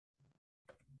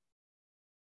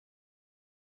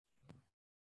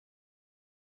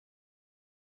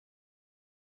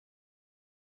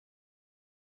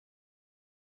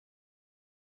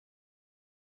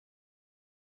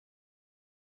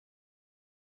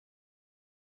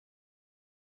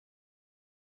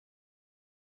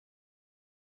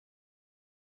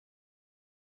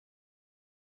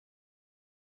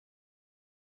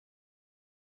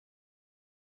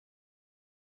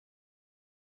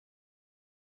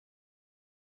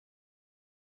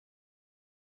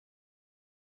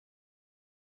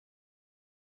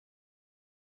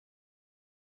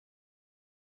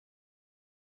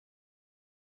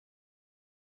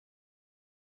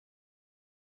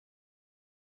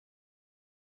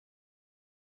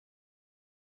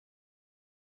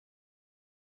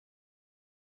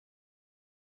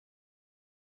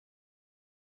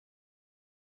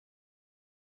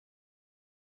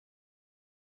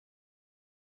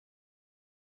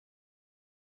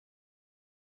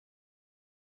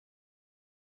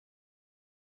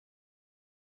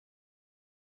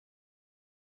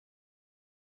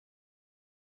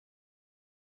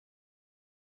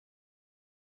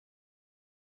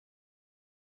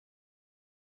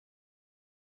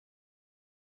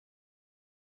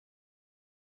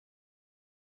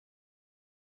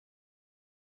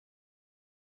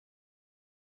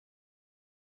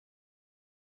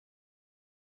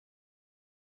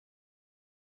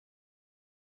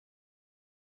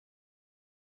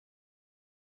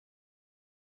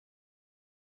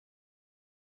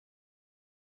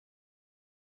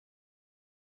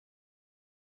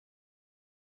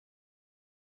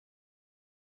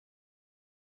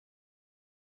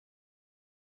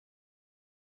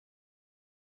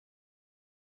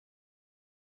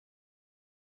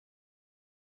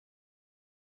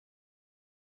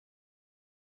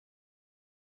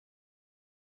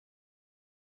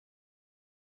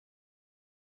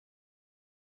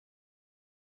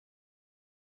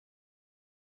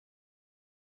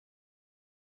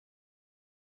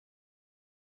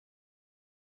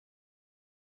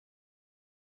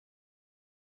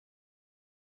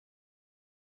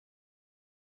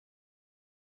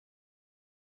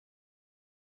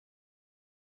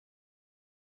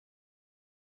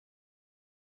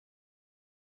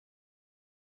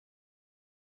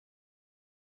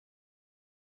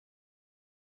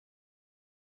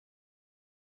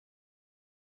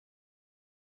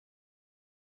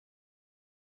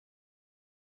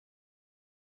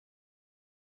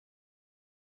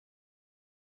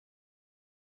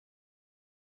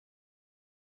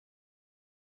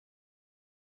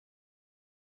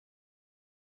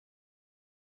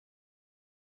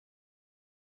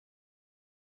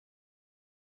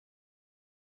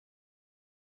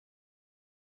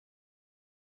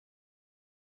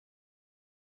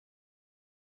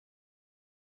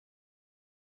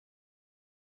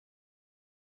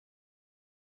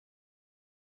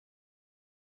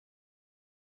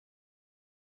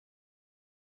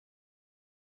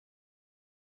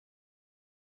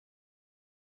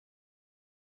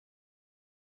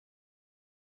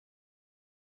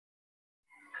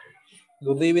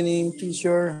Good evening,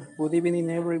 teacher. Good evening,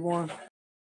 everyone.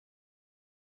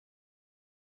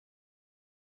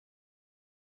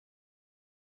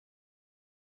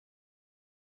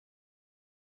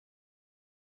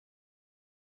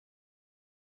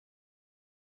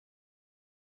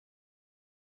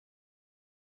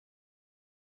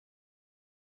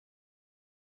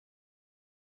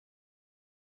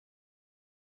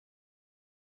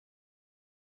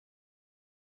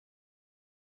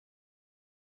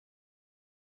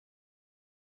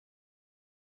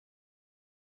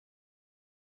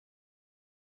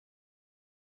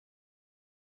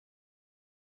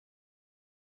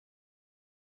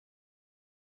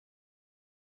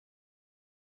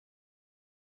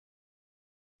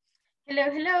 Hello,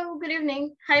 hello, good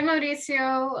evening. Hi,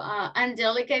 Mauricio,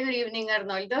 Angelica, good evening,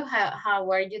 Arnoldo.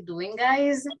 How are you doing,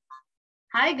 guys?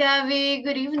 Hi, Gabi,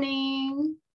 good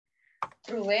evening.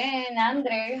 Ruben,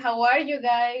 Andre, how are you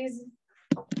guys?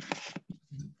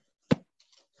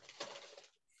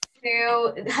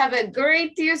 So have a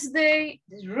great Tuesday.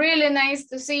 It's really nice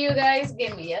to see you guys.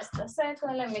 Give me just a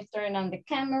second. Let me turn on the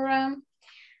camera.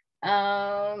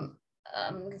 I'm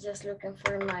just looking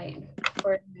for my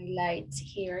lights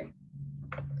here.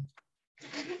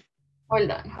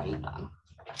 Hold on.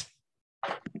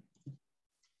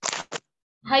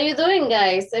 How you doing,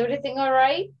 guys? Everything all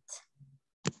right?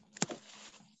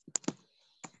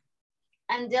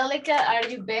 Angelica, are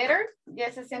you better? ¿Ya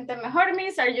se siente mejor,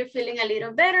 miss? Are you feeling a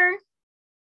little better?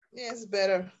 Yes,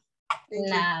 better.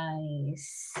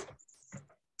 Nice.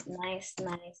 Nice.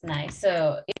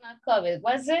 So it's not COVID,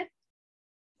 was it?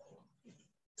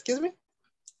 Excuse me?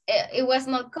 It was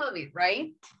not COVID,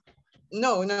 right?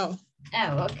 No.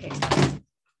 Oh, okay.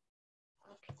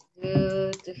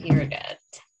 Good to hear that.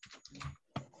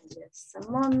 Just a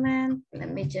moment. Let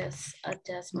me just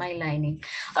adjust my lighting.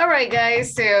 All right,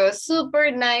 guys. So super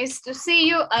nice to see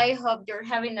you. I hope you're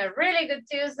having a really good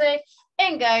Tuesday.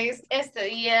 And guys, este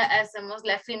día hacemos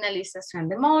la finalización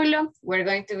de módulo. We're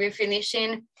going to be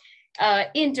finishing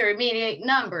intermediate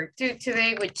number 2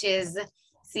 today, which is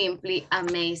simply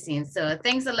amazing. So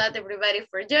thanks a lot, everybody,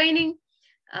 for joining.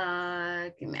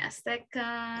 Give me a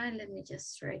second. Let me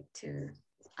just try to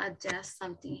adjust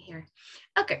something here.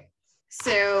 Okay.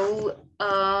 So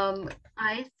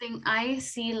I think I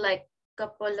see like a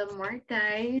couple of more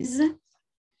guys.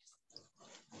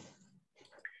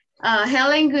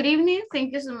 Helen, good evening.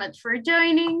 Thank you so much for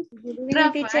joining. Good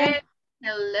evening, teacher.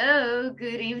 Hello,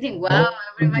 good evening. Wow,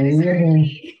 everybody's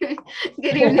early.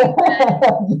 Good evening.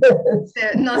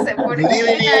 So, no sé por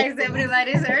qué, guys,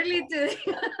 everybody's early today.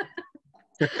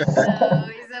 So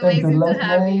it's amazing to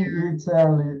have you. It's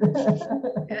early.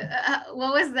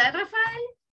 What was that, Rafael?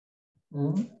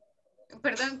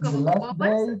 Perdón, what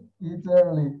was it? It's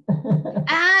early.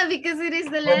 Because it is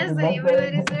the last day,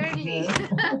 everybody's early.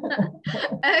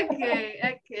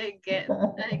 Okay, good.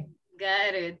 I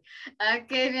got it.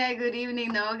 Okay, yeah, good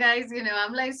evening. No, guys, you know,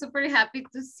 I'm like super happy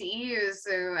to see you.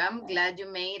 So I'm glad you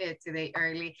made it today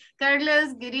early.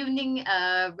 Carlos, good evening.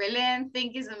 Belen,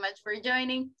 thank you so much for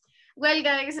joining. Well,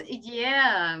 guys,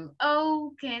 yeah.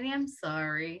 Oh, Kenny, I'm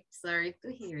sorry. Sorry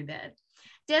to hear that.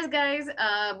 Yes, guys,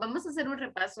 vamos a hacer un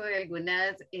repaso de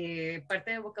algunas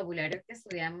partes de vocabulario que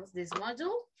estudiamos this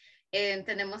module.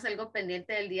 Tenemos algo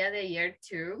pendiente del día de ayer,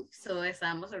 too. So,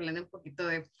 estábamos hablando un poquito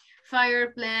de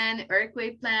fire plan,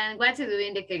 earthquake plan, what to do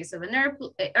in the case of an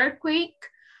earthquake,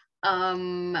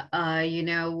 you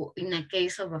know, in a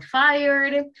case of a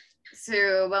fire.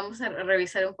 So, vamos a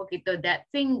revisar un poquito that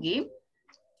thingy.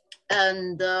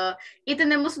 And, y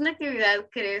tenemos una actividad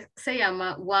que se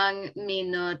llama 1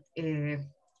 minute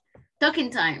talking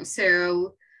time.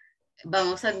 So,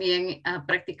 vamos también a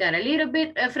practicar a little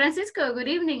bit. Francisco, good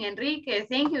evening. Enrique,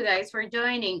 thank you guys for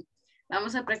joining.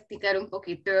 Vamos a practicar un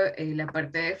poquito la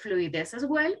parte de fluidez as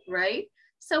well, right?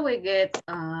 So we get,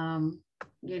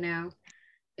 you know,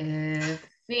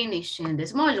 finishing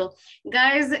this module.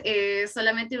 Guys,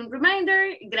 solamente un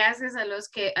reminder, gracias a los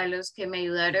que me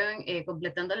ayudaron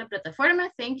completando la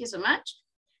plataforma. Thank you so much.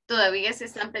 Todavía si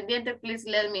están pendientes, please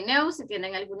let me know. Si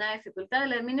tienen alguna dificultad,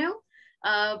 let me know.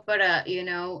 Para, you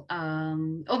know,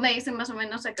 o me dicen más o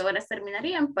menos a qué horas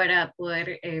terminarían para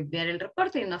poder ver el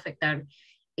reporte y no afectar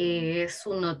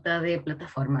su nota de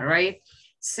plataforma, right?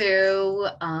 So,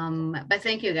 but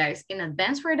thank you guys in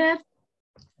advance for that.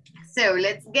 So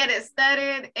let's get it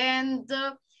started, and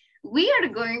we are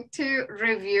going to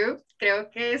review.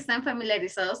 Creo que están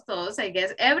familiarizados todos. I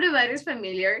guess everybody's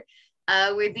familiar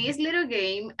with this little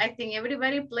game. I think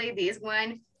everybody played this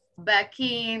one back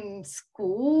in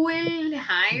school,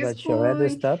 high school. Bachillerato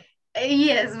stop?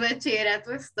 Yes,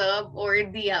 Bachillerato stop, or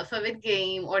the alphabet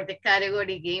game, or the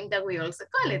category game that we also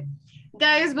call it.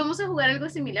 Guys, vamos a jugar algo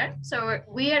similar. So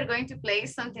we are going to play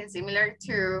something similar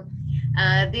to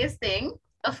this thing.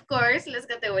 Of course, las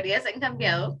categorías han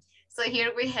cambiado. So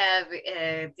here we have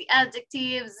the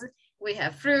adjectives, we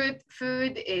have fruit,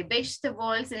 food,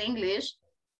 vegetables in English,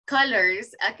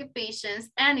 colors, occupations,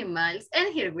 animals,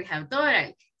 and here we have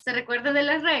total. ¿Se recuerdan de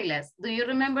las reglas? Do you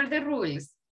remember the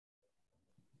rules?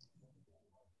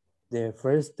 The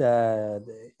first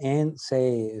and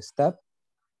say stop.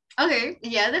 Okay,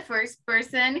 yeah, the first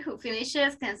person who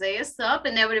finishes can say stop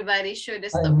and everybody should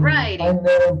stop writing. I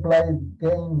never played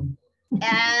game.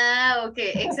 Ah,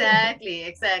 okay,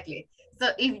 exactly. So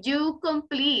if you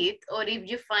complete or if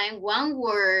you find one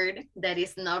word that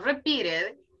is not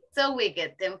repeated, so we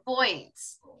get 10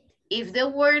 points. If the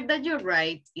word that you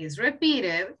write is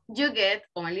repeated, you get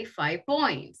only 5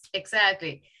 points.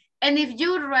 Exactly. And if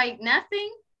you write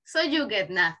nothing, so you get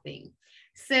nothing.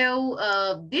 So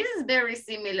this is very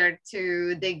similar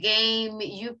to the game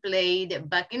you played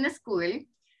back in school.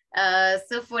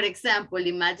 So for example,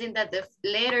 imagine that the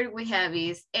letter we have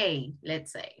is A,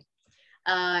 let's say.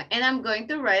 And I'm going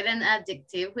to write an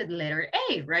adjective with letter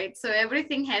A, right? So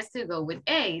everything has to go with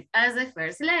A as the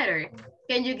first letter.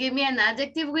 Can you give me an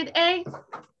adjective with A?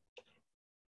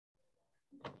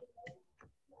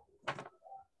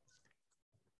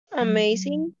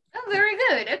 Amazing. Oh, very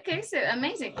good. Okay, so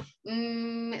amazing.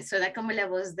 ¿Suena como la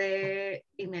voz de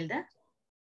Imelda?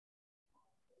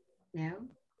 No.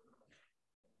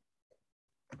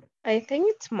 I think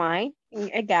it's mine.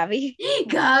 Gabby.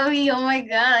 Gabby, oh my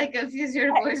God, I confused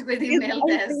your voice with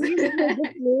Imelda's.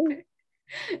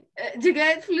 You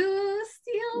got flu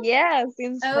still? Yeah,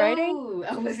 since Friday. Oh,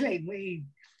 I was like, wait,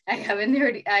 I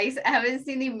haven't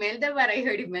seen Imelda, but I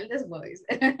heard Imelda's voice.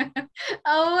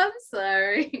 Oh, I'm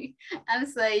sorry. I'm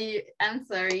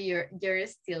sorry you're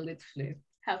still with flu.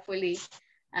 Hopefully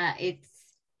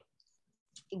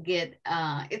you're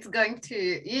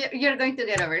going to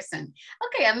get over soon.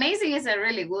 Okay, amazing is a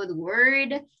really good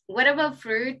word. What about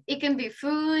fruit? It can be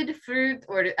food, fruit,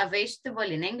 or a vegetable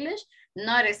in English.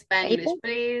 Not Spanglish, Apple?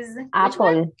 please.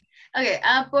 Apple. Okay,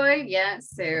 apple, yeah,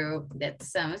 so that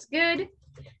sounds good.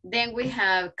 Then we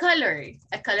have color.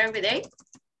 A color with A.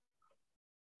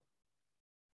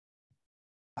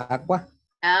 Aqua.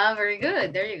 Ah, very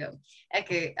good. There you go.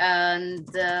 Okay, and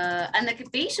an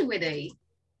occupation with A.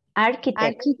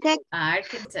 Architect.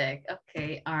 Architect.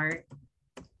 Okay,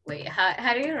 wait,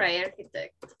 how do you write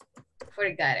architect?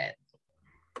 Forgot it.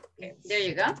 Okay, there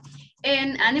you go.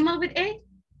 And animal with A?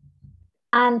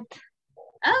 Ant.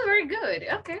 Oh, very good.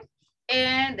 Okay.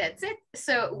 And that's it.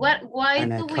 So why do we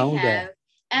Anaconda. have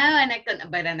anaconda?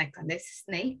 But anaconda is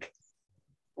a snake.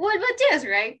 Well, but yes,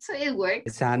 right? So it works.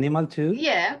 It's animal too.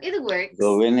 Yeah, it works.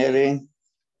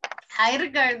 Hi,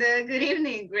 Ricardo. Good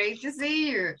evening. Great to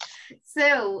see you.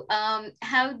 So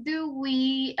how do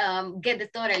we get the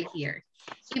total here?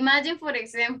 Imagine, for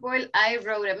example, I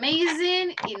wrote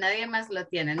amazing y nadie más lo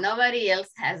tiene. Nobody else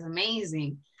has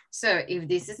amazing. So if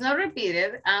this is not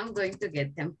repeated, I'm going to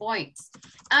get 10 points.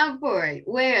 Apple,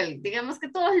 well, digamos que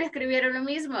todos le escribieron lo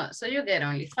mismo. So you get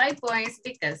only 5 points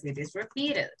because it is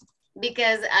repeated.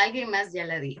 Because alguien más ya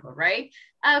la dijo, right?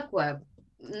 Aqua,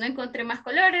 no encontré más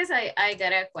colores, I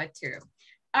got aqua too.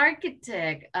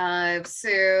 Architect,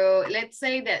 so let's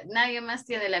say that nadie más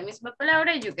tiene la misma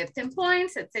palabra, you get 10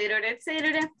 points, etc.,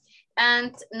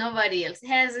 and nobody else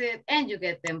has it, and you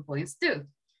get 10 points too.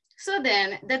 So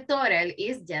then the total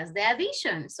is just the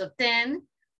addition. So 10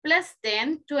 plus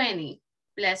 10, 20,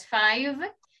 plus 5,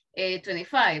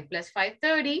 25, plus 5,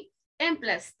 30, and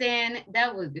plus 10,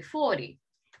 that would be 40.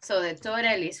 So the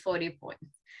total is 40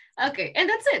 points. Okay, and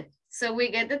that's it. So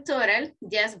we get the total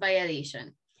just by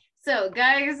addition. So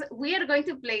guys, we are going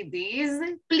to play this.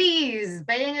 Please,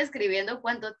 vayan escribiendo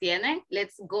cuánto tienen.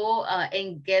 Let's go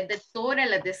and get the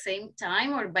total at the same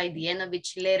time or by the end of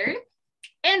each letter.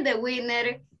 And the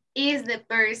winner is the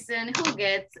person who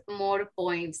gets more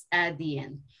points at the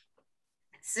end.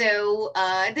 So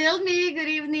tell me, good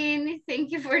evening.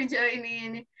 Thank you for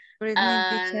joining. Good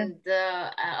evening,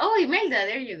 teacher. Oh, Imelda,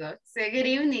 there you go. So good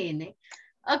evening.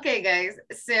 Okay, guys,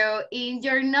 so in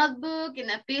your notebook, in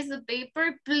a piece of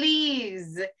paper,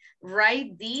 please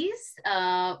write this.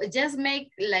 Just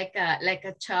make like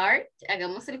a chart.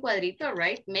 Hagamos el cuadrito,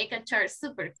 right? Make a chart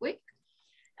super quick.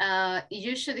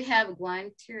 You should have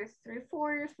 1, 2, 3,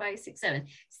 4, 5, 6,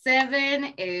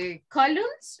 7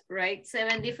 columns, right?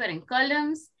 7 different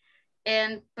columns,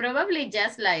 and probably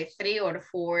just like 3 or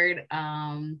 4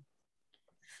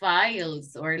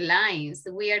 files or lines.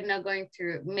 We are not going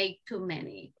to make too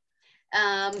many.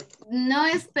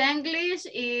 No Spanglish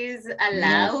is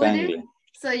allowed. No Spanglish.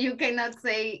 So you cannot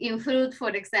say in fruit,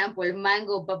 for example,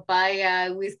 mango,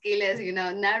 papaya, whiskey, you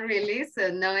know, not really,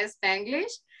 so no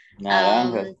Spanglish.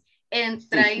 Naranja. And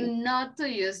try not to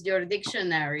use your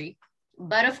dictionary.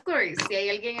 But of course, si hay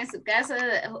alguien en su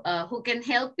casa who can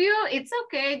help you, it's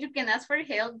okay, you can ask for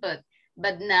help,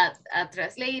 but not a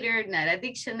translator, not a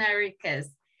dictionary, because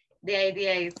the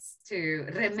idea is to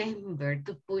remember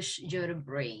to push your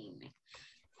brain.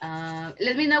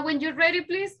 Let me know when you're ready,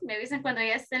 please. Me avisan cuando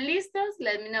ya estén listos.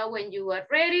 Let me know when you are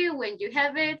ready, when you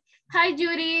have it. Hi,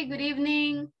 Judy. Good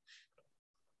evening.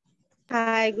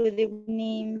 Hi, good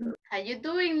evening. How you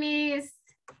doing, miss?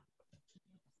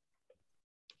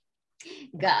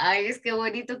 Guys, qué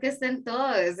bonito que estén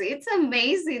todos. It's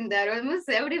amazing that almost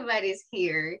everybody's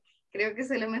here. Creo que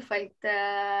solo me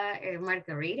falta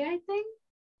Margarita, I think.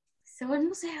 So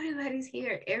almost everybody's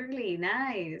here early.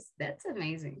 Nice. That's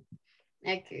amazing.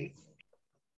 Okay.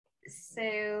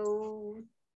 So,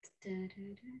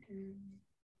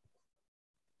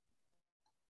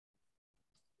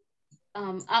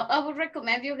 I would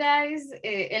recommend you guys,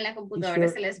 en la computadora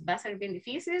se les va a ser bien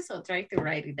difícil, so try to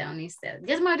write it down instead.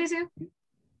 Yes, Mauricio?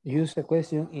 Use a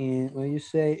question in when you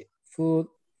say food,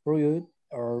 fruit,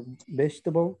 or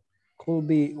vegetable, could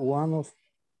be one of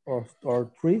or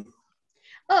three.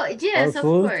 Oh, yes, or of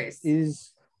food course.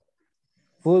 Is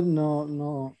food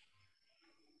no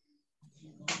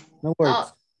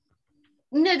words.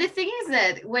 No, the thing is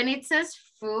that when it says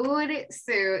food,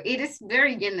 so it is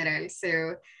very general.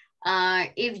 So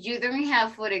if you don't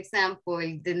have, for example,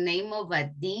 the name of a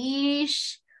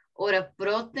dish or a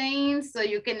protein, so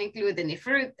you can include any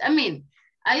fruit. I mean,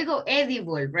 algo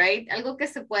edible, right? Algo que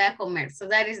se pueda comer. So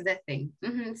that is the thing.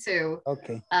 So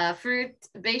Okay. Fruit,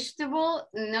 vegetable,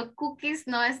 no cookies,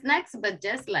 no snacks, but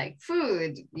just like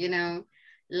food, you know,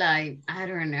 like, I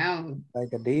don't know.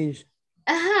 Like a dish.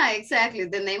 Exactly.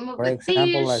 The name of For the example,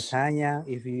 dish. lasagna,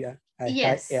 if you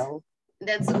Yes, L.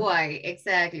 that's why,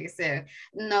 exactly. So,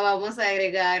 no vamos a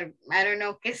agregar, I don't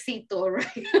know, quesito,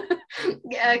 right?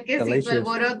 Quesito, Delicious.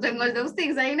 alboroto, and all those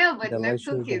things, I know, but Delicious,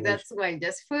 no cookies. That's why,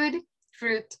 just food,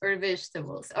 fruit, or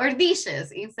vegetables, or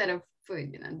dishes instead of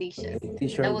food, you know, dishes.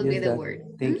 That would be the word.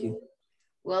 Thank you.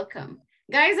 Welcome.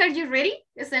 Guys, are you ready?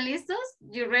 ¿Están listos?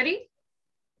 You ready?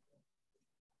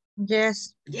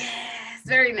 Yes. Yes,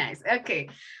 very nice. Okay.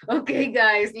 Okay,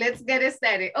 guys, let's get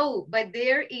started. Oh, but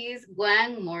there is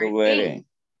one more thing.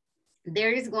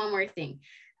 There is one more thing.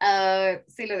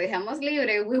 Si lo dejamos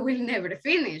libre, we will never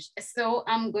finish. So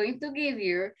I'm going to give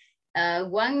you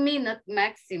 1 minute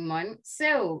maximum.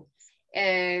 So,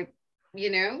 you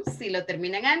know, si lo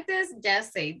terminan antes,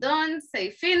 just say done, say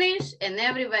finish, and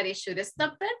everybody should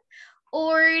stop it.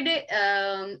 Or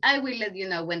I will let you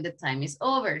know when the time is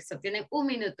over. So tienen 1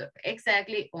 minuto,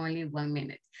 exactly only 1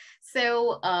 minute.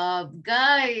 So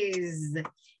guys,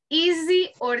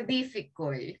 easy or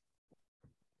difficult?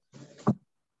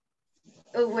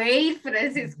 Wait,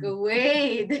 Francisco,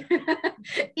 wait.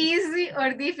 Easy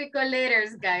or difficult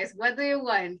letters, guys? What do you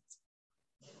want?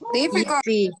 Difficult.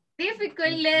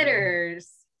 Difficult letters.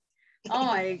 Oh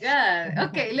my God.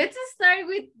 Okay, let's start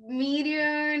with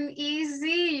medium,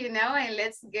 easy, you know, and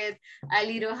let's get a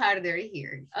little harder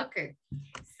here. Okay,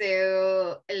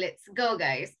 so let's go,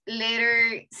 guys.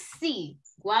 Letter C,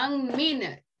 1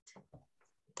 minute.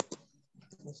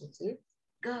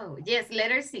 Go. Yes,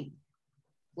 letter C.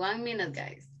 1 minute,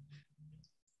 guys.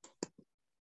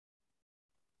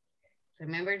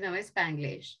 Remember, no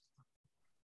Spanglish.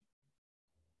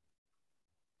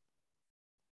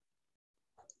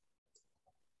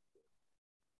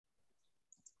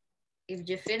 If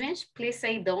you finish, please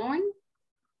say done.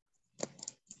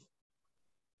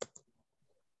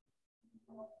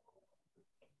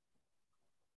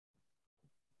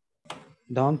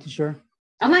 Done, teacher.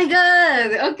 Oh my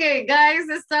God. Okay, guys,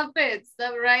 stop it.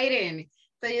 Stop writing.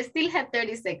 So you still have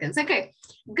 30 seconds. Okay,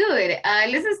 good.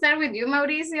 Let's start with you,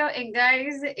 Mauricio. And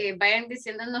guys, vayan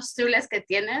diciéndonos tú las que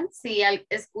tienen. Si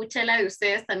escucha la de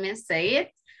ustedes, también say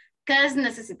it. Because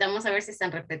necesitamos saber si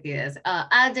están repetidas.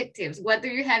 Adjectives, what do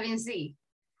you have in C?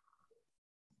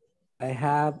 I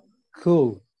have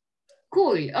cool.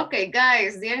 Cool. Okay,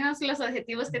 guys, díganos los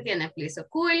adjetivos que tienen, please. So,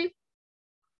 cool.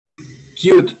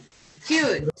 Cute.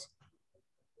 Cute.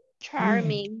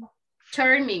 Charming.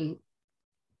 Charming.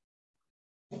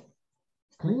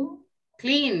 Clean.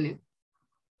 Clean.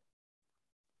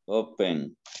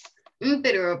 Open.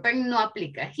 Pero open no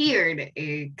aplica here,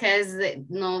 because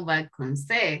no va con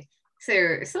C.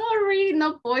 So, sorry,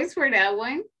 no points for that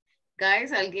one.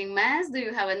 Guys, ¿alguien más? Do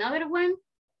you have another one?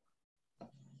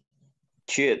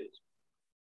 Cheap.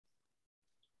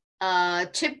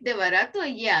 Cheap de barato,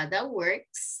 yeah, that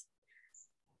works.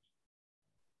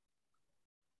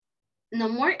 No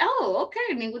more. Oh,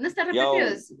 okay. Ninguno está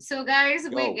repetido. So guys,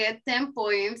 we get 10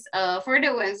 points for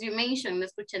the ones you mentioned. No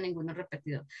escuché ninguno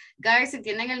repetido. Guys, si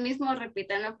tienen el mismo,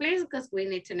 repítanlo, please, because we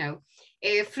need to know.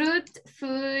 Fruit,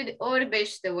 food, or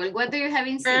vegetable. What do you have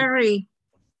in C? Cherry.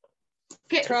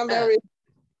 Strawberry.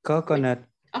 Coconut.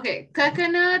 Okay,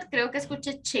 coconut. Creo que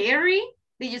escuché cherry.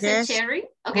 Did you say Yes. cherry?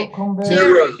 Okay, Cucumber.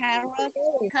 cherry. Carrot.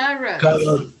 Carrot.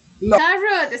 Carrot.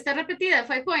 Carrot. Está repetida.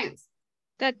 5 points.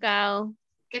 Cacao.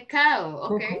 Cacao.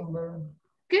 Okay. Cucumber.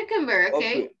 Cucumber.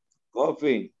 Okay.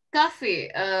 Coffee. Coffee.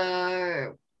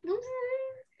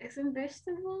 Isn't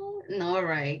vegetable? No,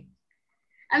 right.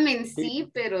 I mean,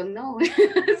 sí, pero no.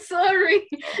 Sorry.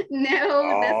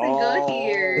 No, doesn't go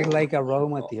here. It's like a raw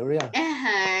material.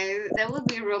 That would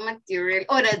be raw material.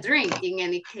 Or a drink in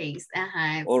any case.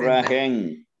 Or a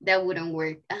hen. That wouldn't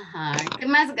work. ¿Qué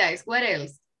más, guys? What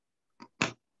else?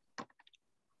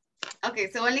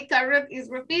 Okay, so only carrot is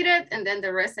repeated, and then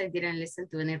the rest I didn't listen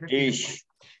to any repeated one.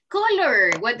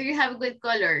 Color. What do you have with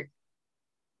color?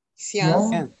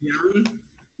 Cyan.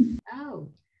 Oh,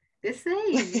 the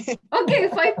same. Okay,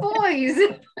 5 points.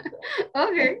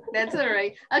 Okay, that's all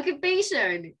right.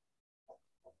 Occupation.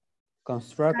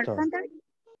 Constructor.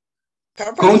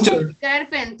 Counter.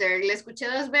 Carpenter. Le escuché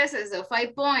 2 veces, so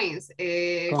 5 points.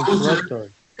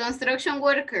 Constructor. Construction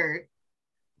worker.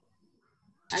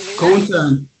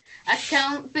 Counter.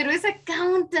 Pero es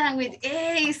accountant with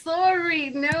A.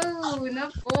 Sorry, no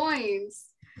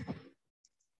points.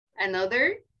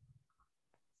 Another?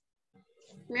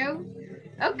 No?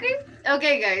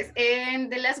 Okay, guys.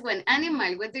 And the last one,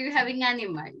 animal. What do you have in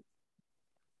animal?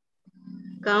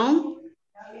 Cow.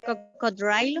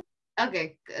 Crocodile.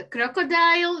 Okay,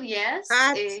 crocodile, yes.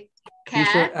 Cat.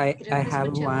 Cat. I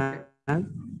have one,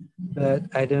 but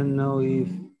I don't know if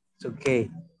it's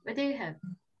okay. What do you have?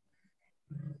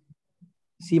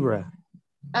 Zebra.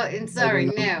 Oh, and sorry,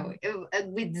 no.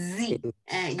 With Z.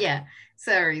 Yeah,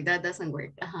 sorry, that doesn't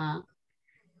work.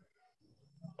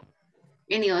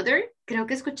 Any other? Creo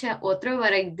que escuché otro,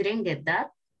 but I didn't get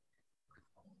that.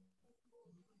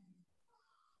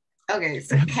 Okay,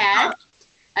 so cat.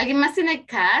 ¿Alguien más tiene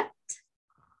cat?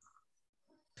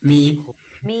 Me.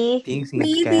 Me.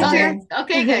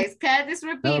 Okay, guys, cat is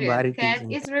repeated. Nobody Cat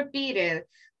thinks. is repeated.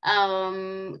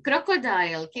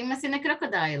 Crocodile. ¿Quién más tiene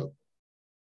crocodile?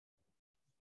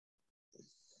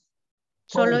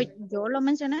 Solo yo lo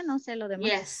mencioné, no sé lo demás.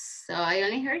 Yes, so I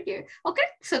only heard you. Okay,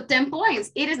 so 10 points.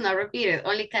 It is not repeated.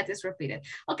 Only cat is repeated.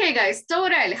 Okay, guys,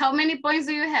 total. How many points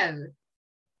do you have?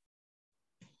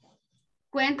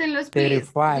 Cuéntenlos, please.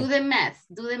 35. Do the math.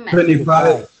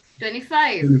 25.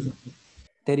 25.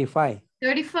 35.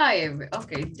 35.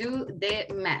 Okay, do the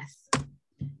math.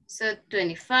 So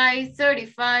 25,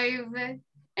 35,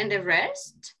 and the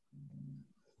rest?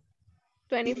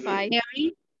 25.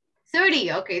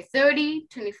 30, okay, 30,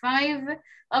 25,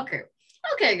 okay.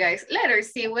 Okay, guys, letter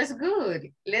C was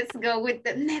good. Let's go with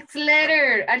the next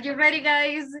letter. Are you ready,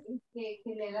 guys?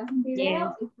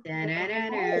 Yeah.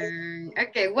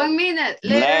 Okay, 1 minute.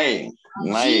 Letter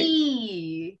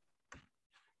G.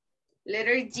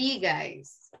 Letter G,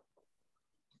 guys.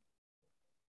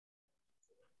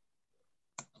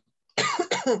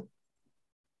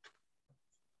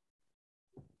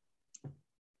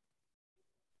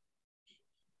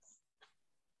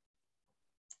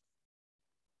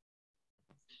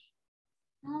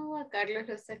 Oh, a Carlos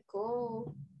lo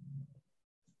sacó.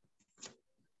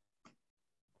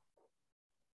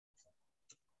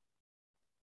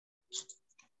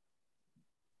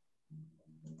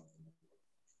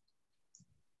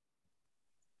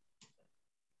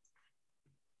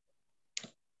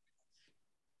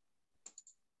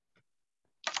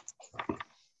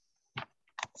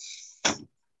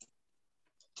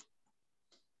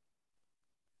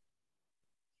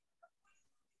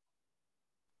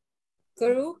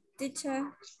 Group,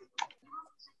 teacher.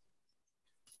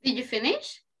 Did you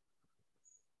finish?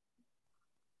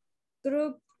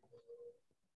 Group.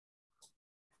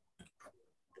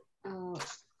 Oh,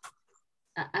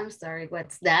 I'm sorry,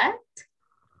 what's that?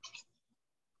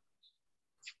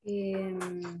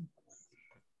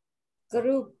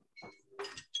 Group.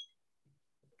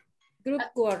 Group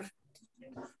work.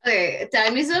 Okay,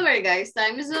 time is over, guys.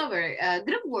 Time is over.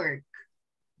 Group work.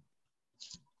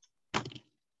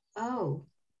 Oh,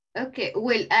 okay.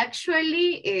 Well,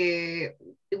 actually,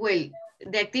 well,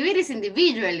 the activity is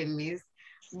individually, miss.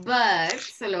 But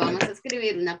solo vamos a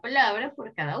escribir una palabra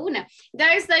por cada una.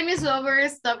 Guys, time is over.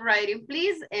 Stop writing,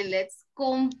 please. And let's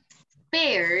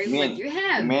compare what you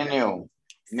have. Menu.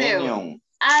 So,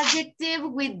 adjective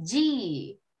with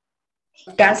G.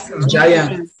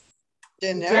 Giant.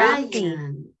 General.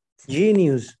 Giant.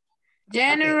 Genius.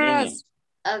 Generous.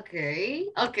 Okay,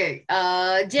 okay.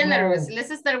 Generous. No.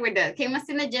 Let's start with that. ¿Quién más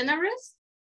tiene generous?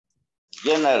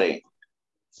 January.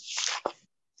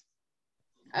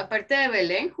 Aparte de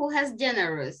Belén, who has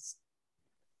generous?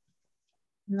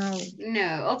 No.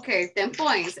 No, okay, 10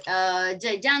 points.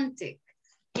 Gigantic.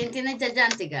 ¿Quién tiene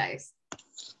gigantic, guys?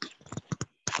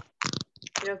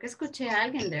 Creo que escuché a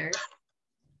alguien there.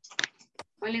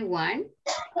 Only one?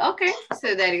 Okay,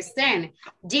 so that is 10.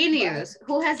 Genius.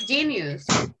 Who has genius?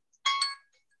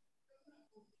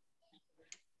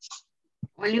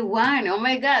 Only one. Oh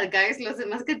my God, guys, los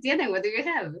demás que tienen, what do you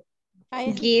have?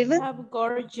 I Give. have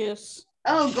gorgeous.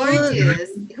 Oh, gorgeous.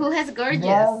 Who has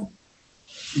gorgeous?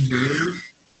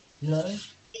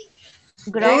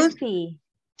 Growthy.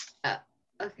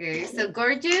 Okay, so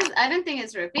gorgeous, I don't think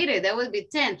it's repeated. That would be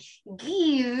 10.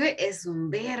 Give es un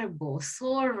verbo,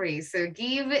 sorry. So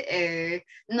give,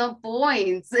 no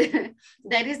points.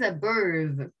 That is a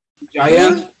verb.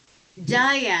 Giant.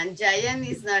 Giant, giant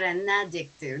is not an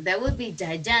adjective. That would be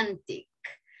gigantic.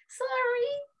 Sorry,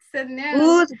 so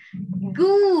no. Good.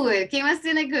 Good. ¿Quién más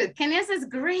tiene good? Kenya says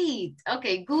great.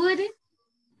 Okay, good.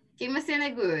 ¿Quién más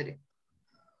tiene good?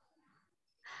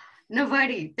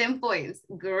 Nobody, 10 points.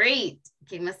 Great.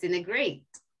 ¿Quién más tiene great?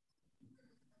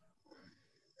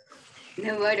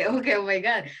 Nobody. Okay, oh my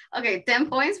God. Okay, 10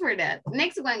 points for that.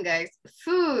 Next one, guys.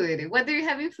 Food. What do you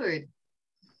have in food?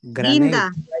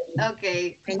 Granate.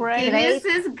 Okay. Grape. Kenya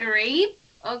says grape.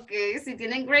 Okay, si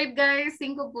tienen grape, guys,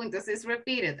 5 puntos. It's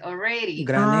repeated already.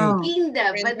 Granate.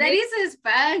 Linda, but that is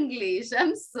Spanglish.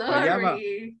 I'm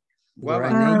sorry.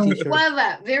 Granate teacher.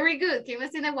 Guava. Very good. ¿Quién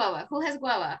más tiene guava? Who has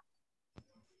guava?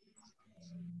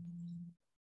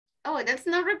 Oh, that's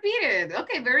not repeated.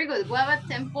 Okay, very good. Guava,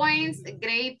 10 points.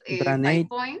 Grape, 5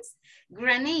 points.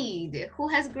 Grenade. Who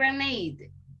has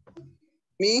grenade?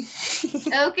 Me.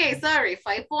 Okay, sorry,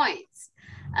 5 points.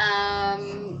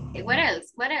 What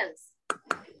else? What else?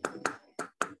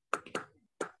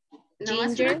 No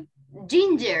más Ginger. una?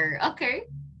 Ginger, okay.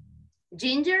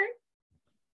 Ginger?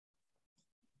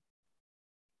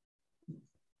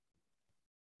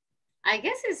 I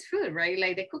guess it's food, right?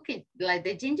 Like the cookie, like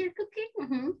the ginger cookie.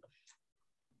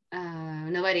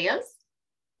 Nobody else?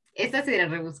 Esta sí era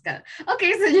rebuscada.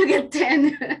 Okay, so you get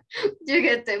 10. You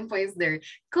get 10 points there.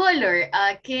 Color.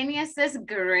 Kenya says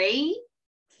gray.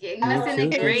 ¿Quién más tiene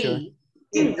gray?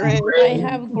 I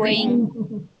have green.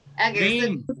 Okay,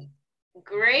 so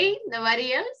gray.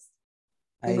 Nobody else?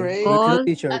 Gray.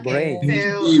 Teacher, Okay, gray.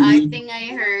 so I think I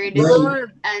heard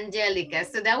Angelica.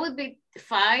 So that would be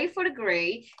 5 for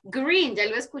gray. Green, ya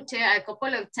lo escuché a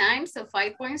couple of times, so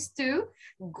 5 points too.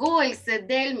 Gold,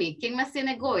 Sedelmi. ¿Quién más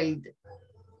tiene gold?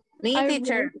 Me,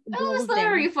 teacher. Oh,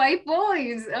 sorry, 5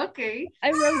 points. Okay.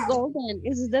 I wrote golden.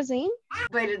 Is it the same?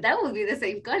 But that would be the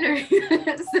same color.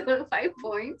 So 5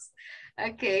 points.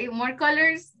 Okay, more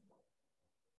colors.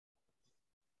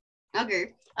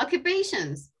 Okay,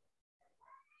 occupations.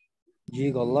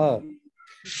 Gigolo.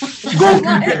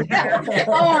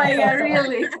 Oh my God,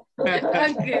 really?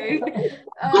 Okay.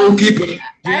 Goalkeeper.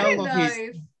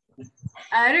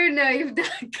 I don't know if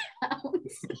that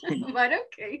counts, but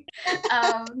okay.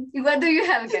 What do you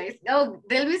have, guys? Oh,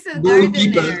 Delby says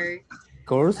gardener.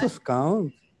 Courses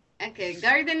count. Okay,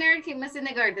 gardener. ¿Quién más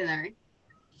tiene gardener?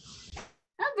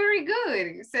 Oh, very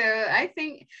good. So I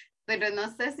think, pero no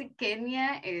sé si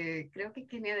Kenya, creo que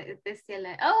Kenya decía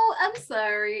la, oh, I'm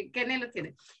sorry. Kenya lo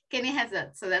tiene. Kenya has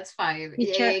that, so that's 5.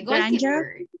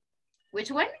 Goalkeeper.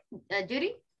 Which one?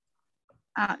 Judy?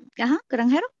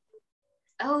 Granjero.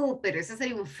 Oh, pero eso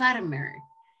sería un farmer.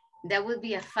 That would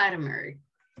be a farmer.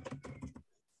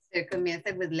 So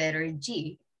comienza with letter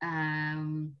G.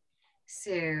 So,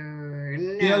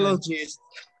 no. Geologist.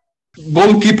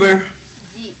 Goalkeeper.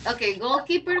 G. Okay,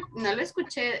 goalkeeper, no lo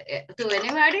escuché. To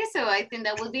anybody, so I think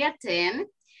that would be a 10.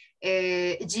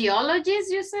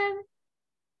 Geologist, you said?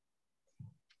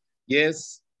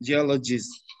 Yes,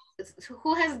 geologist.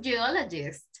 Who has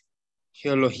geologist?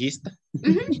 Geologista.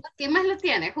 ¿Quién más lo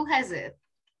tiene? Who has it?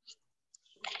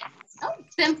 Oh,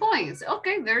 10 points.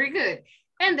 Okay, very good.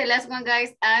 And the last one,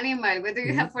 guys, animal. What do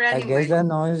you have for animal? I guess that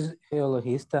no is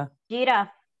geologista. Giraffe.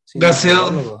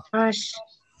 Gazelle.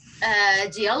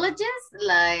 Geologist,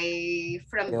 like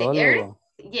from the earth?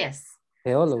 Yes.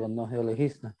 Geólogo, no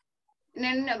geologista.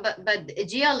 No, but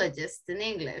geologist in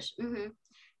English.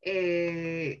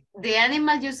 The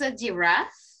animal you said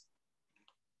giraffe?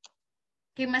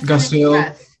 ¿Qué más tiene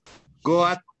giraffe?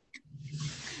 Goat.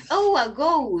 Oh, a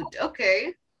goat.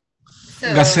 Okay.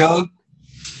 So, Gazelle.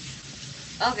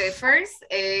 Okay, first,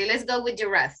 let's go with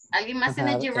giraffe. ¿Alguien más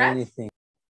tiene giraffe? Anything.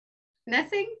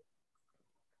 Nothing?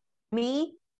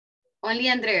 Me. Only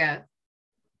Andrea.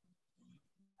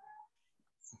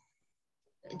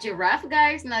 Giraffe,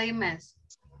 guys, nadie más.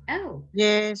 Oh.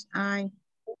 Yes, I.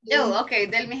 Oh, okay,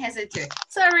 Delmi has it too.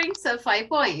 Sorry, so 5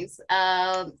 points.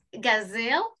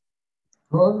 Gazelle.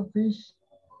 Goldfish.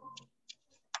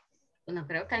 No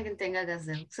creo que alguien tenga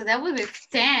gazelle. So that would be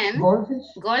 10. Goldfish.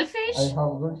 Goldfish? I have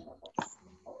goldfish.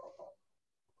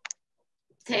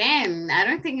 10. I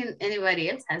don't think anybody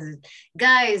else has it.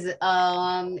 Guys,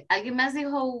 alguien más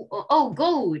dijo, oh,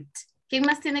 goat. ¿Quién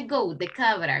más tiene goat? De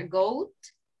cabra, goat.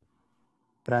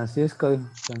 Francisco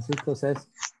says.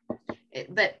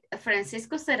 But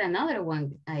Francisco said another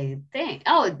one, I think.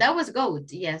 Oh, that was goat.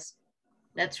 Yes,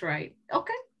 that's right.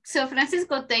 Okay, so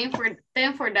Francisco, 10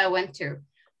 for that one too.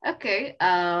 Okay.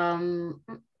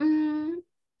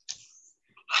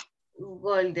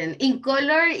 Golden. In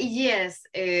color, yes,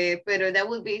 pero that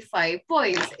would be 5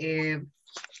 points.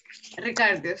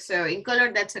 Ricardo, so in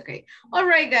color, that's okay. All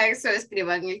right, guys, so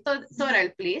escriban el total,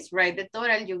 please. Write the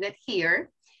total you get here.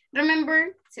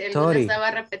 Remember, si alguna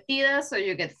estaba repetida, so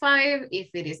you get 5. If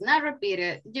it is not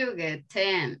repeated, you get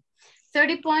 10.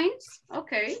 30 points,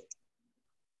 okay.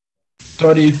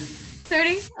 30.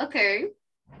 30, okay.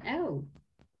 Oh.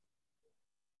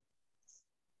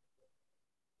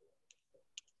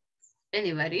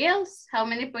 Anybody else? How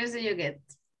many points do you get?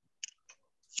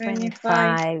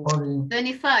 25.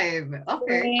 25,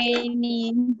 okay.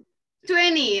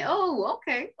 20, oh,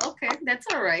 okay, that's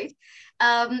all right.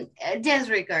 Yes,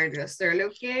 Ricardo, solo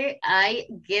que I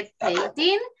get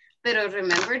painting, pero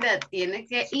remember that tiene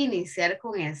que iniciar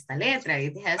con esta letra.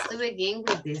 It has to begin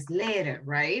with this letter,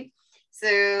 right?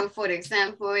 So, for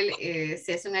example,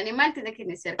 si es un animal, tiene que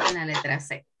iniciar con la letra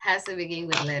C. Has to begin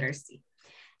with letter C.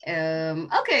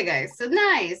 Okay, guys, so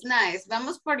nice.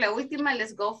 Vamos por la última.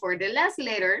 Let's go for the last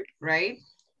letter, right?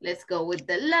 Let's go with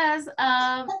the last.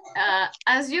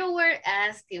 As you were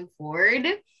asking for,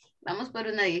 vamos por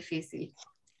una difícil,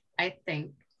 I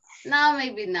think. No,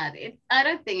 maybe not. I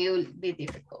don't think it will be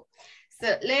difficult.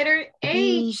 So letter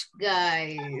H,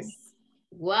 guys.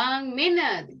 1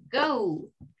 minute,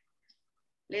 go.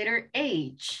 Letter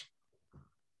H.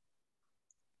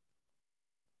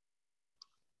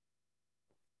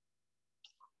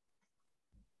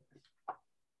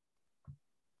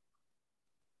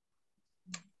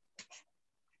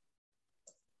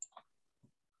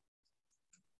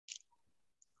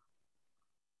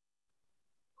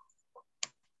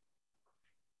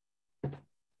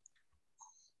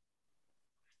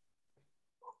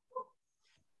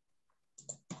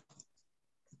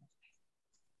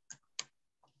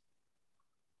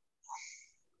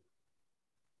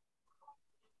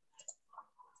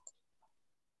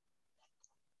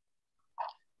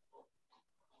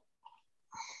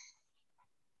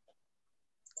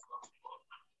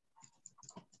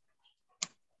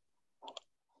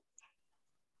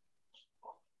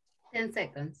 Ten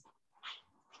seconds.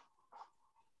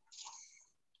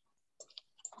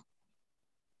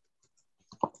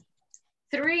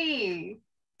 Three,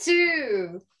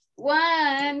 two,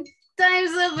 one.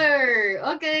 Time's over.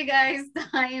 Okay, guys,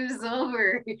 time's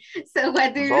over. So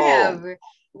what do you have?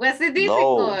 Was it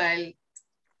difficult?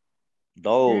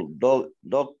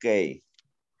 Okay.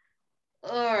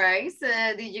 All right, so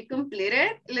did you complete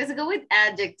it? Let's go with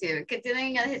adjective. ¿Qué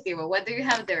tienen en adjetivo? What do you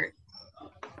have there?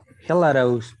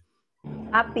 Hilarious.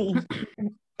 Happy.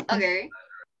 Okay.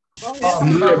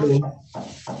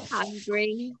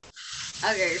 Hungry.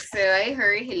 Okay, so I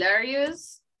heard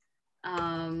hilarious.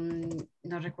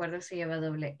 No recuerdo si lleva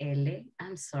doble L.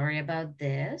 I'm sorry about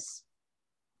this.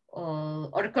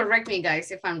 Or correct me,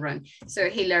 guys, if I'm wrong. So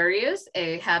hilarious,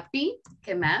 happy,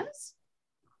 ¿qué más?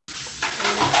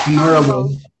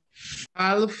 Honorable.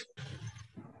 Half.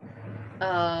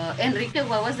 Enrique,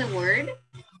 what was the word?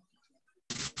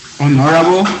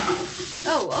 Honorable.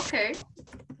 Oh, okay.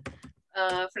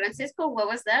 Francisco, what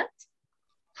was that?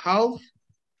 Half.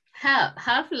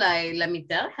 Half, like la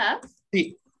mitad, half?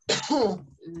 Sí. Pero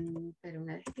un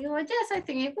adjetivo, yes, I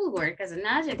think it will work as an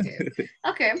adjective.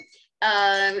 Okay.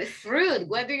 Fruit,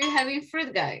 what do you have in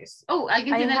fruit, guys? Oh,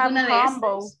 ¿alguien tiene alguna de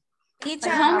estas? Teacher,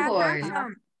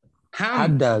 Humble.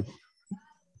 Hot dog.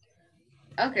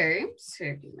 Okay, so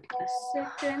give me a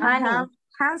second.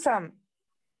 Handsome.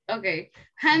 Okay,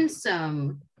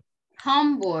 handsome,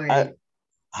 humble.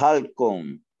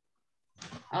 Halcón.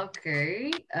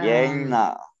 Okay.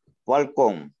 Llena.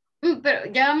 Falcón.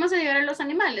 Pero ya vamos a llegar a los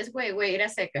animales. Wait a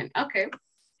second. Okay.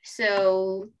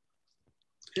 So,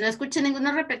 no escuché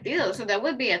ninguno repetido. So that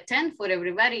would be a 10 for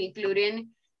everybody, including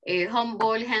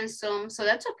humble, handsome. So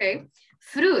that's okay.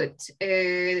 Fruit.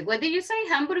 What did you say?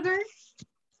 Hamburger?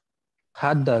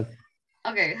 Hot dog.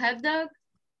 Okay, hot dog.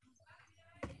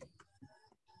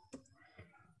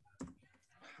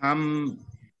 Hamburger. Ham?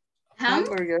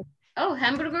 Hamburger. Oh,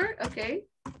 hamburger, okay.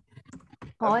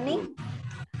 Honey.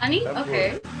 Honey,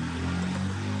 okay.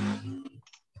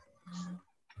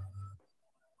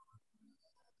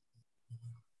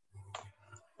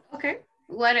 Okay,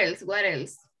 what else, what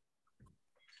else?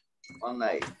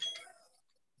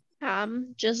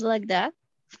 Just like that.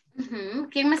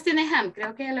 ¿Quién más tiene ham?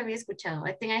 Creo que ya lo había escuchado.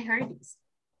 I think I heard this.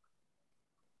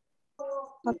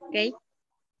 Okay.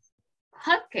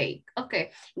 Hot cake,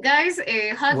 okay. Guys,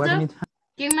 hot What dog. meat?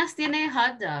 ¿Quién más tiene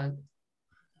hot dog?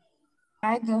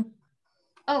 I do.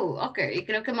 Oh, okay. Y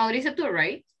creo que Mauricio too,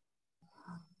 right?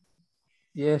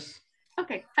 Yes.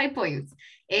 Okay, 5 points.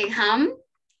 Ham,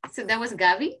 so that was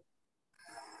Gabi.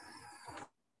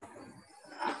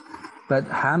 But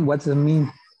ham, what's the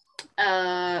mean?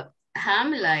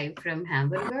 Ham, like from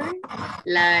hamburger,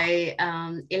 like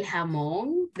el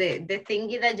jamón, the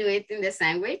thingy that you eat in the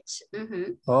sandwich.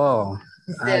 Oh,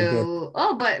 I get. So,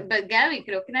 oh, but Gabi,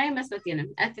 creo que nadie más lo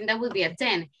tiene. I think that would be a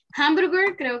 10.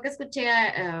 Hamburger, creo que escuché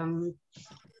a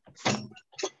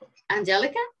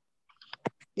Angelica.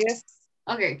 Yes.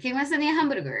 Okay, ¿quién más tenía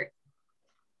hamburger?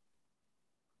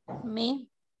 Me.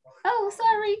 Oh,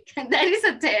 sorry. That is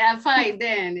a 5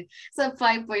 then. So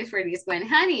 5 points for this one.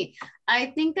 Honey,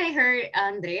 I think I heard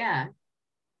Andrea.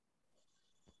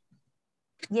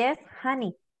 Yes,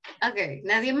 honey. Okay,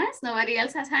 nadie más? Nobody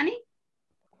else has honey?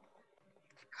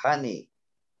 Honey.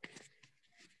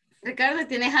 Ricardo,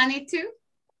 ¿tiene honey too?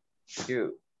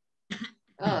 You.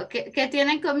 Oh, ¿qué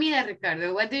tienen comida,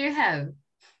 Ricardo? What do you have?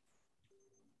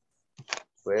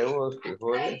 Huevos,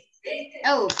 frijoles.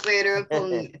 Oh, pero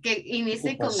que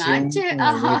inicie con Ocupación H.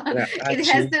 con la letra It H.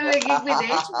 has to begin with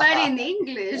H, but in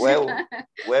English. Huevo.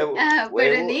 But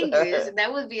in Huevo. English,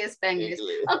 that would be a Spanish.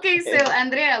 Okay, so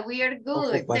Andrea, we are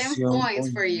good. 10 Ocupación points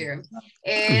con- for you.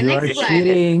 You are Next one.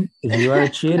 cheating. You are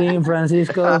cheating,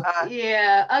 Francisco.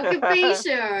 Yeah,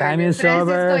 occupation. Time is Francisco,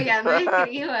 over. ya no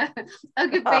escriba.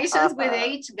 Occupations with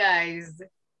H, guys.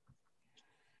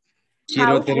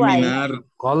 Quiero Housewife. terminar.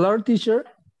 Color teacher.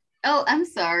 Oh, I'm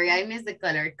sorry, I missed the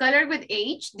color. Color with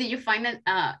H. Did you find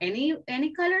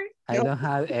any color? I don't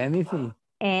have anything.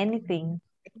 Anything.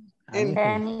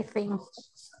 Anything.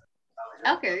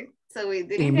 Okay, so we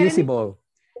didn't Invisible.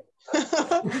 get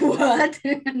any. What?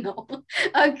 No.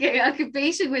 Okay,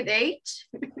 occupation with H.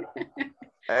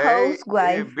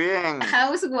 Housewife. Bien.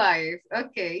 Housewife.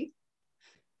 Okay.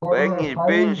 When Or it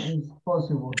hiring finished. is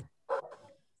possible.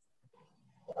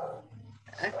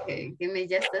 Okay, give me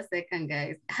just a second,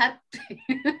 guys.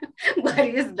 What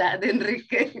is that,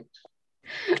 Enrique?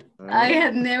 I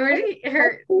had never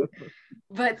heard,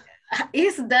 but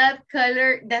is that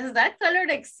color, does that color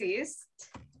exist?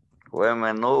 Fue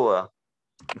menuda.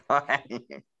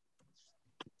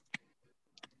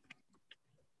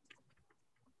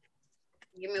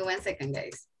 Give me 1 second,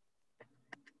 guys.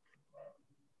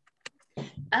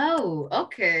 Oh,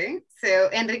 okay. So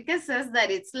Enrique says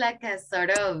that it's like a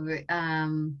sort of, I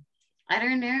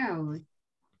don't know,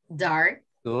 dark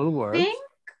Good words. pink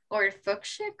or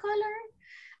fuchsia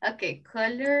color. Okay,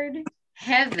 colored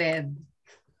heaven.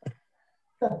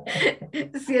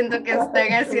 Siento que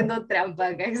están haciendo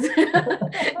trampa, guys.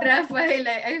 Rafael,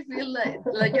 I feel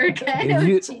like you're kind of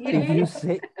cheating. If you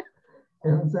say,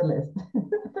 Es un celeste.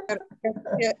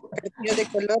 Cartillo de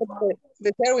color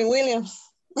de Terry Williams.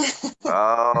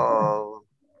 Oh.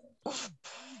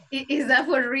 Is that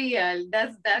for real?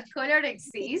 Does that color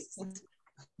exist?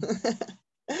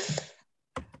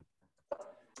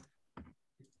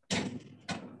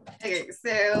 Okay,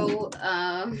 so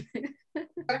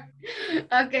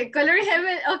okay, color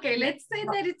heaven. Okay, let's say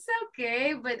that it's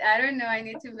okay, but I don't know. I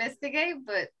need to investigate,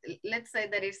 but let's say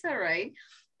that it's all right.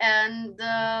 And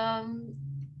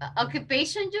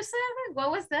occupation, you said? What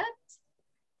was that?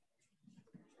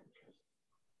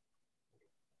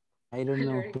 I don't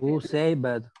know who say,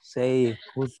 but say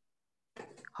who's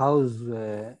house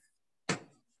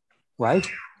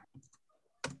wife.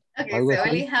 Okay, so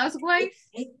only housewife.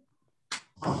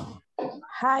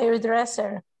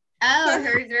 Hairdresser. Oh,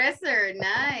 hairdresser,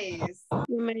 nice.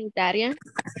 Humanitarian.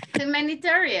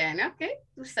 Humanitarian, okay,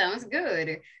 sounds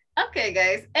good. Okay,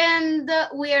 guys, and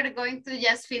we are going to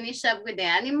just finish up with the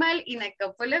animal in a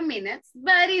couple of minutes,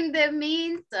 but in the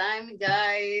meantime,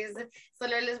 guys,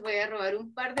 solo les voy a robar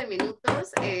un par de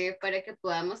minutos para que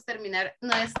podamos terminar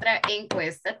nuestra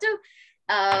encuesta too.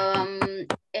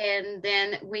 And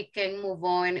then we can move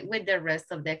on with the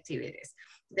rest of the activities.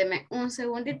 Deme un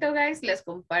segundito, guys, les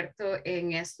comparto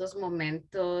en estos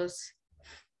momentos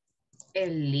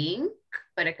el link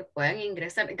para que puedan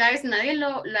ingresar. Guys, nadie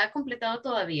lo ha completado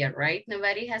todavía, right?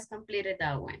 Nobody has completed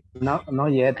that one. No,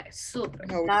 not yet. Super.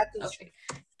 No. Okay.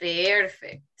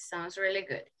 Perfect. Sounds really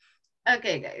good.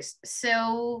 Okay, guys.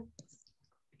 So,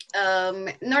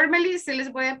 normally sí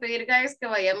les voy a pedir, guys, que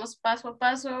vayamos paso a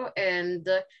paso, and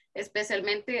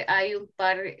especialmente hay un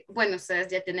par, bueno, ustedes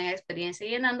ya tienen experiencia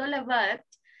llenándola, but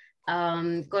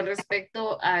con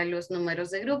respecto a los números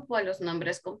de grupo, a los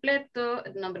nombres completos,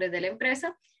 nombre de la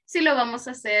empresa, sí lo vamos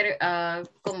a hacer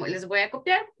como les voy a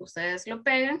copiar, ustedes lo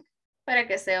pegan para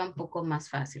que sea un poco más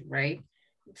fácil, right?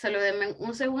 Solo denme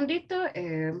un segundito,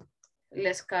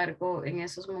 les cargo en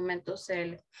esos momentos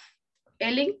el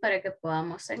link para que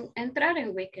podamos entrar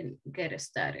and we can get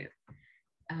started.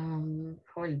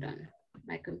 Hold on,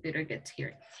 my computer gets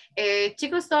here.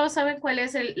 Chicos, ¿todos saben cuál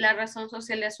es la razón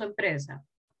social de su empresa?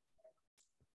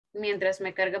 Mientras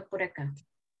me carga por acá.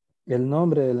 El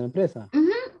nombre de la empresa.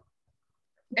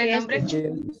 El nombre.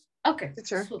 Yes. Ok,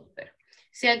 súper.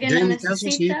 Si alguien Yo lo en mi caso sí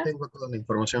necesita. tengo toda la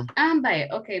información.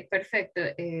 Vaya, ok, perfecto.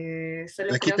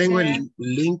 Solo Aquí creo tengo que... el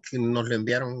link que nos lo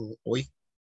enviaron hoy.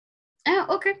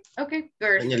 Ok, perfecto.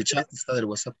 En el chat está del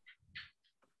WhatsApp.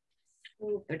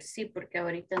 Súper, sí, porque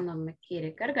ahorita no me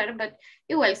quiere cargar, but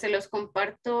igual se los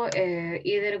comparto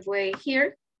either way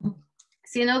here.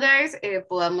 Si no, guys,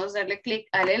 podamos darle clic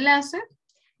al enlace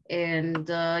and,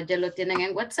 ya lo tienen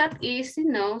en WhatsApp, y si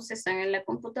no, si están en la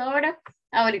computadora,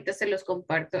 ahorita se los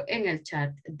comparto en el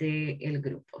chat del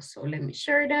grupo. So let me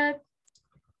share that.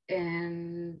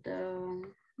 And,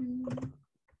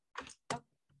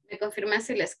 me confirman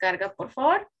si les carga, por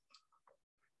favor.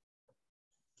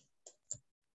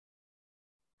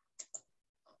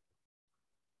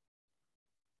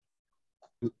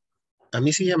 A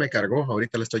mí sí ya me cargó,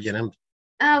 ahorita lo estoy llenando.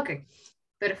 Ok,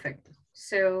 perfecto.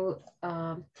 So,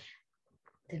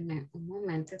 denme un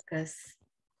momento, because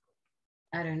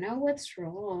I don't know what's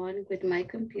wrong with my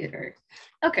computer.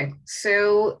 Okay,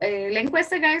 so la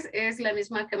encuesta, guys, es la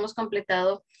misma que hemos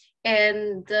completado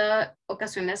en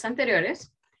ocasiones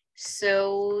anteriores.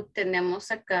 So, tenemos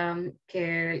acá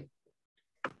que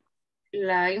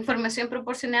la información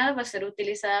proporcionada va a ser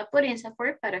utilizada por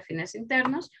INSAFORP para fines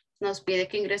internos. Nos pide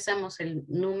que ingresemos el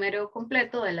número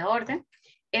completo de la orden.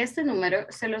 Este número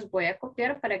se los voy a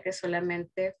copiar para que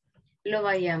solamente lo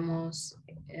vayamos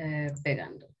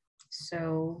pegando.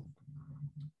 So,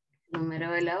 el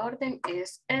número de la orden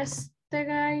es este,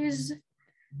 guys.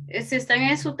 Si están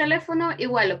en su teléfono,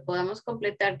 igual lo podemos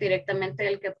completar directamente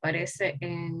el que aparece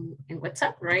en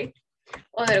WhatsApp, right?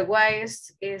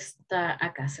 Otherwise, está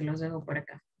acá, se los dejo por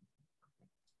acá.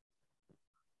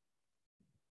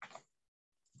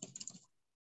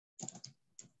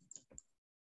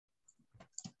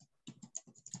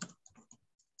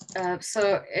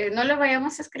 No lo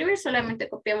vayamos a escribir, solamente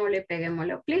copiámoslo y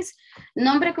peguémoslo, please.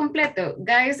 Nombre completo,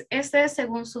 guys, este es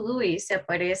según su DUI, se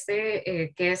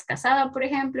aparece que es casada, por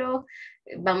ejemplo,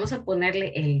 vamos a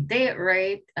ponerle el D,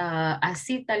 right,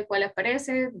 así tal cual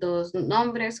aparece, 2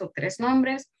 nombres o 3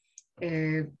 nombres,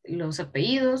 los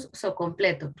apellidos, so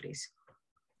completo, please.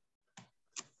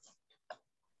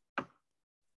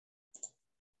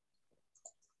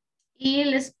 Y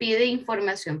les pide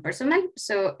información personal.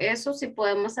 So, eso sí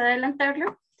podemos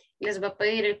adelantarlo. Les va a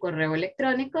pedir el correo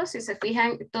electrónico. Si se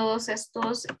fijan, todos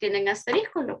estos tienen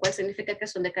asterisco, lo cual significa que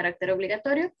son de carácter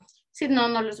obligatorio. Si no,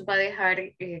 no los va a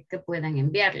dejar que puedan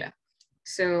enviarla.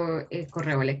 So,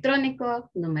 correo electrónico,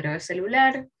 número de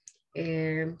celular,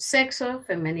 sexo,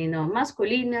 femenino o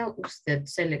masculino. Usted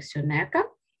selecciona acá.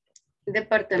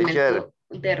 Departamento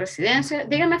de residencia.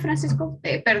 Dígame, Francisco.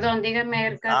 Perdón,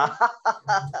 dígame, Ricardo.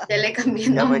 Ya le cambié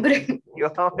el nombre.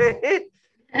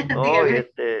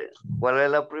 ¿Cuál es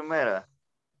la primera?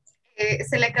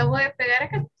 Se le acabó de pegar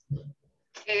acá.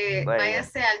 Vaya.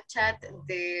 Váyase al chat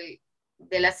de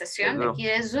la sesión de aquí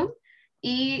de Zoom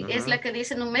y es la que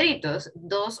dice numeritos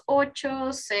 2,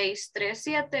 8, 6, 3,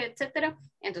 7, etcétera.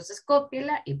 Entonces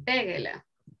cópiela y péguela.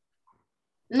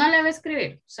 No la va a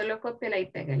escribir, solo cópiela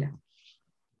y péguela.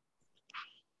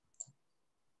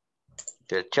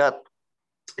 El chat.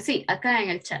 Sí, acá en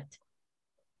el chat.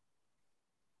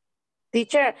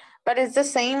 Teacher, but it's the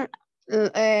same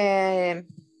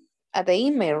at the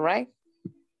email, right?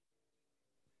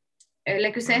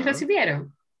 ¿La que ustedes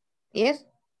recibieron? Yes.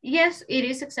 Yes, it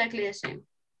is exactly the same.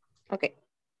 Okay.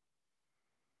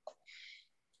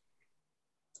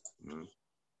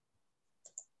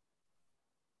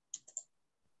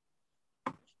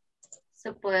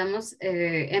 So podemos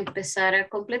empezar a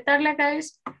completarla,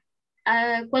 guys.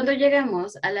 Cuando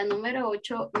lleguemos a la número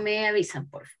 8, me avisan,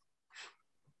 por favor.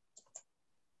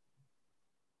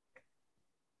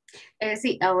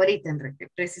 Sí, ahorita, Enrique,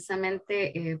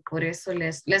 precisamente por eso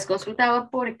les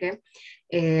consultaba, porque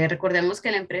recordemos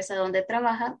que la empresa donde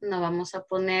trabaja no vamos a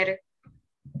poner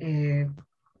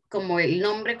como el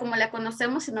nombre como la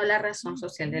conocemos, sino la razón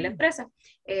social de la empresa.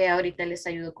 Ahorita les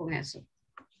ayudo con eso.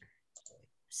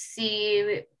 Si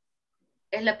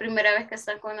es la primera vez que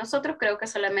están con nosotros, creo que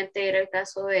solamente era el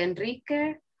caso de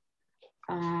Enrique.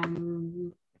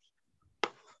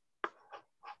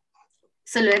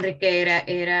 Solo Enrique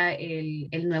era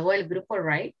el nuevo del grupo,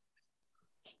 right?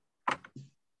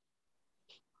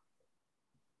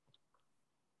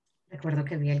 Recuerdo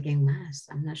que vi a alguien más.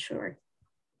 I'm not sure.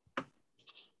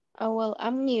 Oh, well,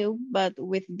 I'm new, but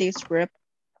with this group.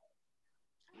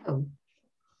 Oh.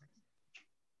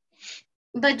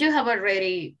 But you have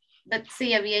already, but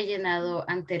sí había llenado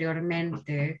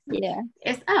anteriormente. Yeah.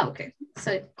 Okay.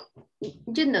 So,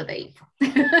 you know the info.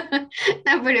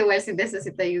 No, pero igual si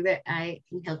necesita ayuda, I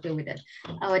can help you with that.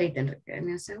 Ahorita, Enrique,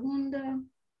 dame un segundo.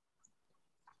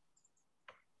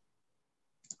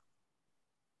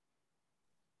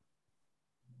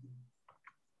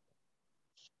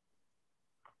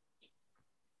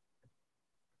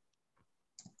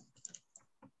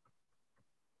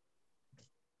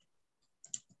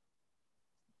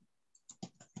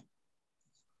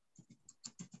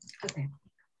 Okay.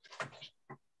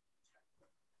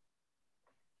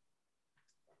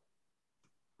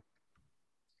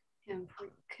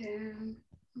 Enrique.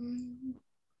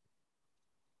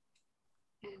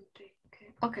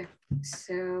 Enrique. Okay.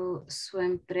 So, su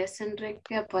empresa,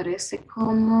 Enrique, aparece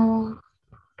como...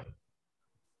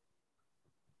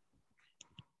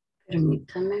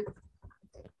 Permítame.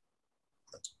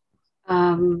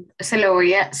 Se lo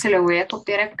voy a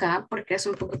copiar acá porque es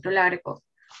un poquito largo.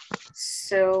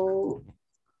 So,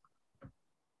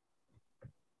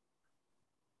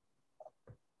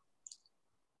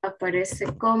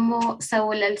 aparece como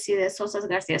Saúl Alcides Sosas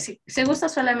García. Si gusta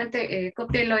solamente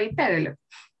cópielo y pégalo.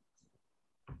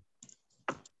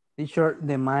 Teacher,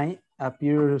 the mine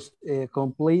appears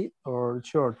complete or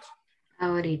short?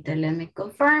 Ahorita, let me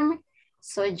confirm.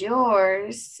 So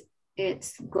yours,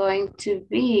 it's going to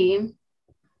be...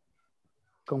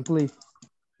 Complete.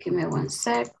 Give me one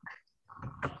sec.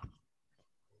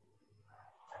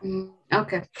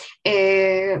 Ok.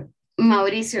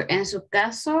 Mauricio, en su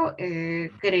caso,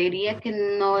 creería que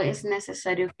no es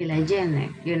necesario que la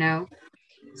llene, you know.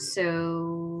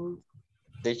 So...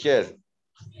 Teacher.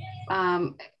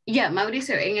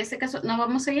 Mauricio, en este caso no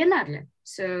vamos a llenarle.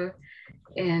 So,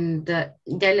 and,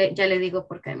 ya le digo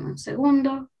por qué. Un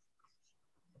segundo.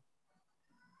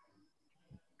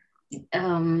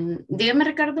 Dígame,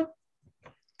 Ricardo.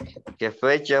 ¿Qué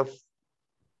fecha?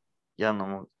 Ya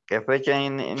no. ¿Qué fecha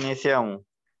iniciamos?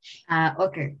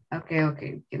 Okay.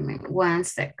 Give me one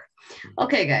sec.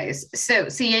 Okay, guys. So,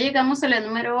 si ya llegamos a la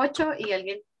número 8 y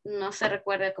alguien no se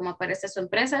recuerda cómo aparece su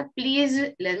empresa,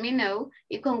 please let me know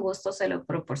y con gusto se lo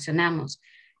proporcionamos.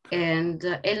 And,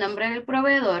 el nombre del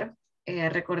proveedor,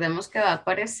 recordemos que va a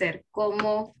aparecer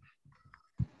como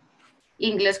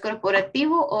Inglés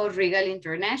Corporativo o Regal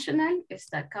International,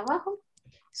 está acá abajo.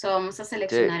 So vamos a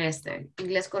seleccionar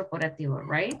Inglés Corporativo,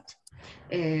 right?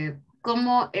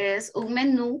 Como es un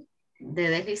menú de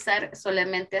deslizar,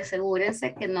 solamente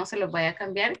asegúrense que no se los vaya a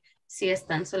cambiar si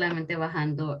están solamente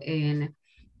bajando en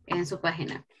su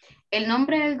página. El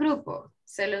nombre del grupo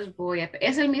se los voy a...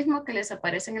 Es el mismo que les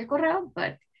aparece en el correo,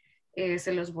 but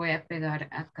se los voy a pegar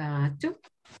acá too.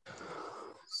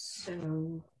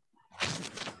 So...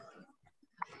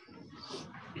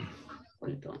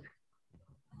 Hold on.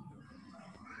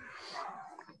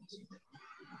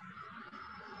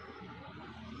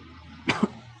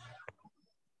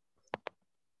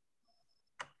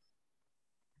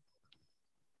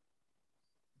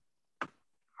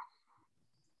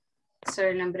 So,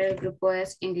 el nombre del grupo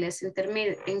es Inglés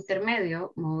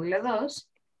Intermedio, módulo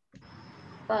 2.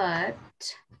 But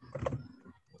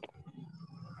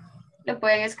lo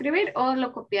pueden escribir o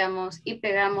lo copiamos y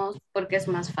pegamos porque es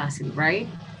más fácil, right?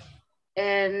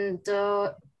 And,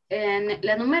 en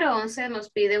la número 11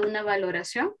 nos pide una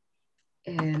valoración.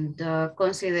 And,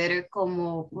 considere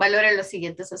como, valore los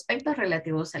siguientes aspectos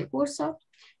relativos al curso,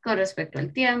 con respecto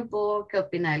al tiempo, qué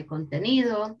opina del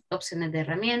contenido, opciones de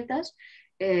herramientas.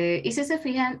 Y si se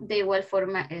fijan, de igual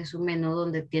forma es un menú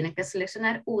donde tiene que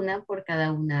seleccionar una por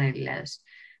cada una de las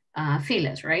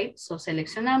filas, right? So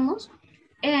seleccionamos.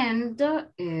 And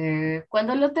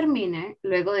cuando lo termine,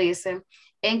 luego dice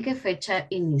en qué fecha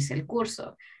inicia el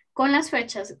curso. Con las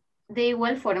fechas, de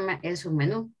igual forma es un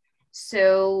menú.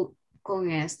 So,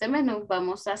 con este menú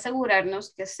vamos a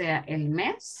asegurarnos que sea el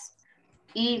mes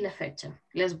y la fecha.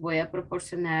 Les voy a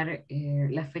proporcionar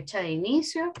la fecha de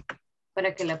inicio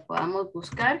para que la podamos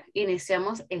buscar.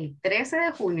 Iniciamos el 13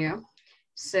 de junio.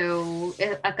 So,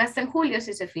 acá está en julio,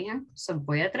 si se fijan. So,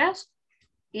 voy atrás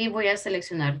y voy a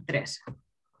seleccionar 13.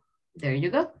 There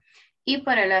you go. Y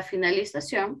para la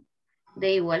finalización,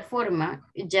 de igual forma,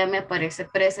 ya me aparece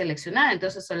preseleccionada.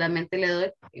 Entonces solamente le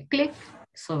doy clic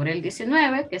sobre el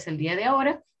 19, que es el día de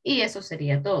ahora, y eso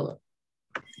sería todo.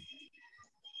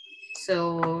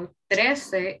 So,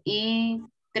 13 y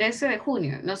 13 de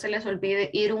junio. No se les olvide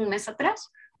ir un mes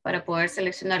atrás para poder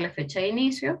seleccionar la fecha de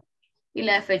inicio, y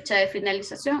la fecha de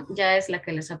finalización ya es la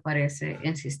que les aparece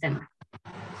en sistema.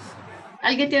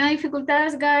 ¿Alguien tiene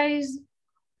dificultades, guys?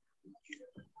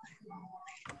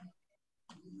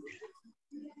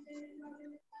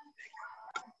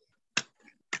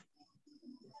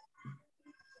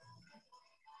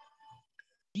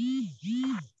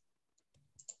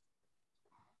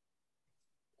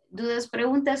 Dudas,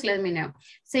 preguntas, let me know.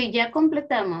 Si ya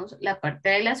completamos la parte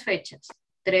de las fechas,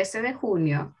 13 de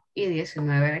junio y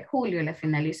 19 de julio, la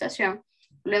finalización,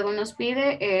 luego nos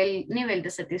pide el nivel de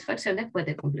satisfacción después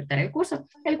de completar el curso,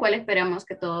 el cual esperamos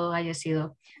que todo haya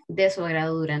sido de su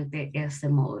agrado durante este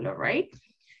módulo, right?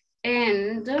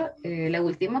 And la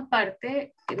última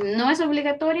parte no es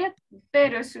obligatoria,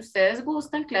 pero si ustedes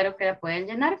gustan, claro que la pueden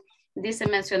llenar. Dice,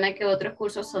 menciona que otros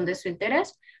cursos son de su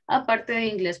interés, aparte de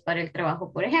inglés para el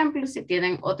trabajo, por ejemplo. Si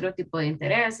tienen otro tipo de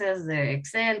intereses, de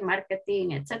Excel,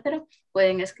 marketing, etcétera,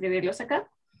 pueden escribirlos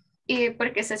acá. Y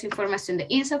porque esa es información de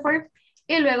INSAFORP.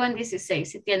 Y luego en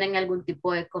 16, si tienen algún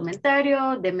tipo de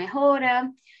comentario, de mejora,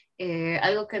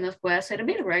 algo que nos pueda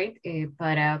servir, right?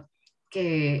 Para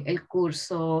que el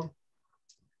curso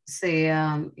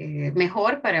sea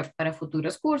mejor para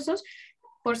futuros cursos,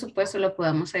 por supuesto lo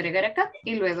podemos agregar acá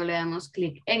y luego le damos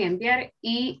clic en enviar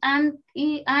y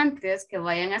antes que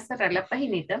vayan a cerrar la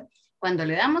paginita, cuando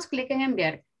le damos clic en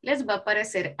enviar, les va a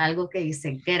aparecer algo que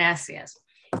dice gracias.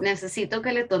 Necesito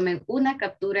que le tomen una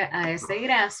captura a ese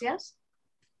gracias,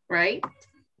 right?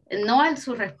 No a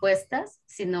sus respuestas,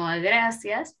 sino a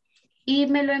gracias, y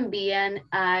me lo envían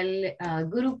al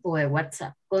grupo de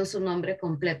WhatsApp con su nombre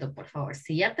completo, por favor.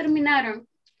 Si ya terminaron,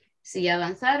 si ya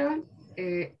avanzaron,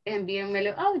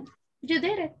 envíenmelo. Oh, you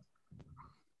did it.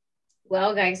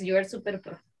 Wow, guys, you are super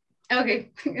pro.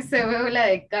 Ok, se veo la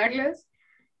de Carlos,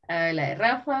 la de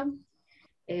Rafa.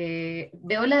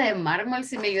 Veo la de Mármol,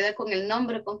 si me ayuda con el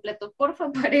nombre completo, por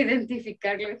favor, para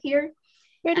identificarlo here.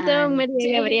 Perdón,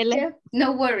 María Gabriela.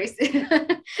 No worries.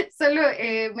 Solo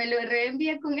me lo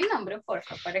reenvía con el nombre, por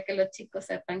favor, para que los chicos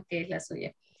sepan que es la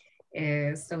suya.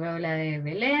 Solo la de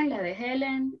Belén, la de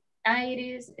Helen,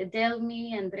 Iris,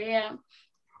 Delmi, Andrea,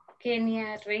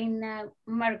 Kenia, Reina,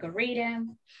 Margarita.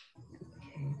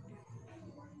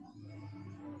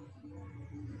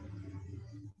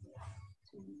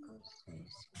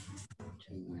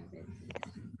 Okay.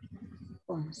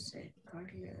 11,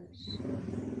 Carlos.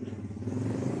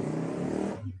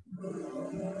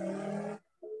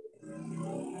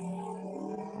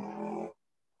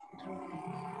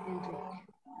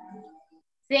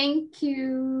 Thank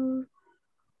you.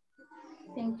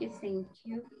 Thank you, thank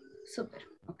you. Super,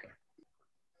 ok.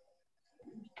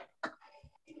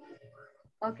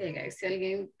 Ok, guys, si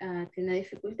alguien tiene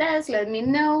dificultades, let me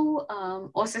know.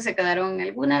 O si se quedaron en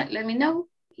alguna, let me know.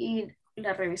 Y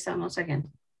la revisamos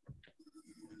again.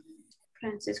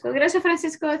 Francisco, gracias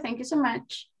Francisco, thank you so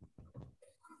much.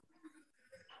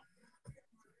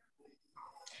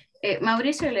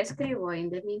 Mauricio, le escribo in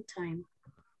the meantime.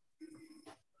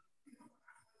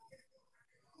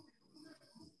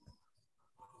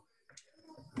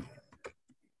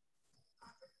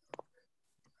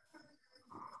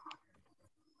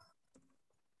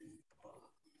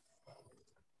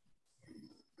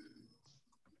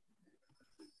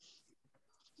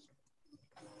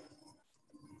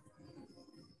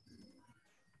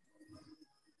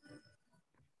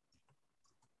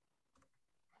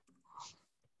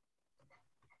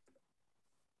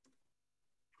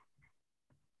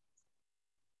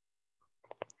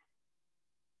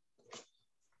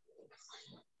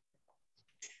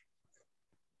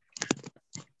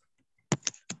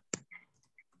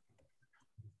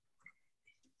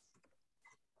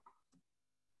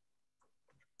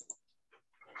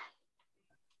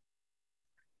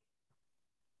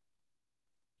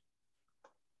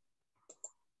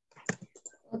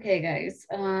 Okay, guys,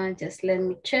 just let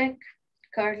me check.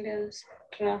 Carlos,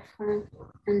 Rafa,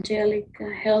 Angelica,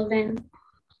 Helen,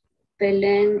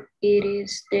 Belén,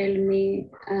 Iris, Delmi,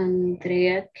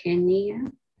 Andrea,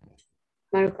 Kenia,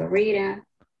 Margarita,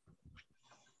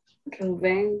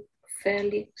 Rubén,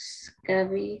 Félix,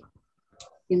 Gaby,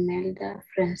 Imelda,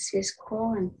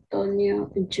 Francisco, Antonio,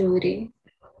 Yuri.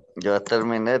 Ya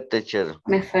terminé, teacher.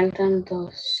 Me faltan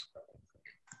 2.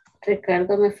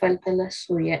 Ricardo, me falta la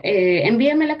suya.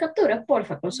 Envíame la captura,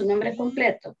 porfa, con su nombre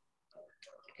completo.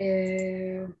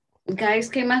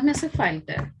 Guys, ¿qué más me hace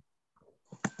falta?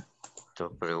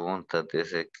 Tus preguntas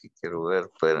dice que quiero ver,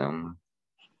 espérame.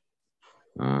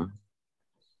 Ah,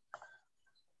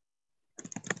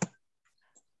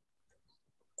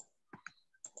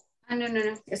 no,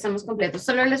 estamos completos.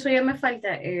 Solo la suya me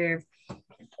falta. Y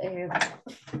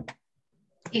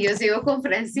yo sigo con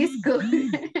Francisco.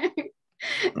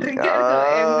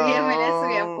 Ricardo, envíame la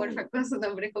suya, porfa, con su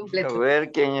nombre completo. A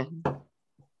ver quién es.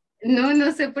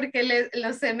 No sé por qué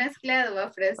los he mezclado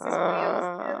a Francisco y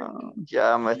a usted.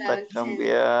 Ya me está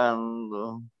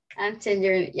cambiando. I'm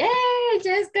changing. Yay,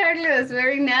 yes, Carlos,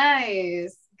 very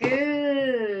nice.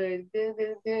 Good.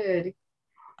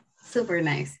 Super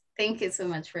nice. Thank you so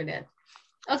much for that.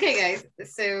 Okay, guys.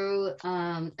 So,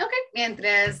 okay.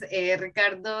 Mientras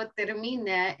Ricardo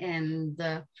termina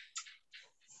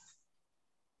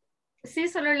sí,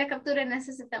 solo la captura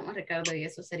necesitamos, Ricardo, y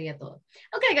eso sería todo.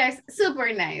 Okay, guys.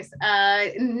 Super nice.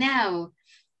 Now,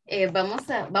 vamos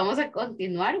a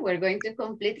continuar. We're going to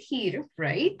complete here,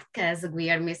 right? Because we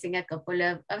are missing a couple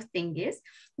of things.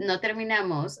 No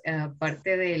terminamos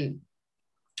parte del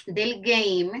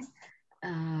game.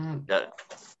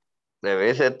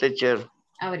 Debe ser, teacher.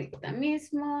 Ahorita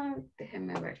mismo,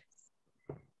 déjeme ver.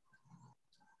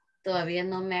 Todavía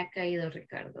no me ha caído,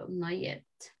 Ricardo. Not yet.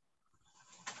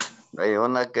 Hay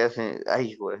una que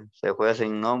se fue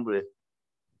sin nombre.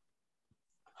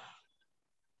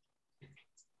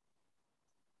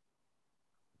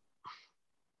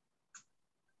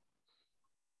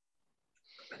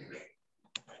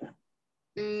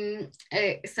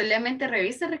 Solamente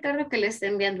revisa, Ricardo, que le esté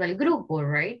enviando al grupo,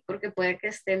 right? Porque puede que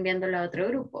esté enviándolo a otro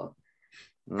grupo.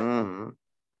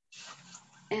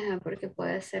 Porque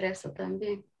puede ser eso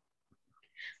también.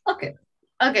 Ok,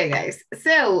 guys.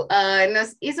 So,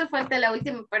 nos hizo falta la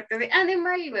última parte de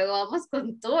animal y luego vamos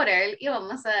con total y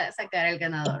vamos a sacar al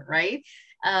ganador, right?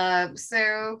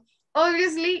 So,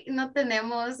 obviously, no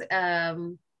tenemos...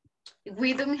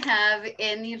 we don't have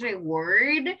any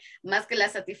reward más que la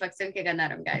satisfacción que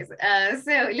ganaron, guys.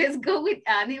 So let's go with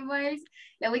animals.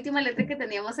 La última letra que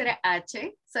teníamos era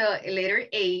H. So letter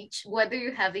H. What do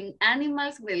you have in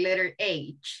animals with letter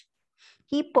H?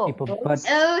 Hippo.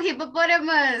 Oh,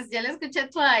 hippopotamus. Ya lo escuché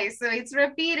twice. So it's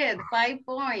repeated. 5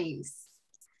 points.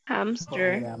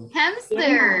 Hamster.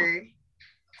 Hamster.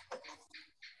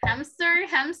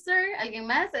 Hamster. ¿Alguien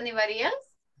más? Anybody else?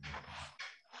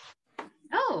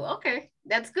 Oh, okay.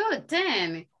 That's good.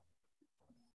 10.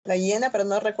 Gallina, pero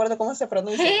no recuerdo cómo se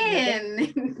pronuncia.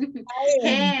 Hen.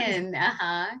 Hen.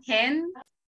 Hen.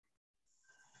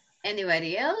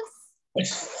 Anybody else?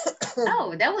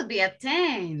 Oh, that would be a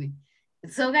 10.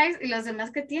 So, guys, los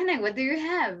demás que tienen, what do you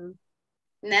have?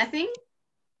 Nothing?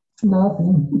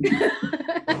 Nothing.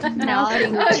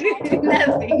 Nothing. Okay,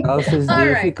 nothing. Also All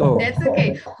difficult. Right, that's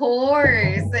okay.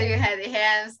 Horse. So you had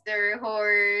hamster,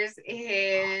 horse,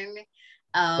 hen.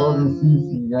 I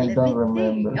don't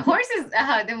remember. Horse is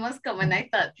the most common, I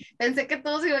thought. Pensé que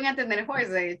todos iban a tener horse,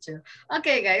 de hecho.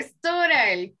 Okay, guys,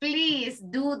 total, please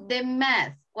do the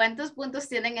math. ¿Cuántos puntos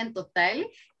tienen en total?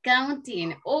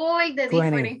 Counting all the 20.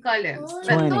 different columns.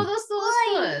 20.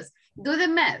 Todos. Do the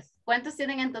math. ¿Cuántos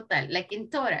tienen en total? Like in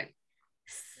total.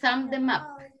 Sum them up.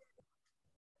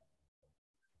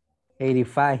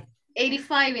 85.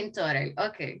 85 in total.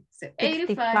 Okay. So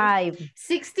 85.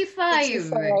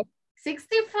 65.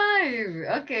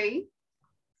 65. Okay.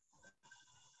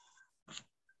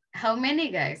 How many,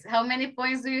 guys? How many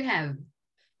points do you have?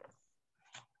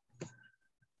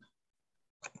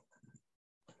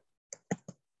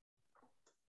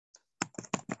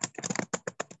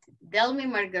 Tell me,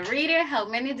 Margarita, how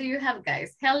many do you have,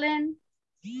 guys? Helen?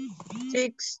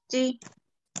 60.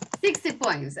 60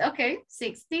 points. Okay,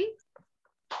 60.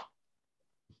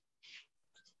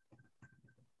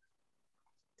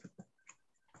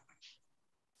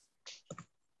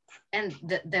 And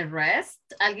the rest,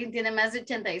 ¿alguien tiene más de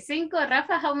 85?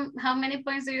 Rafa, how many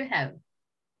points do you have?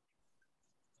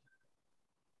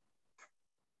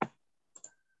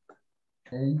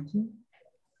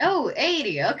 Oh,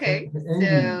 80, okay.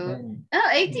 80, So,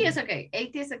 80 is okay.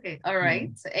 80 is okay. All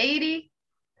right, so 80.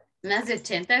 Más de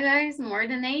 80, guys, more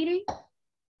than 80?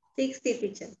 60,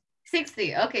 teacher.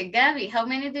 60, okay. Gabby, how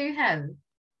many do you have?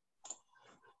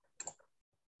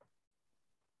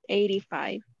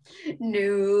 85.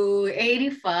 No,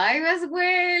 85 as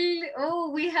well.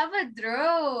 Oh, we have a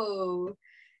draw.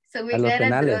 So we got a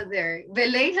draw there.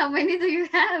 Belén, how many do you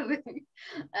have?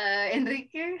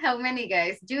 Enrique, how many,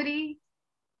 guys? Judy,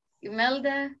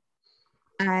 Imelda?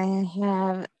 I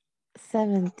have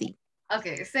 70.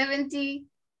 Okay, 70.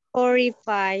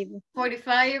 45.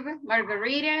 45.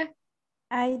 Margarita?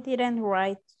 I didn't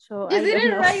write, so You I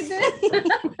didn't don't know. write it?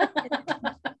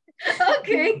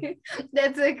 Okay,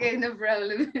 that's okay, no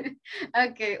problem.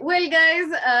 Okay, well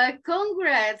guys,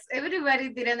 congrats. Everybody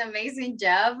did an amazing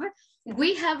job.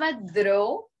 We have a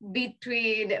draw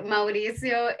between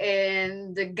Mauricio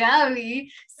and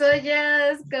Gaby. So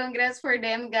yes, congrats for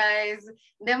them, guys.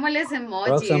 Démosles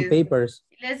Rocks and emojis. papers.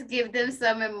 Let's give them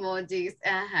some emojis.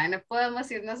 Ajá, no podemos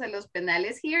irnos a los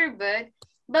penales here,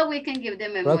 but we can give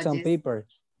them emojis. Rocks and paper.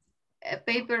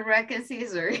 Paper, rock, and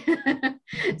scissors.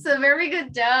 So very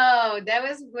good job. That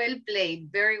was well played.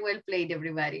 Very well played,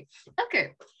 everybody.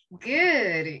 Okay.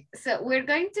 Good. So we're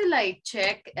going to like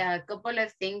check a couple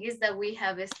of things that we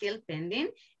have still pending.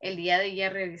 El día de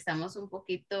ayer revisamos un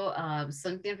poquito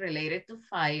something related to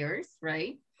fires,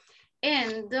 right?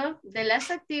 And the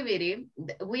last activity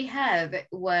we had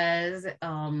was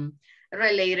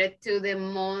related to the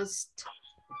most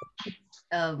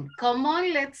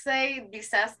common, let's say,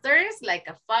 disasters like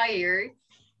a fire,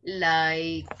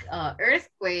 like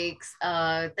earthquakes.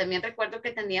 También recuerdo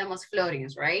que teníamos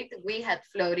floodings, right? We had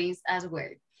floodings as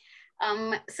well.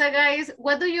 So guys,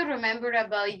 what do you remember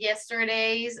about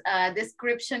yesterday's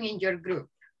description in your group?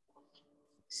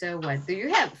 So what do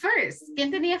you have? First,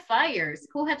 ¿quién tenía fires?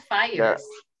 Who had fires?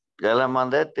 Ya la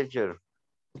mandé, teacher.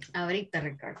 Ahorita,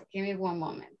 Ricardo. Give me one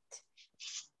moment.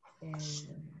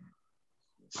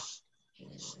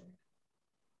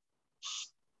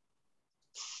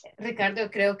 Ricardo,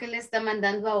 creo que le está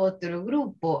mandando a otro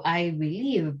grupo, I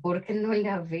believe, porque no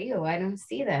la veo. I don't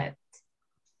see that.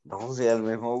 No, si el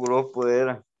mismo grupo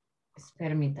era.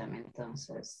 Permítame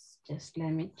entonces. Just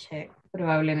let me check.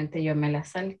 Probablemente yo me la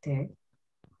salté.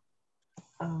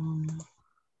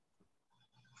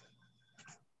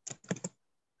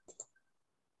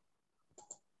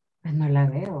 Pues no la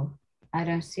veo. I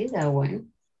don't see that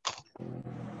one.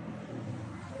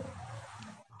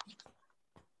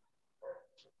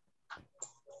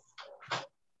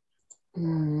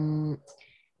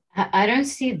 I don't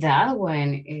see that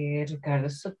one, Ricardo.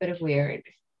 Super weird.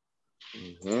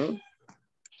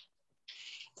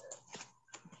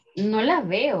 No la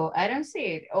veo. I don't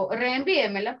see it. Oh,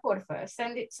 reenvíemela, porfa.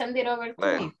 Send it over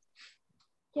to me.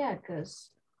 Yeah, because...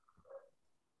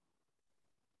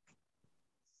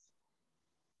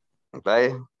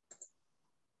 Vaya.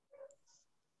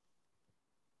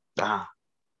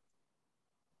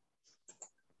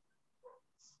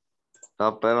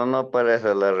 No, pero no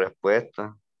aparece la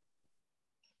respuesta.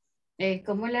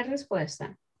 ¿Cómo es la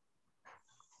respuesta?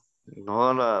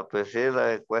 No, pues sí, la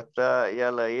respuesta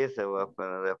ya la hice,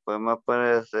 pero después me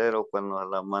aparece cero cuando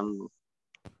la mando.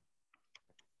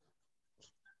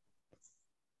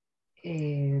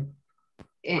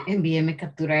 Envíeme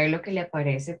capturar lo que le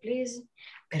aparece, please.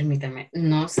 Permítame,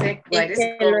 no sé cuál Es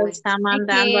que lo está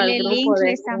mandando al grupo link de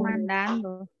le está Zoom.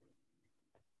 mandando.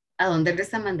 ¿A dónde le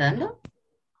está mandando?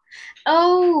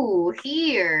 Oh,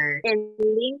 here. El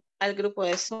link al grupo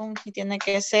de Zoom y tiene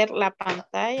que ser la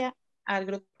pantalla al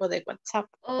grupo de WhatsApp.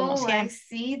 Como Oh, I siempre.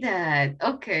 see that.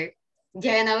 Okay.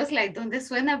 Yeah, and I was like, ¿dónde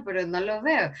suena? Pero no lo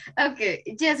veo. Okay,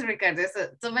 yes, Ricardo.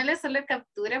 So, tómale solo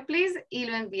captura, please, y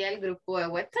lo envía al grupo de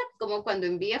WhatsApp, como cuando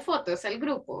envía fotos al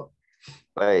grupo.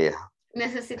 Vaya.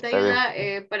 ¿Necesita Está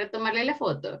ayuda para tomarle la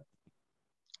foto?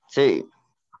 Sí.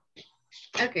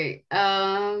 Ok.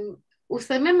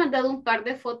 Usted me ha mandado un par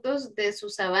de fotos de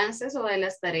sus avances o de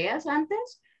las tareas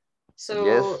antes. So,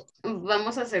 Yes.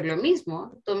 vamos a hacer lo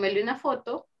mismo. Tómele una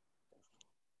foto.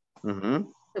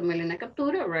 Tómele una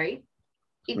captura, right?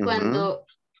 Y cuando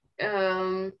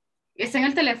está en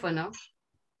el teléfono.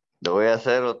 Lo voy a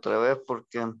hacer otra vez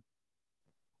porque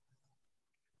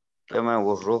ya me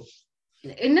aburró.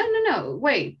 No,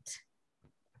 wait.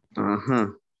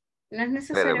 Ujú. No es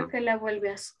necesario Espérame. que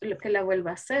la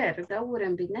vuelva a hacer. That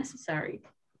wouldn't be necessary.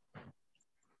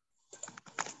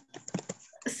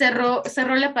 Cerró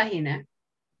la página.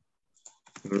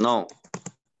 No.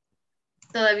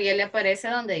 Todavía le aparece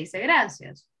donde dice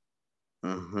gracias.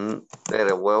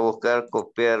 Pero voy a buscar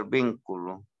copiar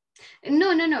vínculo.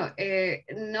 No.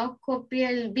 No copie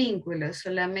el vínculo,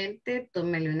 solamente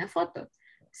tómele una foto.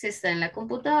 Si está en la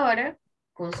computadora,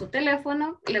 con su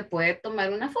teléfono, le puede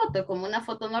tomar una foto, como una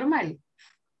foto normal.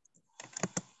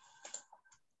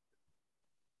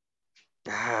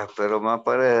 Pero me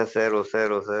aparece 0,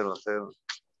 0, 0, 0.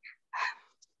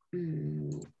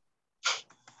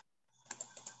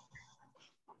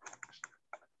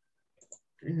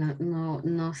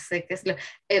 No sé qué es lo...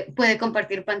 puede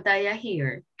compartir pantalla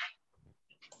here.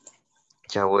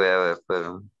 Ya voy a ver,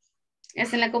 pero...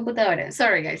 Es en la computadora.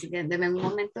 Sorry, guys. Deme un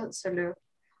momento. Solo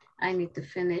I need to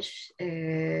finish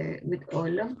with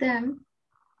all of them.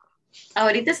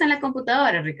 Ahorita está en la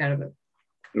computadora, Ricardo.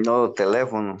 No,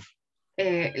 teléfono.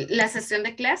 La sesión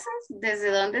de clases, ¿desde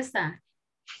dónde está?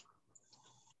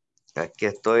 Aquí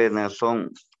estoy en el Zoom.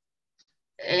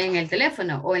 ¿En el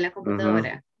teléfono o en la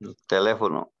computadora? El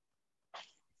teléfono.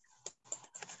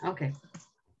 Ok.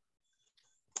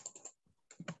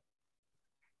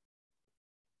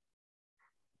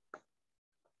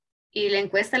 Y la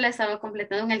encuesta la estaba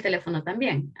completando en el teléfono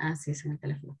también. Ah, sí, es en el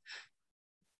teléfono.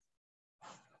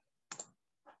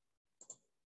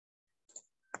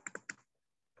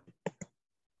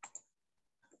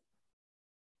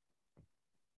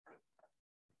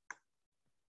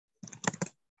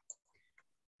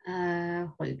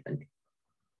 Hold on.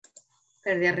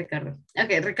 Perdí a Ricardo. Ok,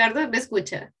 Ricardo, ¿me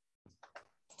escucha?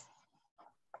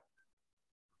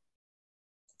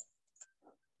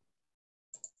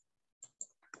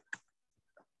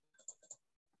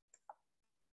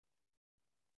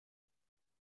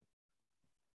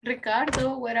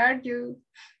 Ricardo, where are you?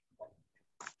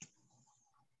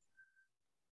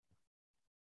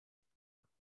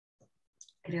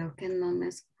 Creo que no me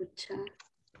escucha.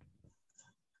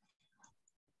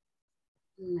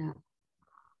 No.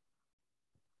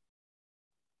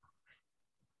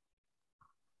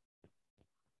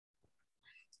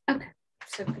 Ok,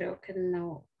 so creo que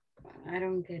no. I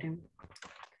don't get him.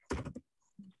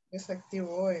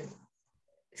 Desactivó el...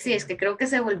 Sí, es que creo que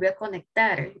se volvió a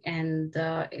conectar and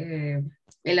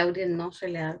el audio no se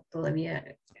le ha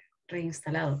todavía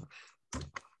reinstalado.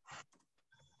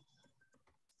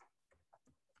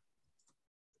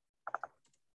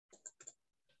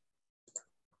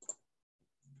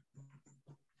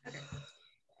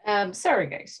 Sorry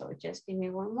guys, so just give me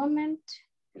one moment.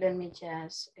 Let me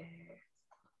just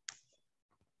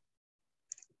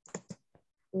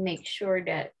make sure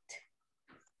that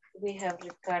we have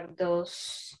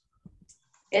Ricardo's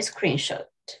screenshot.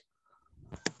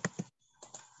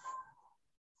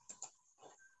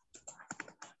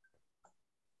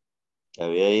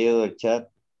 Había ido el chat.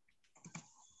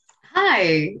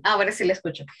 Hi, ahora sí le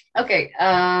escucho. Ok,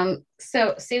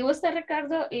 so, si gusta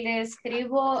Ricardo, le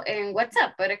escribo en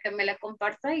WhatsApp para que me la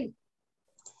comparta ahí.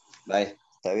 Bye,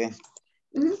 está bien.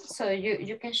 So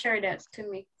you can share that to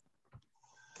me.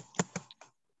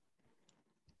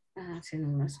 Sí, no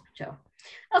me he escuchado.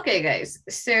 Okay, guys.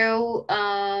 So,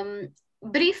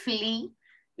 briefly,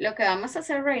 lo que vamos a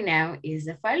hacer right now is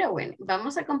the following.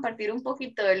 Vamos a compartir un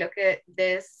poquito de lo que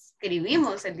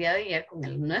describimos el día de ayer con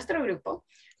nuestro grupo,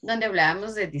 donde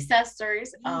hablábamos de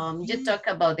disasters. You talk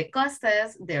about the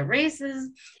causes, the races,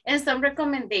 and some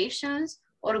recommendations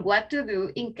or what to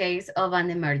do in case of an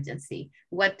emergency,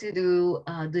 what to do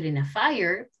during a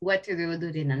fire, what to do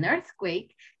during an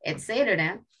earthquake,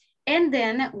 etc. And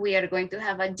then we are going to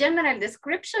have a general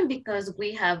description because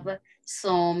we have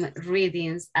some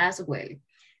readings as well.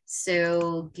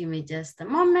 So give me just a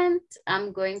moment.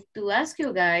 I'm going to ask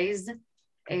you guys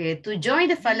to join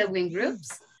the following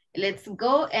groups. Let's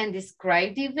go and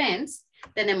describe the events.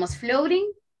 Tenemos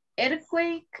flooding,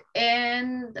 earthquake,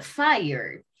 and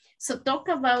fire. So talk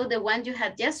about the one you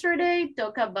had yesterday,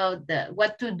 talk about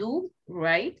what to do,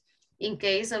 right? In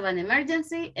case of an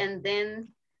emergency, and then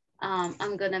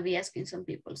I'm gonna be asking some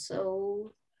people.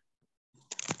 So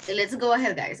let's go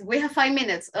ahead, guys. We have 5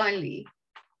 minutes only.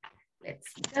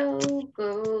 Let's go.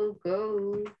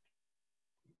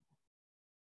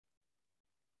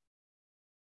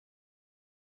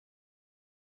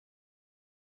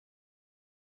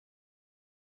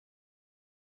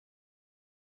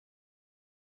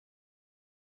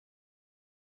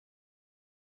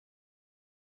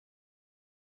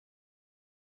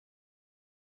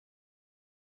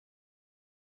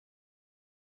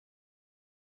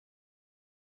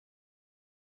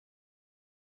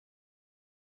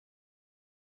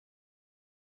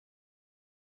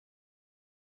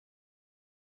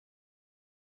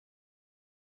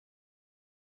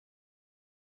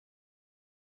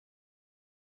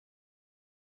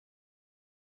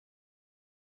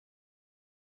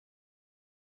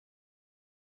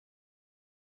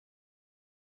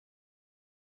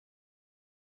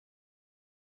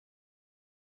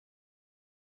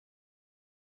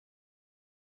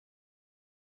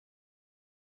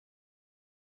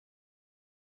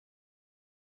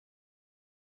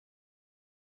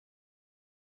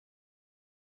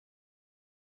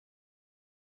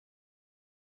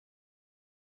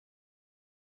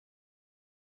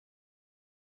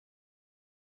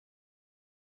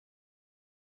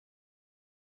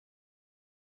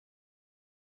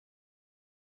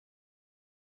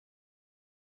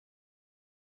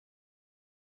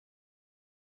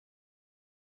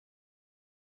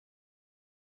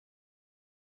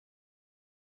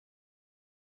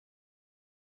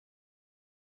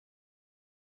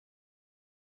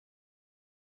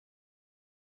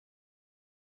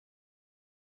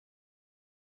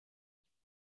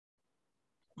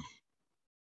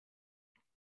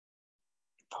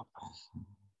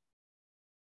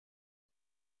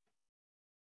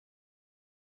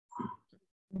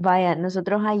 Vaya,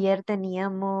 nosotros ayer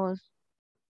teníamos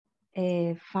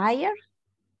Fire.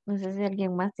 No sé si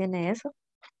alguien más tiene eso.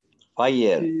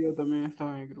 Fire. Sí, yo también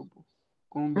estaba en el grupo.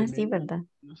 Con Ah, sí, Belén, ¿verdad?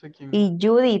 no sé quién más. Y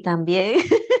Judy también.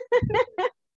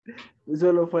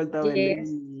 Solo falta Belén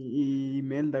Yes. y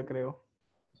Imelda, creo.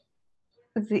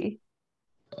 Sí.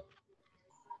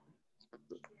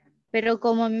 Pero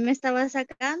como a mí me estaba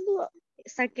sacando,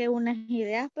 saqué unas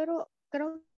ideas, pero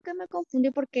creo que me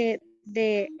confundí porque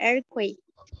de earthquake.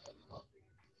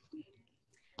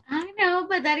 I know,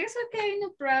 but that is okay,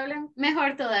 no problem.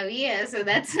 Mejor todavía, so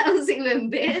that sounds even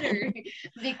better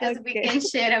because we Okay. can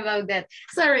share about that.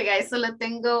 Sorry guys, solo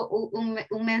tengo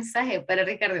un mensaje para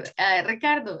Ricardo.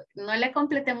 Ricardo, no le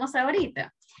completemos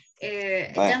ahorita.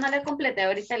 Ya no le completé,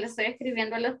 ahorita le estoy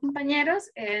escribiendo a los compañeros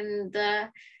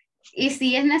y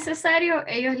si es necesario,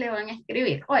 ellos le van a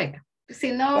escribir. Oiga,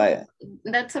 si no, Vaya.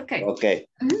 that's okay. Ok,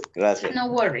 gracias.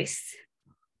 No worries.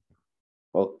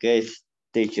 Ok,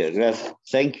 teacher, gracias.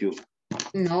 Thank you.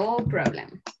 No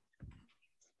problem.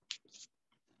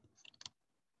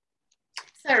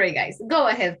 Sorry, guys. Go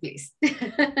ahead, please.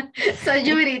 So,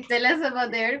 Judy, tell us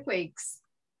about the earthquakes.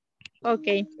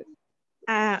 Okay.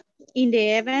 In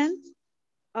the event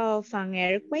of an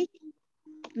earthquake,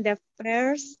 the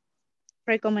first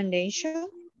recommendation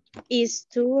is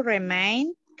to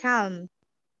remain calm.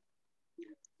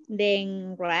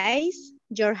 Then raise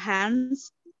your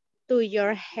hands to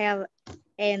your head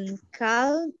and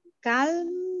calmly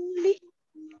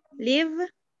leave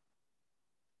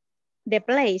the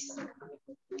place.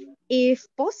 If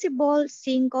possible,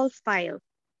 single file.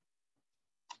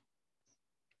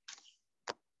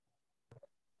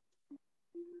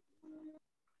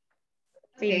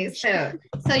 Okay,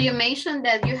 so you mentioned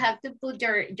that you have to put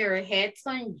your hands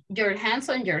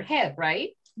on your head,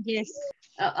 right? Yes.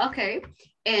 Okay,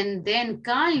 and then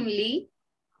calmly,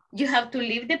 you have to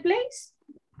leave the place?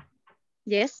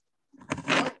 Yes.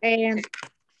 And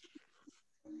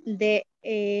the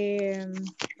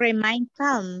remain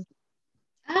calm.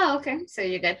 Ah, okay, so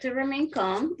you got to remain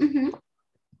calm.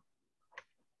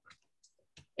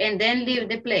 And then leave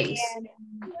the place. And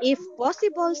if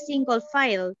possible, single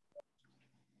file.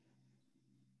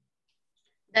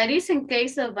 That is in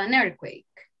case of an earthquake.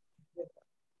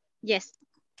 Yes.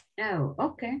 Oh,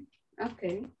 okay,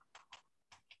 okay.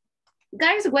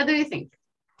 Guys, what do you think?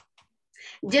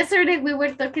 Yesterday we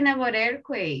were talking about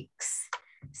earthquakes.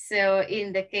 So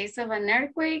in the case of an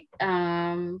earthquake,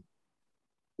 do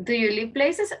you leave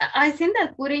places? I think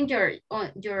that putting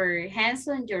your hands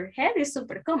on your head is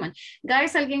super common.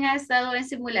 Guys, ¿alguien ha estado en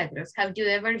simulacros? Have you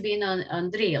ever been on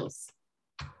drills?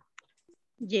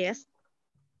 Yes.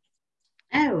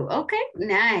 Oh, okay,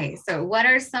 nice. So what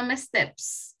are some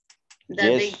steps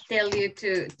that they tell you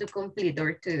to complete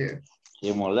or to do?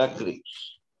 Simulacros.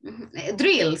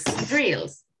 Drills.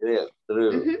 Drills.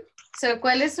 So,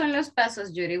 ¿cuáles son los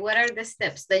pasos, Yuri? What are the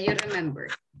steps that you remember?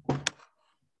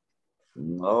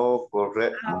 No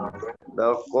correr.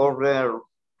 No correr.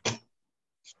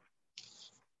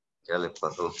 Ya le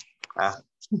pasó.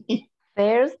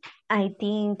 First, I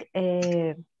think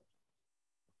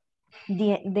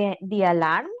the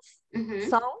alarms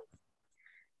sound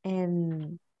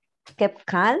and kept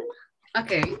calm.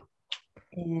 Okay.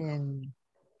 And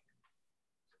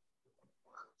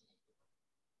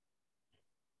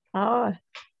oh,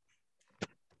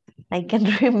 I can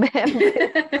remember.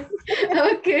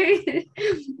 Okay.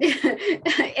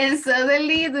 And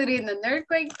suddenly during an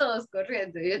earthquake, todos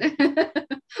corriendo. You know?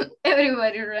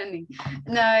 Everybody running.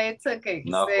 No, it's okay.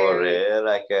 No correr,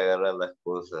 hay que agarrar las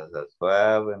cosas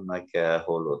suaves, no hay que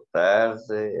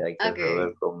ajolotarse, hay que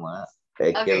saber cómo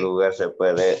en qué lugar se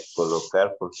puede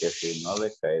colocar porque si no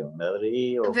le cae un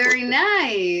ladrillo. Very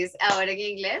nice. Ahora en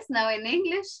inglés, now in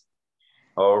English.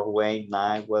 Our way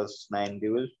 9 was 9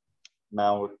 duels,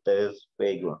 now there's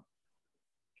big one.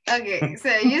 Okay, so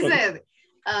you said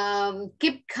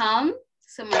keep calm,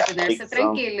 so mantenerse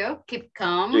tranquilo, keep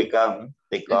calm. Stay calm,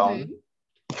 stay calm.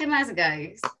 ¿Qué más,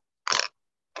 guys?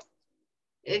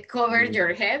 Cover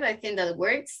your head, I think that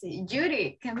works.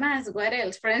 Judy, ¿qué más? What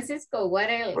else? Francisco, what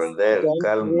else?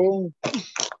 Calm.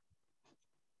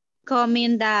 Come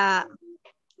in the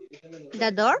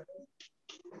door.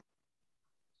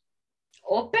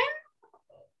 Open?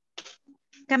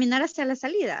 Caminar hacia la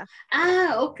salida.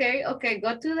 Ah, okay, okay.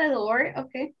 Go to the door,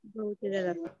 okay. Go to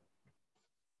the door.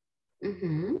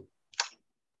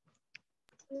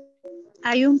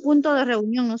 Hay un punto de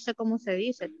reunión, no sé cómo se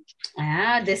dice.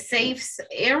 Ah, the safe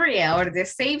area or the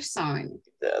safe zone.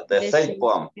 The safe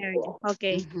one.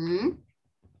 Okay.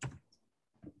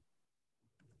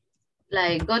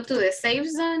 Like go to the safe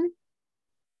zone.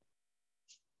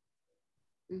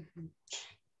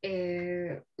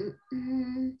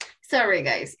 Sorry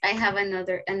guys, I have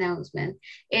another announcement.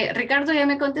 Ricardo, ya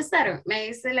me contestaron. Me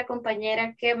dice la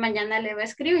compañera que mañana le va a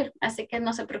escribir, así que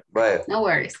no se preocupe. Vaya. No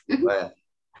worries. Vaya.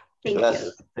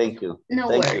 Gracias. Thank you. No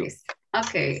Thank worries.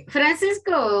 Okay.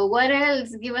 Francisco, what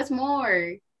else? Give us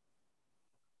more.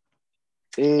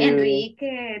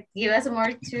 Enrique, give us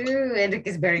more too. Enrique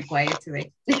is very quiet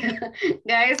today.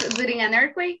 Guys, during an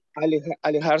earthquake?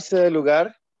 Alejarse del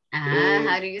lugar.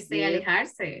 How do you say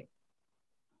alejarse?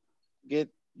 Get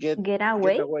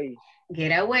away.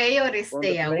 Get away or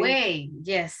stay the away.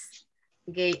 Yes.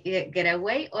 Get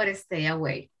away or stay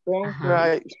away.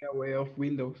 Right. Get away of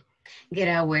Windows. Get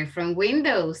away from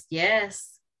Windows.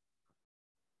 Yes.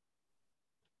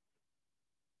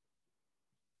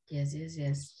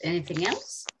 Yes. Anything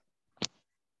else?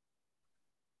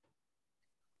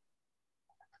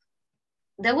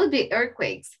 That would be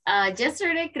earthquakes.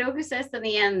 Yesterday creo que ustedes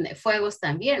tenían fuegos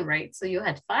también, right? So you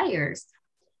had fires.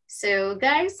 So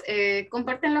guys,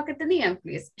 compartan lo que tenían,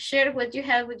 please. Share what you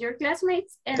had with your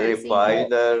classmates. And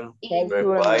Refider.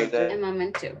 A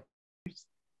moment too.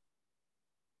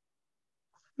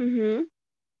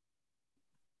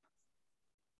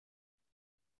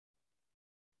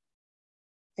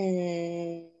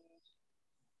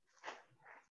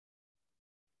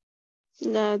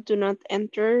 Do not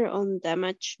enter on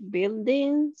damaged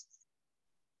buildings.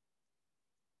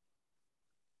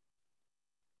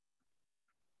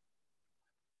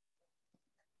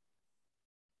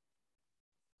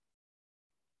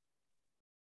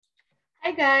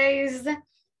 Hi guys.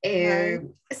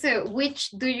 So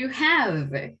which do you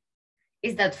have?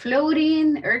 Is that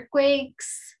floating,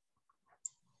 earthquakes,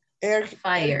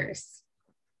 fires?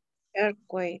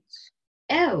 Earthquakes.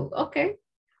 Oh, okay.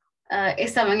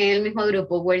 Estaban en el mismo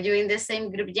grupo. Were you in the same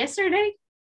group yesterday?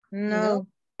 No.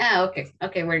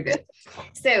 Okay, we're good.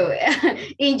 So,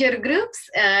 in your groups,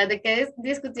 ¿de qué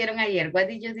discutieron ayer? What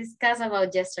did you discuss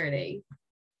about yesterday?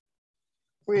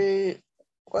 In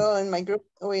my group,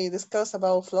 we discussed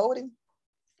about floating.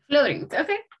 Floating,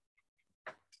 okay.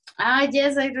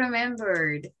 Yes, I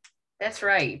remembered. That's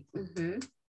right.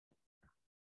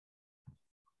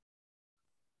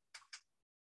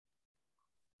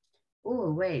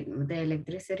 Oh, wait, the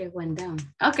electricity went down.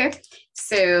 Okay,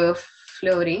 so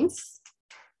floatings.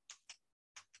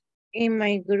 In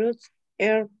my group,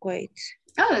 earthquakes.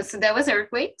 Oh, so that was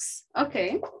earthquakes.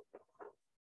 Okay.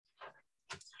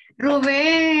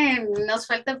 Rubén, nos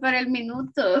falta para el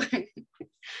minuto.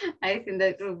 I think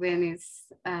that Rubén is,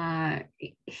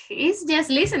 he's just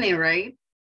listening, right?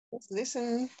 Just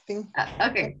listening.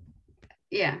 Okay.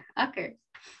 Yeah, okay.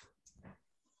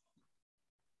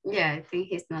 Yeah, I think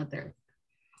he's not there.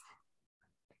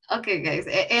 Okay, guys.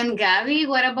 And Gabby,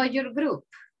 what about your group?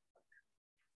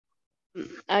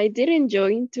 I didn't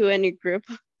join to any group.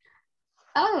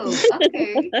 Oh,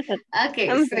 okay.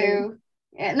 Okay, so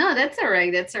no, that's all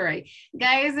right. That's all right.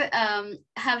 Guys,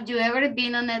 have you ever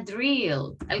been on a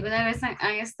drill? ¿Alguna vez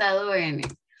han estado en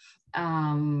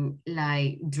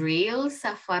like drills,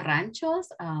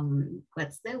 zafarranchos?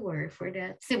 What's the word for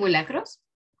that? Simulacros?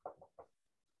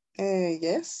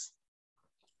 Yes.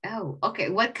 Oh, okay.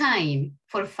 What kind?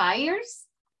 For fires?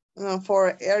 No,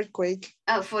 for earthquake.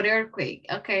 Oh, for earthquake.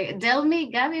 Okay. Tell me,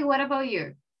 Gabby, what about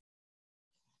you?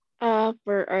 For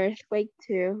earthquake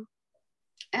too.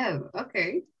 Oh,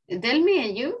 okay. Tell me,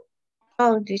 and you?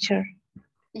 Oh, teacher.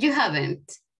 You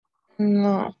haven't?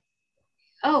 No.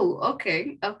 Oh,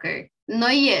 okay. Okay.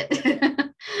 Not yet.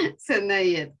 So not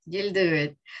yet. You'll do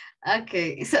it.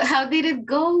 Okay. So how did it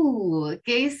go?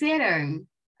 ¿Qué hicieron?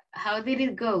 How did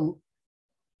it go?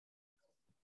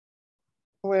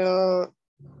 Well,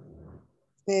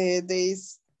 they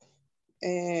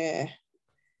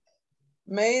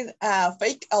made a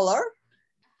fake alert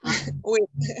with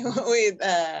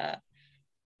I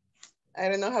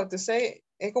don't know how to say.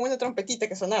 Es como una trompetita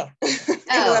que sonaba.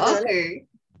 Oh, okay.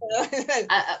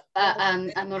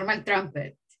 A normal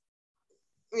trumpet.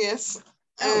 Yes.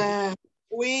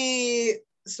 We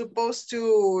supposed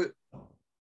to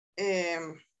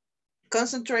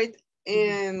concentrate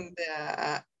in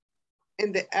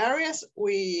the areas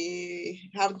we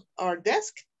have our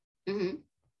desk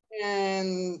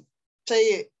and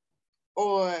say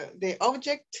or the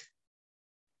object,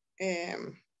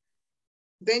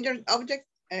 dangerous object,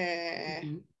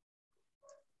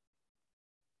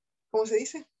 ¿cómo se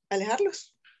dice?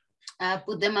 Alejarlos.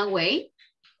 Put them away.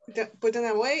 Put them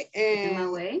away and, put them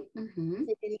away. Put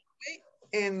them away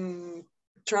and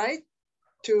try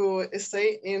to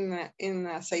stay in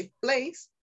a safe place.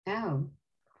 Oh.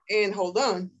 And hold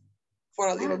on for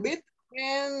a little bit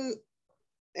and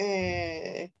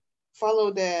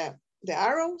follow the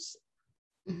arrows.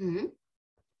 Mm-hmm.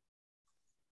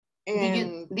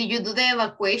 And did you do the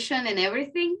evacuation and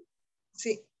everything?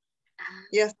 Sí.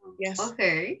 Yes, yes.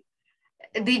 Okay.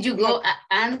 Did you go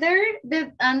under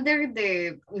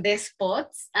the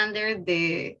spots, under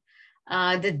the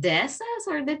desks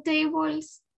or the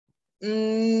tables?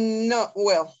 No,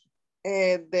 well,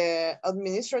 the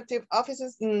administrative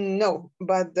offices, no,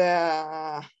 but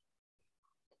the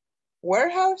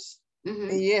warehouse,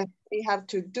 yes, they have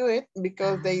to do it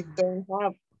because they don't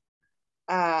have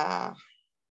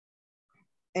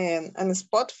a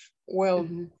spot well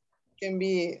can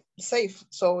be safe,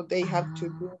 so they have to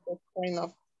do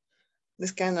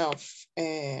this kind of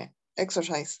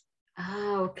exercise.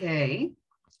 Okay,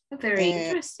 very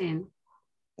interesting.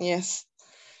 Yes.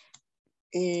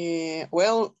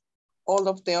 Well, all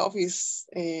of the office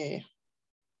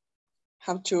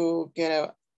have to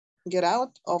get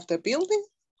out of the building,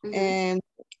 and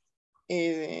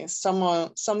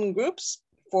some groups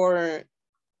for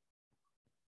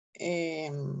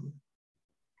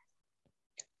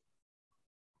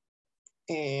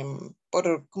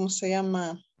por, ¿cómo se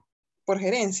llama? Por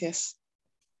gerencias.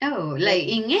 Oh, like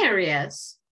in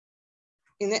areas.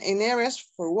 In areas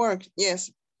for work, yes.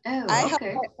 Oh, I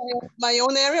okay. have my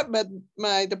own area, but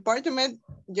my department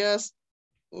just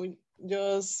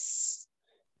somos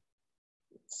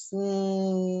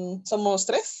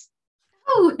 3.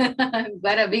 Oh,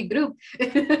 what a big group.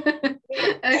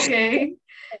 Okay.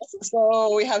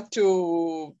 So we have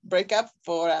to break up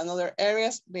for another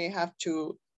areas. They have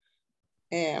to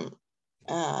an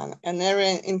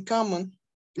area in common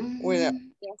with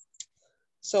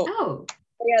so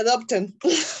they adopted.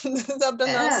 us.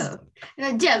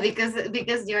 Yeah,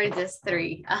 because you're just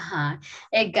 3.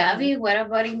 Gabby, what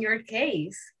about in your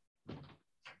case?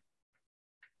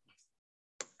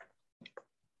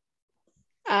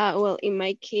 Well, in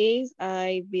my case,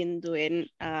 I've been doing,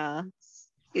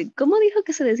 ¿cómo dijo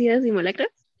que se decía simulacros?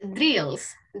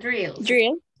 Drills.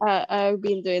 I've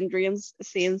been doing drills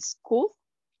since school.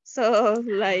 So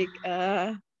like,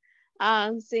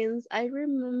 since I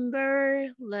remember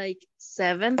like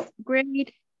 7th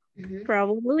grade,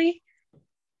 probably.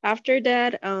 After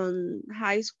that,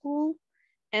 high school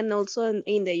and also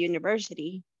in the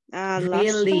university.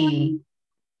 Really?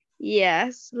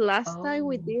 Last time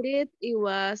we did it, it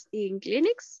was in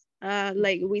clinics.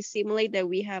 Like we simulate that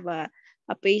we have a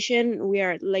patient. We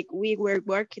were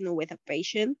working with a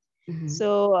patient.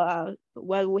 So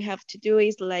what we have to do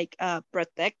is like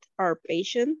protect our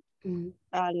patient. They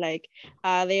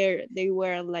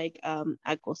were like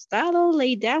acostado,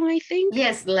 lay down, I think.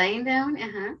 Yes, laying down.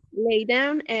 Lay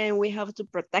down, and we have to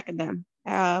protect them.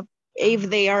 If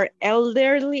they are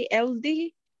elderly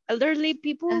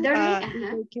people, if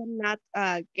they cannot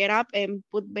get up and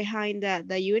put behind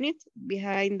the unit,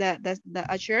 behind the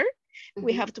chair,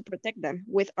 we have to protect them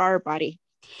with our body.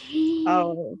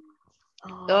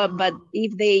 But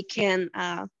if they can,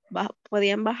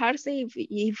 podían bajarse,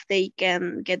 if they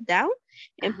can get down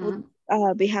and put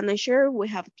behind the chair, we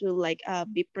have to like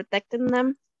be protecting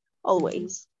them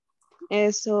always.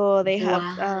 And so they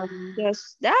have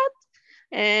just that,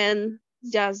 and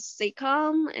just stay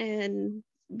calm and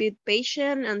be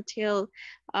patient until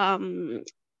there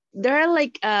are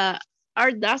like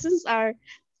our docents are,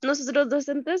 nosotros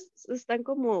docentes están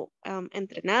como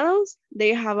entrenados.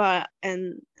 They have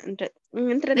un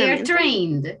entrenamiento. They are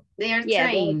trained. They are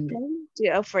trained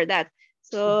for that.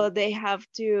 So they have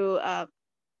to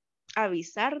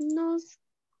avisarnos.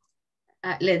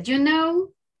 Let you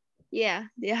know. Yeah,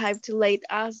 they have to let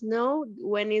us know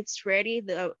when it's ready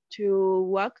to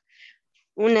walk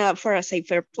for a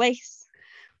safer place.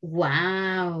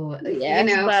 Wow.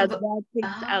 Yes, but that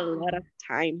takes a lot of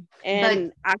time.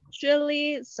 And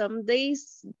actually, some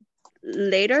days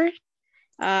later,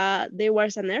 there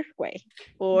was an earthquake.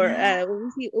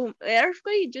 Un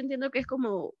earthquake, yo entiendo que es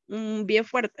como bien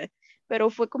fuerte, pero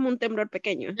fue como un temblor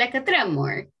pequeño. Like a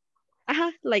tremor.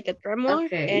 Like a tremor,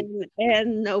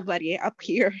 and nobody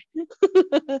appeared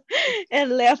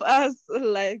and left us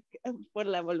like por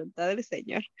la voluntad del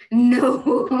Señor.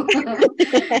 No.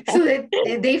 So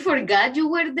they forgot you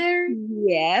were there?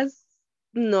 Yes.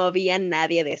 No había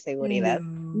nadie de seguridad.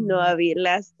 No había,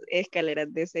 las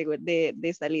escaleras de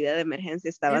salida de emergencia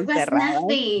estaban cerradas.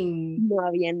 Nothing. No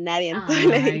había nadie en todo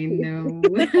el edificio.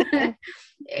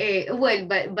 Well,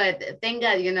 but thank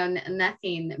God, you know,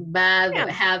 nothing bad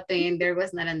happened. There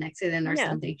was not an accident or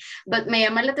something. But me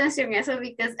llama la atención eso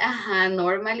because,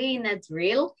 normally in a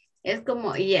drill, es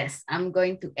como, yes, I'm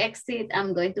going to exit,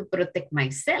 I'm going to protect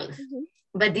myself.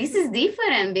 But this is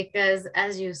different because,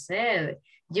 as you said,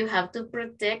 you have to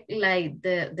protect like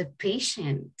the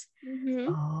patient.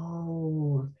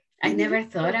 Oh, I never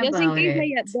thought Just in about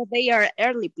case it. they are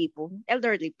elderly people.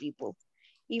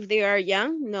 If they are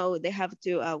young, no, they have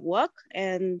to walk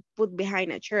and put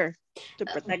behind a chair to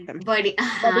protect them. But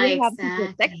we have to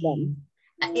protect them.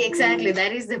 Exactly,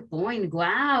 that is the point.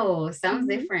 Wow, sounds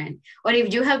different. Or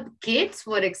if you have kids,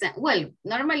 for example, well,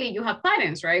 normally you have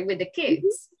parents, right, with the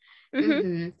kids.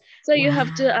 So you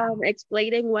have to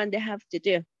explain them what they have to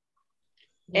do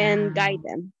and guide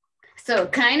them. So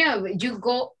kind of you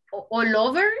go all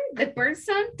over the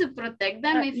person to protect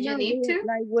them if you need to?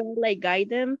 Like we'll like guide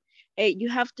them. You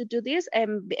have to do this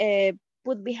and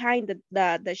put behind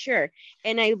the chair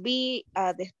and I'll be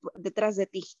detrás de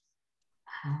ti.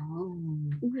 Oh,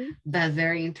 that's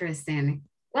very interesting.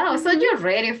 Wow, so you're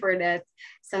ready for that.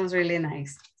 Sounds really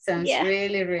nice. Sounds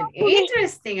really, really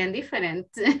interesting and different.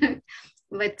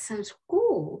 But sounds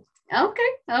cool.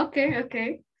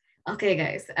 Okay,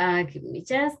 guys, give me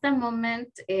just a moment.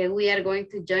 We are going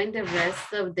to join the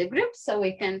rest of the group so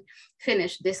we can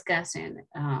finish discussing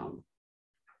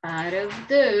part of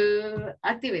the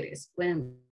activities.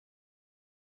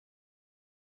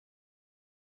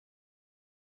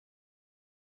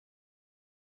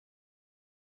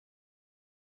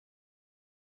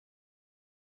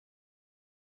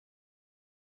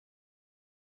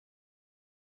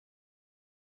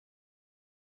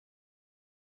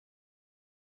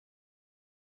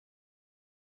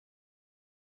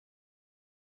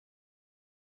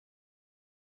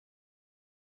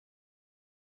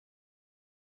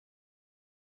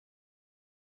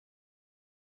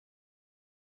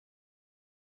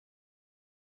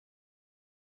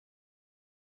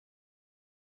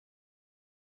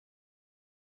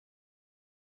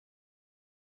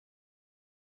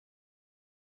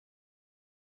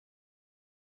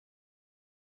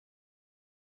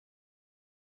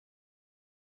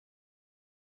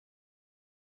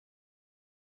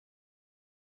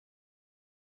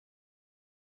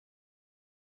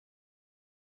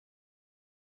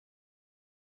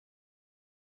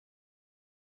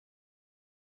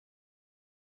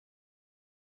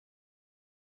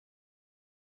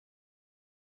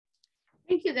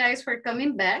 Thank you guys for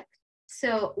coming back.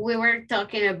 So we were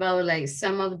talking about like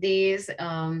some of these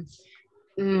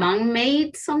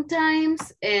man-made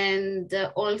sometimes and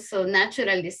also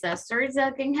natural disasters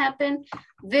that can happen.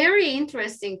 Very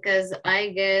interesting because I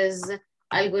guess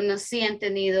algunos sí han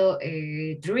tenido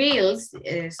drills,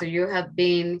 so you have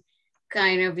been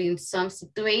kind of in some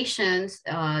situations,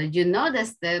 you know the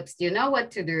steps, you know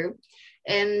what to do.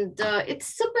 And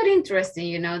it's super interesting,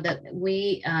 you know, that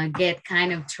we get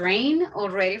kind of trained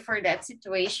already for that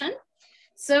situation.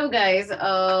 So guys,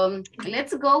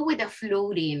 let's go with the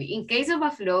floating. In case of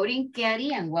a floating, ¿qué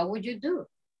harían? What would you do?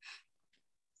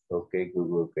 Okay,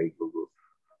 Google.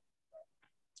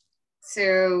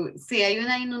 So, si hay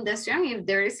una inundación, if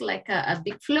there is like a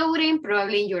big floating,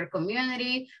 probably in your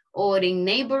community or in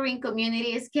neighboring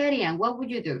communities, ¿qué harían? What would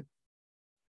you do?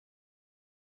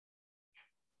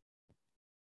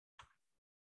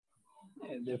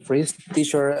 The first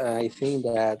teacher, I think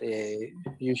that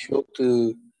you should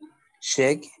to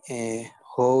check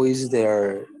how is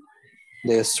the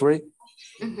street.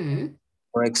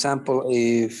 For example,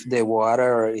 if the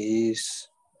water is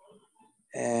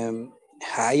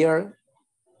higher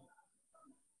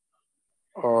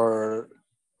or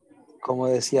como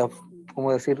decir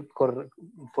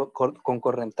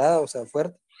concorrentada, o sea,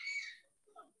 fuerte.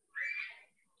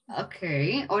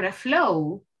 Okay, or a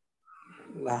flow.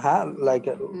 Like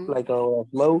a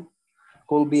flow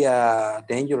could be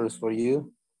dangerous for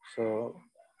you. So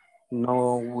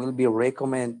no will be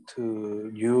recommend to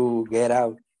you get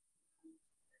out.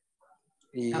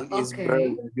 It's better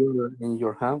when you're in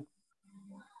your home.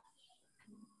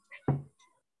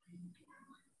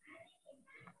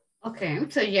 Okay,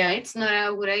 so yeah, it's not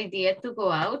a good idea to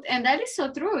go out. And that is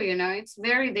so true, you know, it's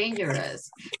very dangerous.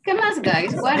 ¿Qué más,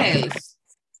 guys? What else?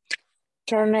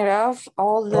 Turn it off,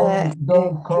 all the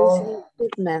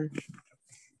equipment.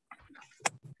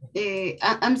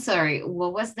 I'm sorry,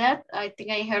 what was that? I think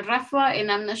I heard Rafa,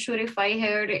 and I'm not sure if I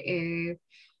heard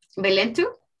Belen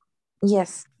too.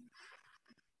 Yes.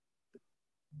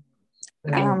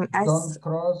 Don't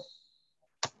cross.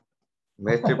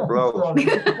 Mr. Flow.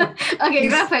 Okay,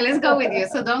 Rafa, let's go with you.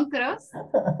 So don't cross.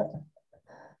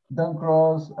 Don't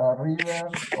cross a river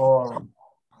or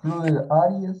flooded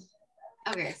areas.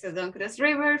 Okay, so don't cross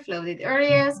river, flooded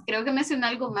areas. Creo que mencionó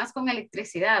algo más con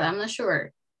electricidad. I'm not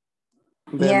sure.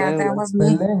 Yeah, that was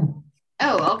me.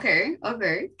 Oh, okay. What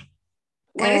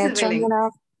is it, turn it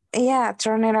off. Yeah,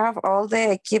 turn it off, all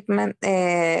the equipment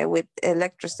with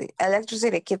electricity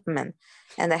equipment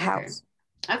in the house.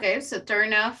 Okay, so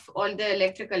turn off all the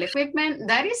electrical equipment.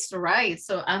 That is right.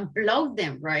 So unplug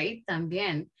them, right?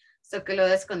 También. So que lo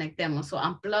desconectemos. So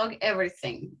unplug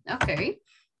everything. Okay.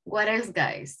 What else,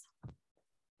 guys?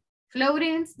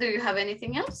 Floatings, do you have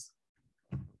anything else?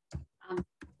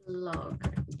 Unplug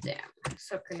them.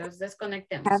 So que los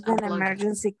desconectemos. Have an Unplug them.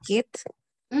 emergency kit.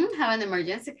 Have an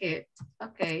emergency kit.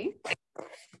 Okay.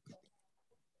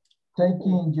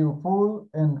 Taking your food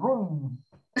and run.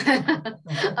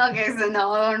 Okay, so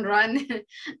no, don't run.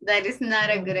 That is not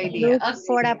a good idea. Look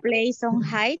for a place on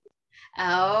height.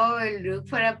 Oh, look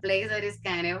for a place that is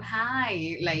kind of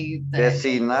high, like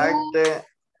Designarte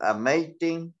a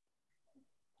mating.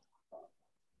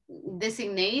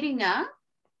 Designating a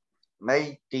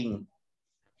Mating.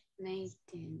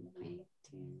 mating.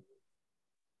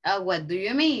 What do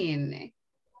you mean?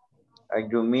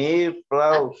 Asumir,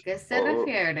 ¿A qué se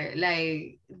refiere?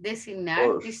 Like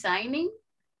designar, designing?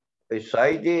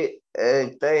 Decided,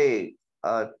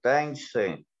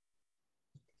 attention.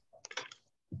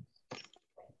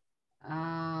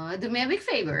 Do me a big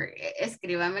favor.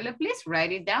 Escríbamelo, please.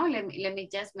 Write it down. Let me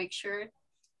just make sure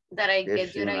that I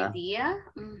get your idea.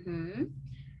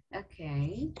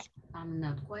 Okay. I'm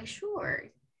not quite sure.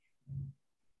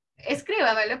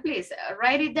 Escríbamelo, please.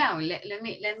 Write it down. Let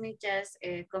me just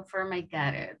confirm I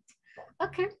got it.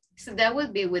 Okay. So that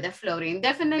would be with a floating.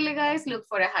 Definitely, guys, look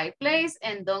for a high place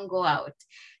and don't go out.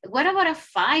 What about a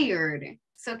fire?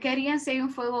 So, ¿qué harían si hay un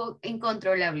fuego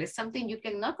incontrolable? Something you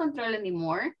cannot control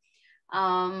anymore,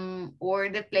 or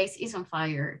the place is on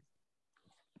fire.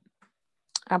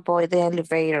 Avoid the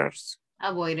elevators.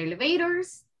 Avoid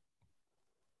elevators.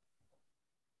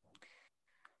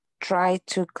 Try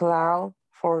to climb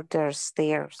for the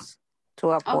stairs to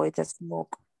avoid the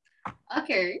smoke.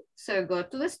 Okay, so go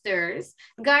to the stairs.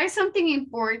 Guys, something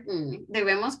important.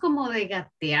 Debemos como de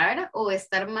gatear o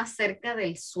estar más cerca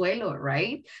del suelo,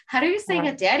 right? How do you say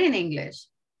gatear in English?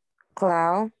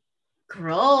 Crawl.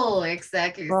 Crawl,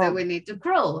 exactly. Crawl. So we need to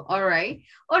crawl, all right?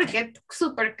 Or get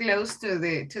super close to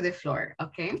the floor,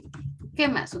 okay? ¿Qué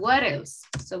más? What else?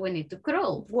 So we need to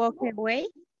crawl. Walk away.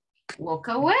 Walk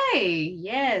away,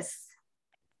 yes.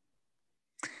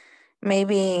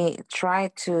 Maybe try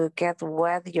to get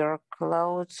wet your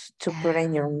clothes to put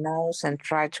in your nose and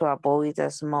try to avoid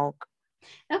the smoke.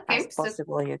 Okay, as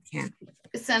possible you can.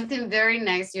 Something very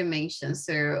nice you mentioned.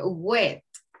 So wet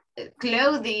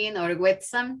clothing or wet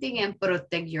something and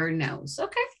protect your nose.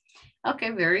 Okay, okay,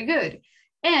 very good.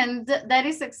 And that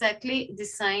is exactly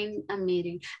design a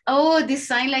meeting. Oh,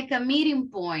 design like a meeting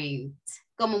point.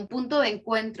 Como un punto de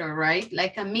encuentro, right?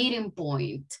 Like a meeting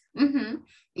point.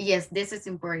 Yes, this is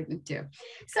important too.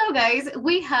 So guys,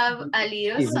 we have a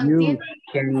little something.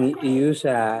 Can you use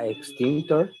a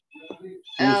extintor?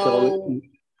 Oh,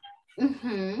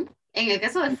 en el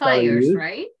caso de fires,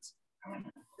 right?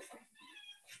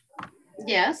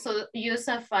 Yeah, so use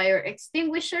a fire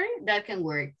extinguisher, that can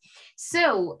work.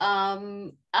 So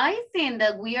I think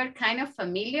that we are kind of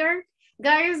familiar.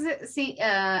 Guys, sí,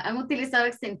 han utilizado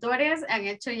extintores, han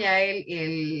hecho ya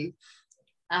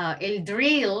el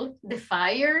drill, the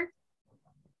fire.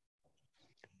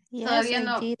 Yes,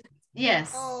 I did.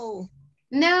 Yes. Oh.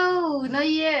 No, not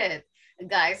yet.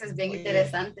 Guys, es bien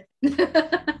interesante.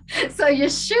 So you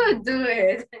should do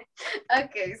it.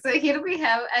 Okay, so here we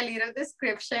have a little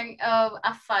description of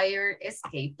a fire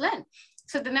escape plan.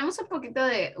 So tenemos un poquito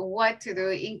de what to do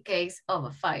in case of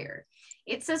a fire.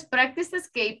 It says practice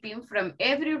escaping from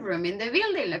every room in the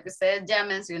building, lo que ustedes ya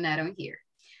mencionaron here.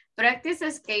 Practice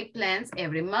escape plans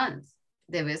every month.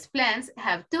 The best plans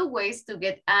have two ways to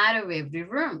get out of every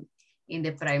room. In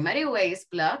the primary ways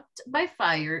blocked by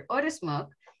fire or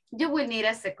smoke, you will need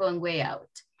a second way out,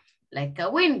 like a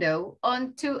window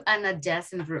onto an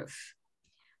adjacent roof.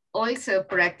 Also,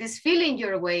 practice feeling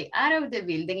your way out of the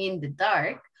building in the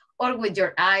dark or with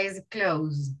your eyes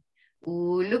closed.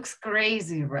 Ooh, looks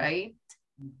crazy, right?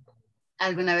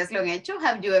 ¿Alguna vez lo han hecho?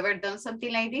 Have you ever done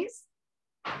something like this?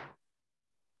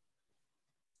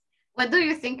 What do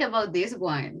you think about this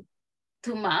one?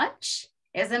 Too much?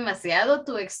 ¿Es demasiado?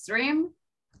 Too extreme?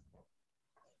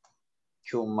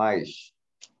 Too much.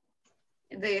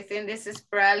 Do you think this is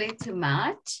probably too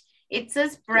much? It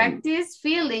says practice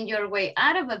feeling your way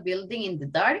out of a building in the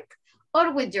dark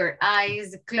or with your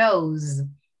eyes closed.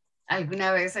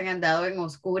 ¿Alguna vez han andado en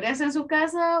oscuras en su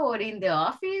casa or in the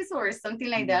office or something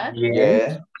like that?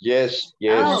 Yeah, yes.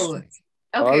 Oh, okay.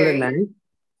 All the night?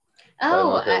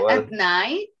 Oh, at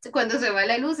night, cuando se va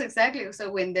la luz, exactly.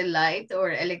 So when the light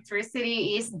or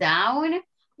electricity is down.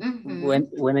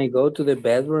 When I go to the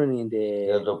bedroom in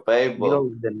the middle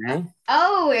of the night.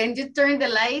 Oh, and you turn the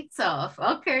lights off.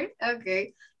 Okay,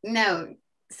 okay. No,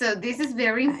 So this is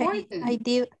very important. I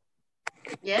did.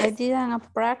 Yes. I did a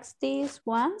practice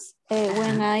once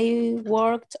when I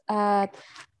worked at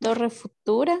Torre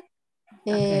Futura.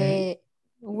 Okay.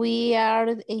 We are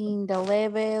in the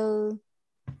level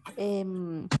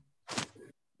 17.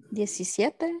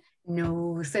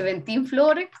 No, 17th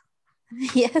floor.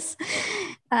 Yes.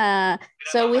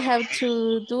 So we have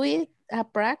to do it a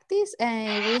practice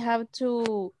and we have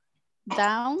to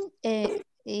down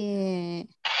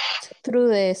through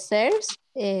the stairs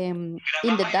in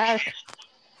the dark.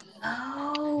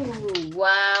 Oh,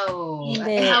 wow. In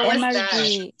And how the was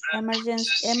that?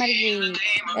 emergency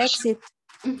exit.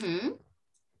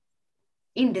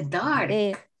 In the dark.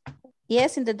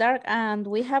 Yes, in the dark, and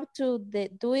we have to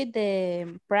do it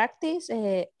the practice.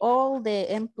 All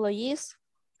the employees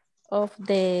of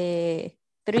the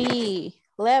 3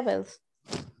 levels.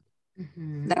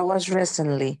 That was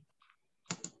recently.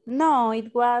 No,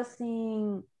 it was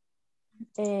in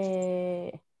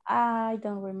I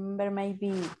don't remember,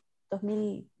 maybe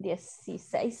 2016,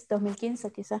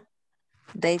 2015 quizá.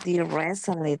 They did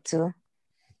recently too.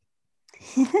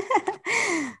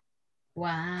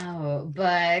 Wow,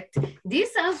 but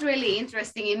this sounds really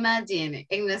interesting. Imagine,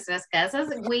 en nuestras casas,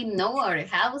 we know our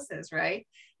houses, right?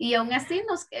 Y aún así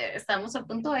estamos a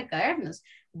punto de caernos.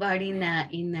 But in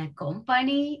a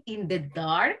company, in the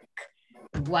dark,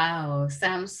 wow,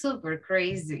 sounds super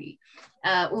crazy.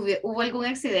 ¿Hubo algún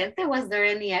accidente? Was there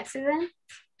any accident?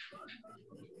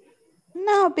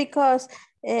 No, because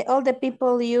all the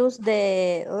people use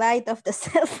the light of the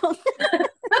cell phone.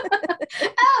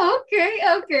 Oh,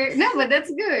 okay. No, but that's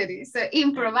good. So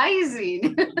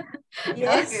improvising.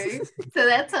 Yes. Okay, so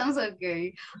that sounds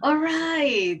okay. All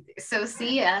right. So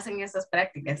sí, hacen esas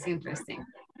prácticas. Interesting.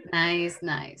 Nice.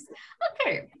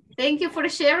 Okay. Thank you for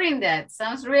sharing that.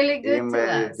 Sounds really good to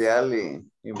us.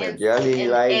 Immediately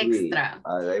lively. Extra.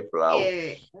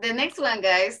 The next one,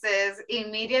 guys, says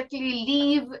immediately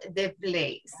leave the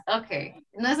place. Okay.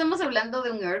 No estamos hablando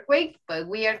de un earthquake, but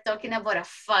we are talking about a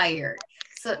fire.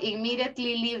 So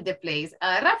immediately leave the place.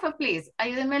 Rafa, please,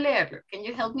 ayúdenme a leerlo. Can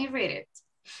you help me read it?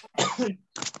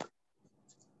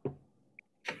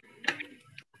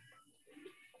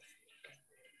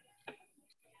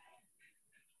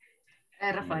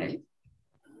 Rafael.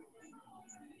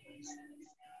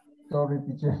 Sorry,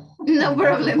 teacher. No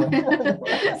problem.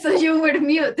 So you were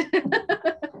mute.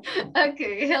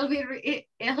 Okay, help me read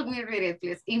it,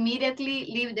 please. Immediately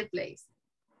leave the place.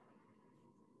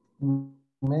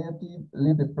 Immediately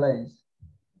leave the place.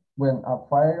 When a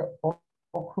fire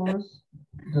occurs,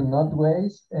 do not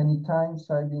waste any time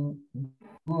saving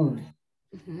goods.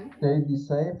 Take the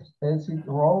safe exit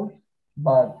road,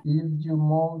 but if you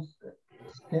must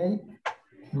escape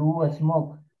through a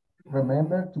smoke,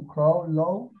 remember to crawl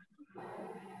low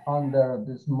under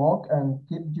the smoke and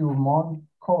keep your mouth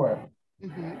covered.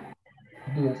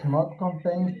 The smoke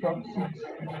contains toxic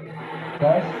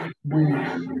gas which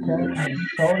can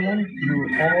disorient you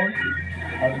or,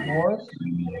 at worst,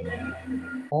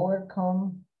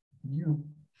 overcome you.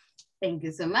 Thank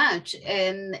you so much.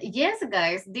 And yes,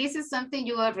 guys, this is something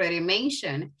you already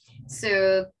mentioned.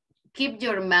 So keep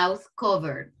your mouth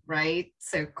covered, right?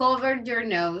 So cover your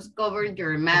nose, cover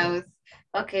your mouth.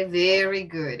 Okay, very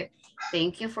good.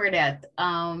 Thank you for that.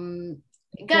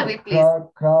 Gabby, please.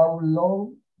 Crawl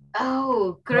low.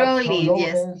 Oh, crawling,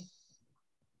 yes.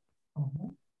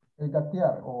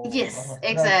 Gatear, yes,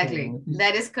 exactly.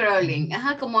 That is crawling.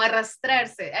 Como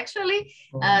arrastrarse. Actually,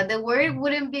 the word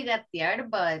wouldn't be gatear,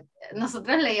 but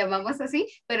nosotros le llamamos así,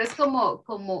 pero es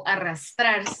como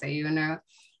arrastrarse, you know.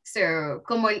 So,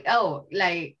 como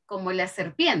las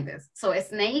serpientes. So,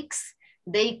 snakes,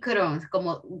 they crawl,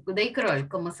 como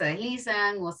se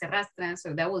deslizan o se arrastran.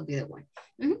 So, that would be the one.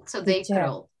 So, they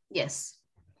crawl. Yes.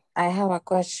 I have a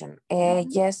question.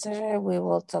 Yesterday we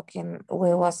was talking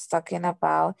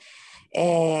about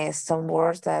some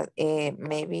words that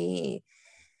maybe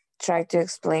try to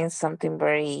explain something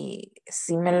very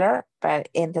similar, but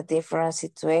in the different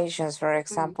situations. For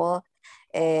example,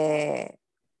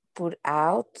 put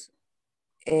out,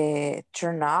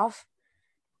 turn off,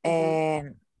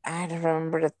 and I don't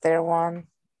remember the third one.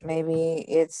 Maybe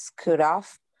it's cut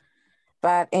off.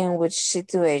 But in which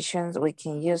situations we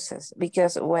can use this?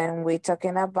 Because when we're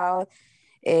talking about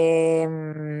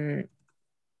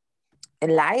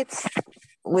lights,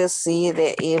 we'll see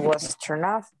that it was turned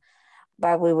off.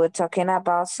 But we were talking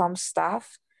about some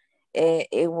stuff,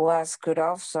 it was cut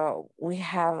off. So we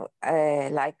have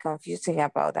like confusing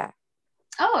about that.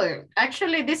 Oh,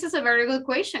 actually, this is a very good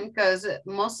question because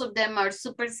most of them are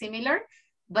super similar,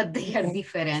 but they are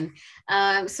different.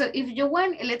 So if you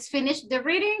want, let's finish the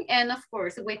reading. And of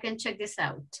course, we can check this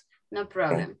out. No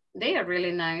problem. They are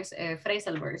really nice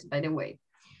phrasal verbs, by the way.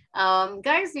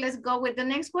 Guys, let's go with the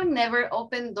next one. Never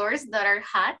open doors that are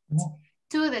hot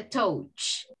to the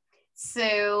touch.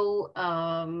 So,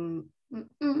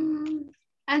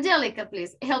 Angelica,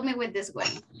 please help me with this one.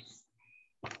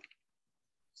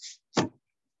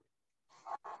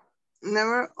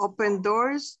 Never open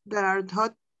doors that are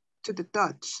hot to the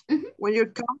touch. When you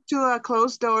come to a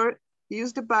closed door,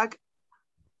 use the back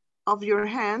of your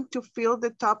hand to feel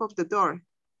the top of the door,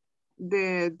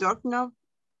 the doorknob,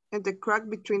 and the crack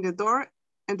between the door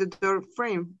and the door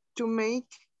frame to make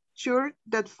sure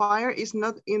that fire is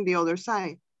not in the other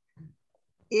side.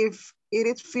 If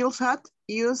it feels hot,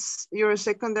 use your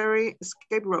secondary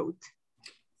escape route.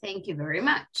 Thank you very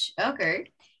much.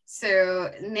 Okay. So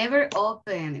never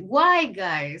open. Why,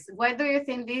 guys? Why do you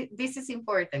think this is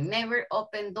important? Never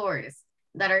open doors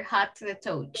that are hot to the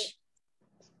touch.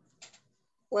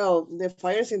 Well, the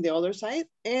fire is in the other side.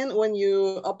 And when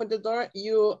you open the door,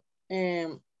 you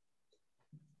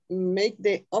make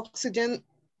the oxygen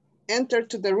enter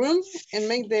to the room and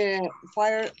make the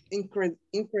fire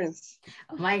increase.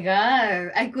 Oh my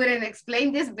God, I couldn't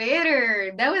explain this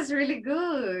better. That was really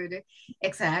good.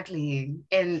 Exactly.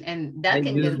 And that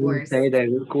can get worse. Say that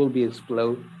it could be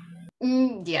explode.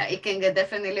 Yeah, it can get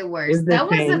definitely worse. That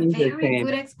was a very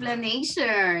good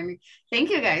explanation. Thank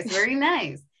you, guys. Very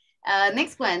nice.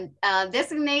 Next one,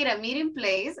 designate a meeting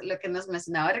place, lo que nos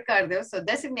mencionaba Ricardo. So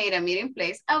designate a meeting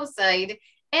place outside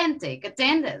and take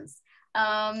attendance.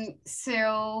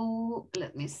 So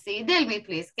let me see. Delmi,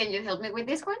 please, can you help me with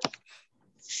this one?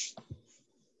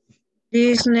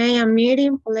 Designate a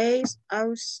meeting place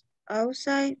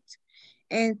outside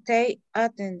and take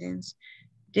attendance.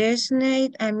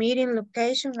 Designate a meeting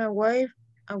location away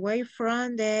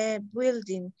from the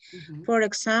building. For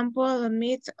example,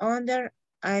 meet under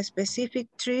a specific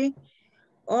tree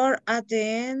or at the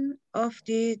end of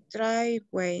the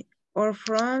driveway or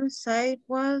from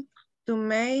sidewalk to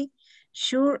make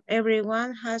sure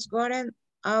everyone has gotten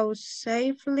out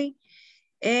safely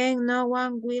and no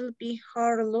one will be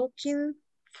hurt looking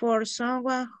for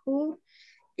someone who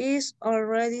is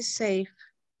already safe.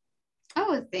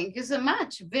 Oh, thank you so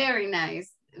much. Very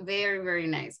nice. Very, very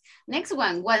nice. Next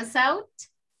one, once out,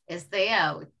 stay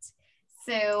out.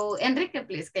 So, Enrique,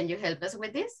 please, can you help us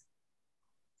with this?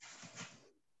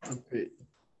 Okay.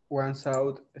 Once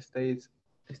out, stay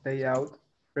out.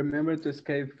 Remember to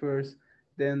escape first,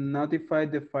 then notify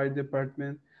the fire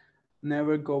department.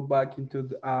 Never go back into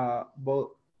the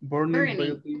burning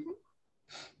building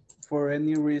for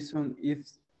any reason. If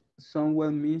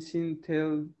someone missing,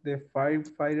 tell the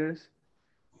firefighters.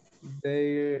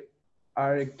 They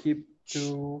are equipped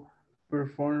to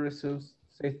perform resource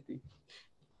safety.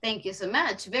 Thank you so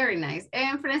much. Very nice.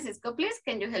 And Francisco, please,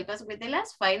 can you help us with the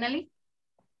last, finally?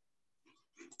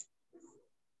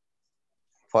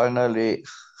 Finally,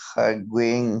 had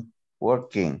been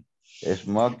working,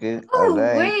 smoking, oh,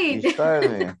 alive, wait.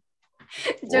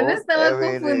 Yo me estaba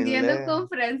confundiendo con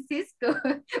Francisco,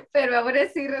 pero ahora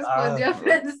sí respondió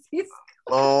Francisco.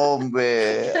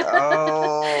 Hombre,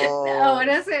 oh.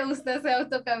 Ahora usted se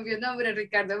autocambió nombre,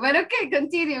 Ricardo. Bueno, okay,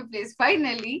 continue, please.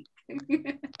 Finally.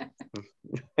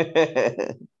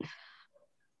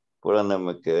 Por donde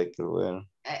me quedé, que bueno.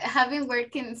 Having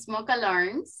worked in smoke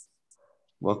alarms.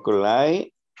 Smoke alarm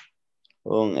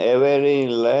on every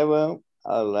level,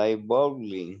 alive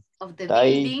building. Of the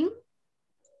building.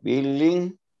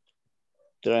 Building,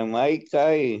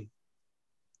 Jamaica,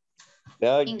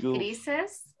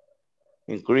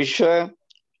 increase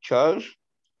charge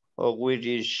of which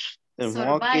is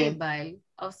survival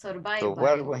of survival.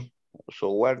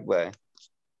 Survival.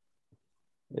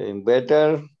 In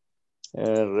better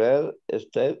real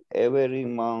estate every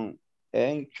month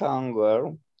and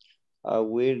chamber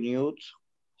with new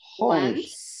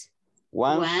homes.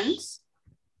 Once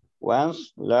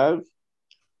large.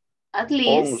 At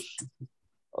least.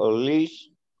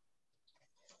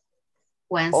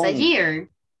 Once a year.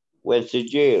 Once a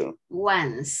year.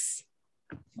 Once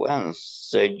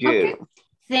a year. Okay.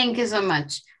 Thank you so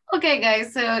much. Okay,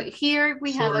 guys, so here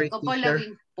we have a couple of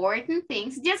important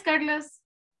things. Yes, Carlos?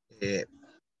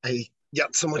 I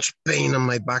got so much pain on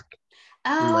my back.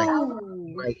 Oh.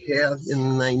 My head,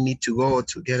 and I need to go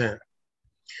to get an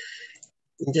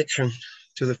injection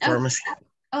to the pharmacy.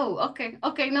 Oh, okay.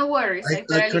 Okay, no worries. I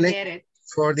totally get it.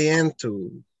 For the end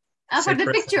to... for the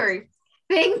picture.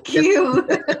 Thank you.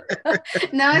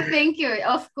 No, thank you.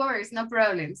 Of course, no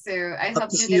problem. So I hope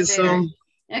you get better.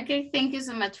 Okay, thank you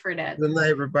so much for that. Good night,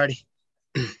 everybody.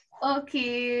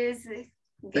 Okay,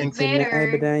 get Thanks.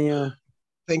 better.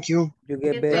 Thank you. You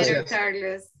get better,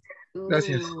 Carlos.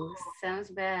 Gracias. Ooh, sounds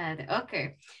bad.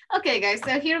 Okay. Okay, guys.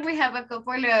 So here we have a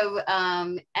couple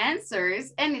of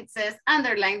answers, and it says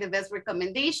underline the best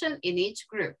recommendation in each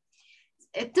group.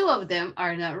 Two of them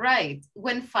are not right.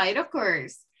 When fight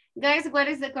occurs, guys, what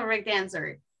is the correct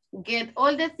answer? Get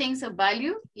all the things of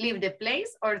value, leave the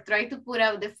place, or try to put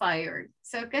out the fire.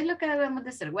 So, ¿qué es lo que debemos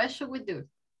de hacer? What should we do?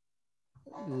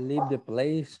 Leave the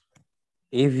place.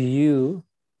 If you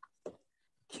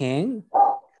can,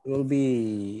 will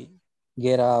be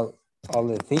get out all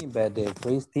the thing, but the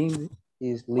first thing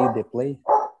is leave the place.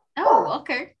 Oh,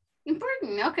 okay.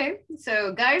 Important. Okay.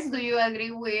 So, guys, do you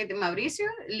agree with Mauricio?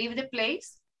 Leave the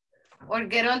place or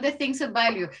get all the things of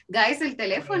value? Guys, el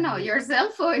teléfono, your cell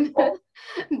phone,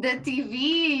 the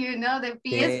TV, you know, the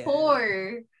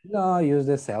PS4. No, use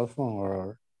the cell phone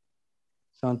or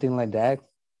something like that.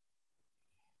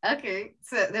 Okay.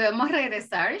 So, debemos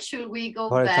regresar. Should we go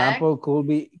For back? example, could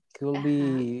be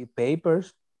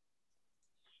papers.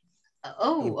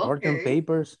 Oh, important okay.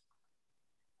 papers.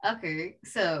 Okay.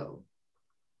 So,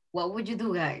 what would you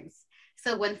do, guys?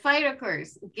 So when fire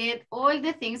occurs, get all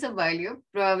the things of value,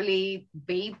 probably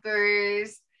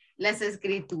papers, las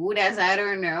escrituras, I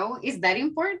don't know. Is that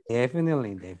important?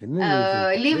 Definitely.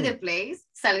 Leave the place,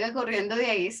 salga corriendo de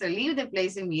ahí, so leave the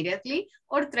place immediately,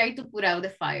 or try to put out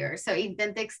the fire. So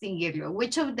intenta extinguirlo.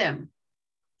 Which of them?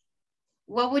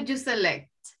 What would you select?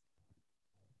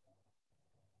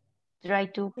 Try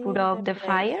to put out the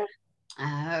fire.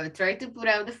 Try to put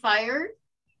out the fire.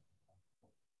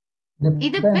 Depends.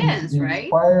 It depends, If right?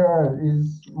 Fire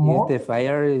is more. If the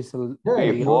fire is big.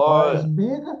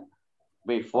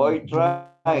 Before you try,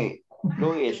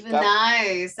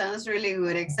 Nice, sounds really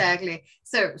good, exactly.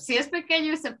 So, si es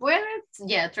pequeño se puede,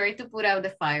 yeah, try to put out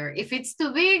the fire. If it's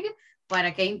too big,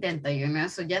 ¿para qué intenta, you know?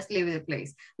 So just leave the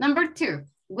place. Number 2,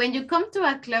 when you come to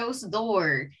a closed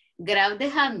door, grab the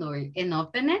handle and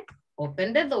open it,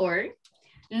 open the door,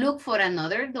 look for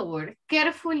another door,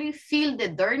 carefully feel the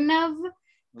doorknob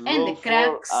and the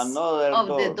cracks of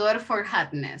the door for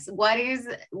hotness. What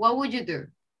would you do?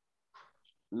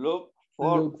 Look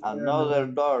for another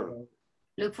door.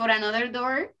 Look for another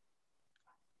door?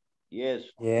 Yes.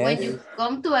 When you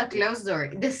come to a closed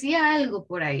door, decía algo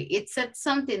por ahí. It said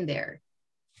something there.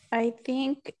 I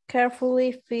think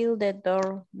carefully feel the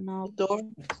door knob.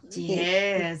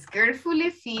 Yes, carefully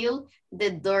feel the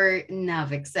door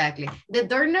knob, exactly. The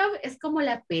door knob es como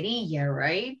la perilla,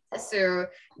 right? So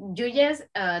you just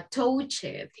touch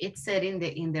it. It said in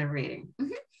the reading.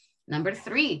 Number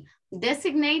 3,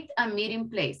 designate a meeting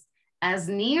place as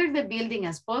near the building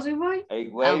as possible,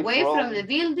 away from the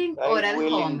building or at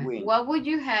home. What would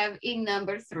you have in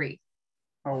number 3?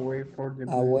 Away from the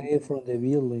building. Away from the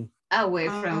building. Away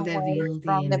from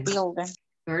the building.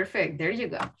 Perfect, there you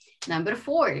go. Number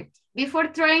 4, before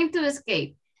trying to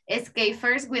escape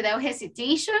first without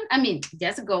hesitation. I mean,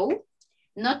 just go.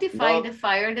 Notify the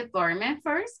fire department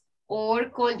first, or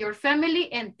call your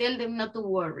family and tell them not to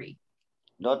worry.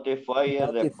 Notify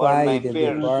the department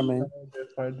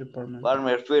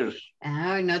first.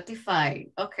 Oh, notify.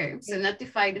 Okay, so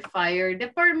notify the fire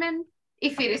department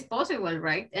if it is possible,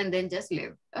 right? And then just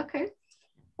leave. Okay.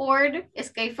 Or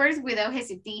escape first without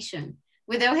hesitation.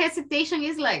 Without hesitation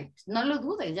is like, no lo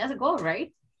dudes, just go,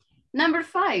 right? Number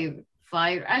 5,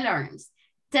 fire alarms.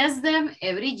 Test them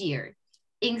every year.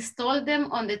 Install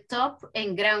them on the top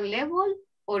and ground level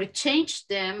or change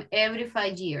them every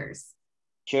 5 years.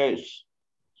 Change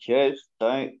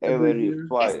time every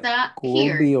 5. Está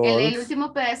here, el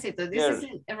último pedacito. This is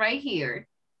right here.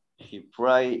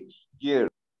 Right here.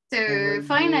 So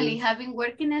finally, having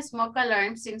working smoke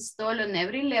alarms installed on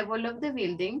every level of the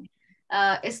building,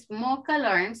 smoke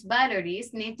alarms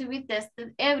batteries need to be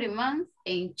tested every month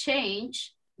and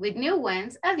changed with new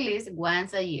ones at least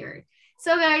once a year.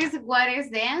 So guys, what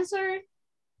is the answer?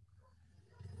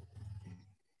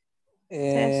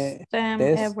 Test them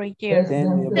every year.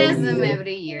 Test them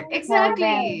every year.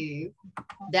 Exactly.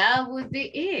 That would be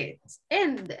it.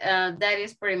 And that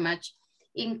is pretty much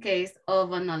in case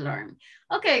of an alarm.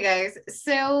 Okay, guys.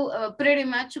 So pretty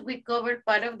much we covered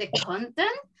part of the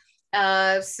content.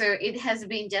 So it has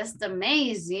been just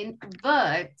amazing.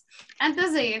 But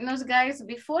antes de irnos, guys,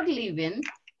 before leaving,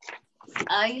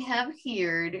 I have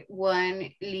here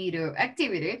one little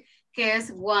activity, que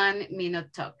es 1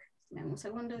 minute talk. Un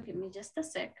segundo, give me just a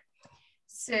sec.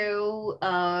 So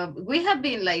we have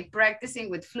been like practicing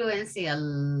with fluency a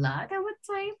lot, I would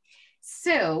say.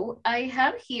 So I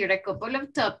have here a couple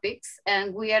of topics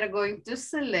and we are going to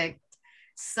select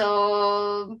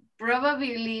some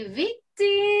probably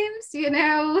victims, you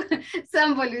know,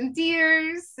 some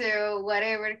volunteers, so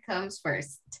whatever comes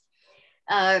first.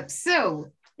 So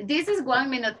This is 1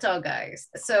 minute talk, guys.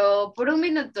 So por un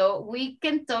minuto, we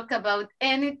can talk about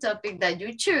any topic that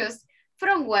you choose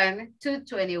from 1 to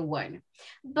 21.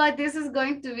 But this is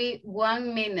going to be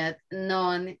 1 minute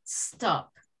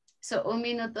non-stop. So un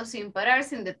minuto sin parar,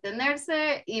 sin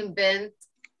detenerse, invent,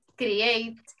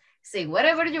 create, say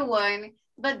whatever you want,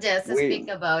 but just speak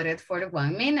about it for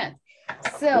 1 minute.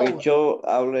 So,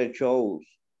 hable shows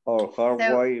or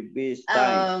halfway this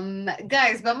time.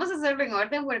 Guys, vamos a hacerlo en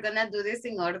orden. We're gonna do this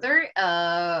in order.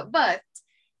 But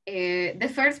the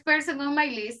first person on my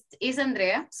list is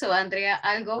Andrea. So Andrea,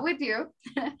 I'll go with you.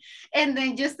 And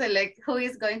then just select who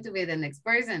is going to be the next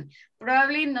person.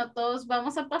 Probably no todos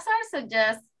vamos a pasar, so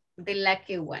just the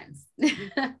lucky ones.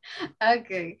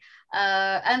 Okay.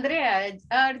 Andrea,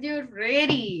 are you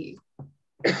ready?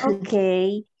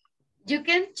 Okay. You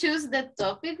can choose the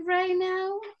topic right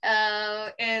now.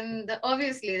 And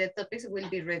obviously the topics will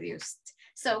be reduced.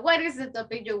 So what is the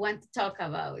topic you want to talk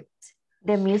about?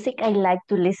 The music I like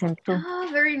to listen to. Oh,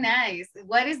 very nice.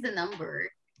 What is the number?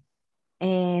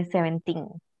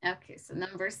 17. Okay, so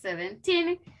number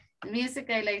 17,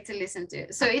 music I like to listen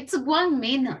to. So it's 1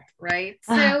 minute, right?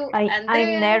 So I'm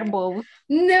nervous.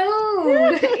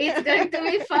 No, it's going to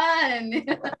be fun.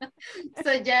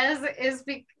 So just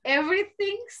speak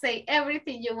everything, say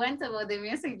everything you want about the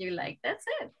music you like. That's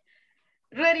it.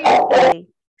 Ready, okay.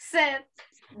 Set,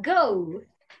 go.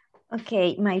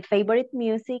 Okay, my favorite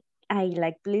music I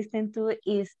like to listen to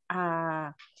is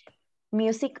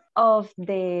music of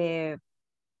the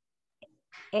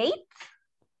 8th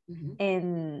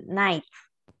and 9th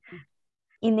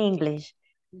in English.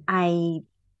 I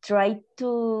try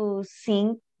to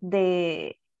sing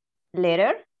the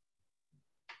letter,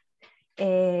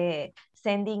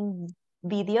 sending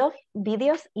videos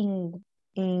in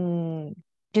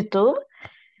YouTube.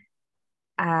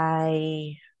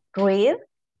 I read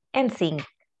and sing.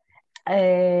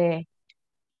 I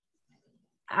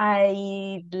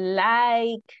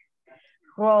like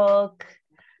rock.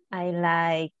 I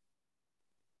like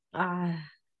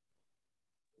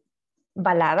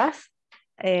baladas.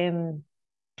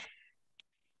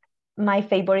 My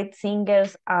favorite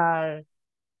singers are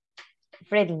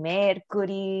Freddie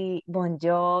Mercury, Bon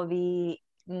Jovi.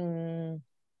 5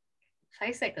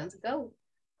 seconds, go.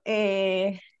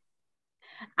 I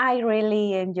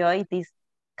really enjoy this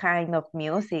kind of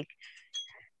music.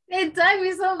 And time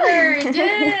is over.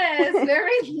 Yes,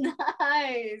 very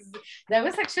nice. That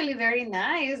was actually very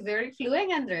nice, very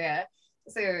fluent, Andrea.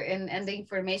 So, and the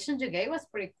information you gave was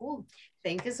pretty cool.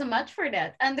 Thank you so much for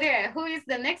that. Andrea, who is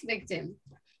the next victim?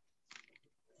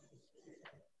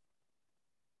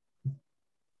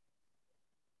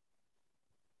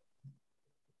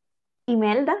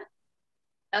 Imelda.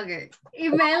 Okay,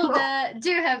 Imelda,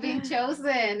 you have been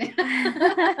chosen.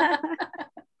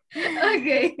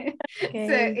 Okay,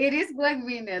 so it is 1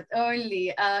 minute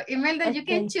only. Imelda, you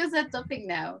can choose a topic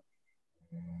now.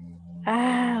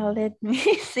 Let me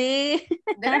see.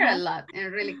 There are a lot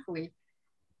and really cool.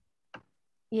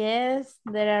 Yes,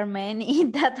 there are many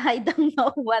that I don't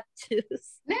know what to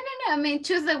choose. No. I mean,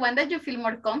 choose the one that you feel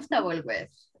more comfortable with.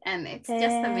 And it's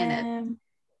just a minute.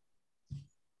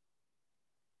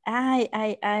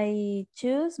 I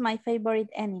choose my favorite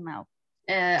animal.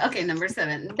 Okay, number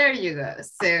 7. There you go.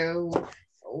 So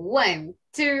 1,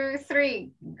 2,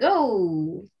 3,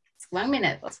 go. It's 1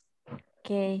 minute.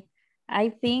 Okay. I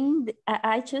think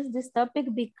I choose this topic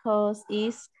because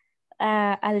it's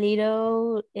a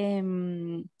little,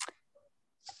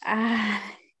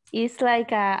 it's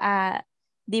like a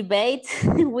debate.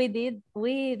 we did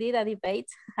a debate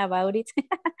about it.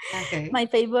 Okay. My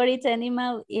favorite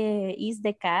animal is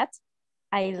the cat.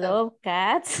 I love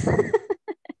cats.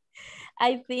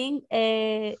 I think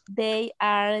they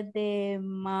are the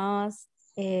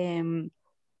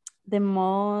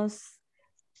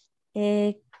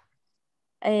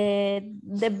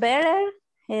better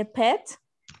pet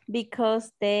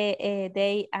because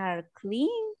they are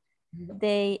clean.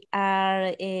 They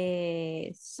are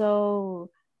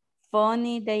so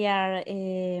funny. They are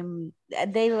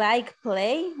they like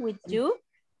play with you,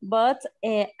 but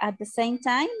at the same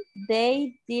time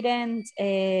they don't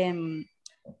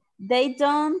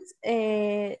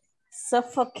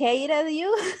suffocate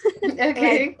you.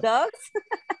 Okay. Like dogs.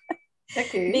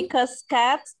 Okay. Because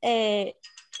cats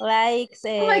likes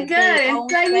oh my god,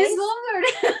 time is over.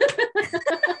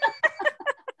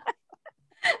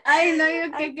 I know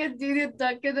you can continue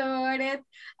talking about it.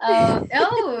 Oh,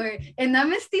 and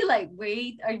I'm still like,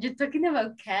 wait, are you talking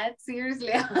about cats?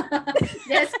 Seriously?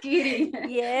 Just kidding.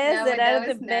 Yes, No, that but that are the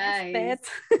was best nice. pets.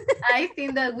 I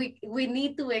think that we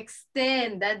need to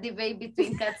extend that debate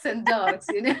between cats and dogs,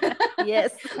 you know?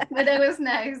 Yes. But that was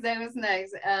nice. That was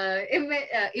nice.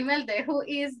 Imelda, who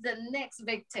is the next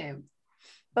victim?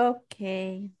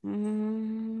 Okay.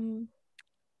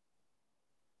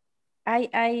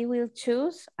 I will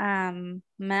choose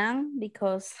man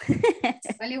because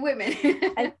Only women.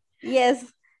 yes.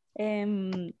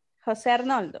 Jose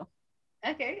Arnoldo.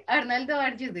 Okay, Arnaldo,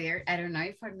 are you there? I don't know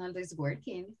if Arnaldo is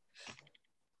working.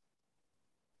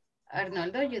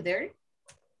 Arnaldo, are you there?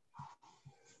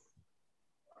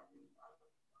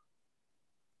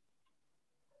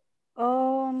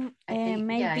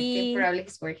 Maybe. Yeah, I think probably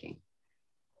he's working.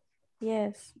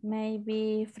 Yes,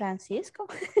 maybe Francisco.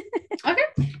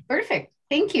 Okay, perfect.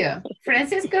 Thank you.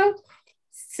 Francisco,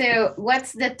 so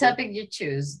what's the topic you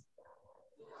choose?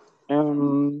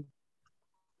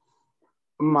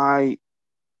 My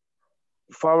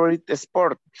favorite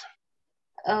sport.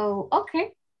 Oh,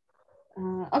 okay.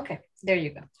 Okay, there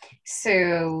you go.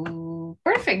 So,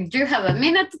 perfect. You have a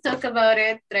minute to talk about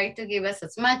it. Try to give us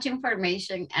as much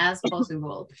information as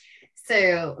possible.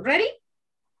 So, ready?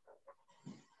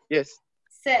 Yes.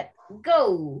 Set,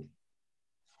 go.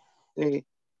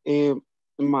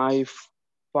 My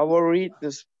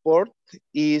favorite sport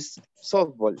is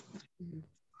softball.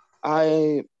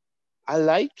 I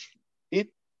like it.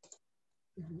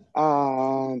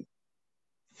 A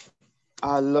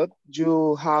lot.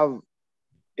 You have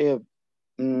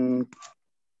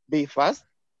be fast.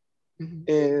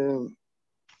 It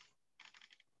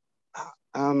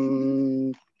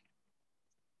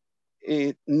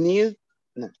need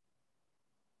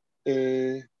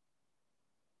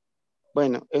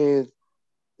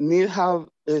need have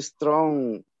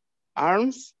strong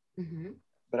arms,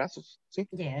 brazos, sí.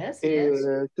 Yes,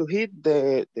 yes. To hit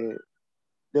the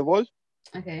ball.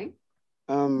 Okay.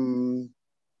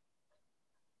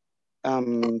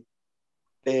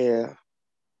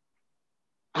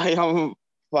 I am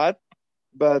fat,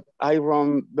 but I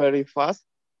run very fast.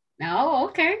 Oh,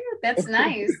 okay. That's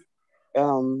nice.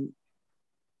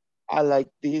 I like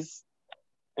this.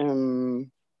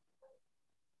 And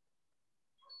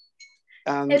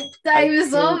time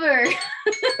is over.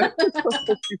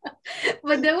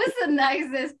 But that was a nice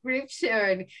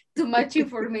description. Too much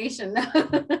information.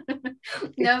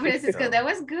 No, Francisco, that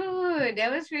was good.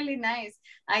 That was really nice.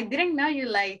 I didn't know you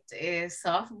liked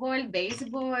softball,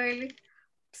 baseball.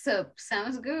 So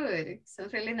sounds good.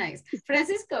 Sounds really nice.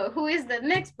 Francisco, who is the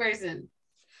next person?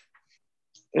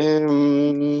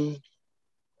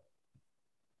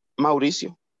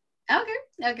 Mauricio.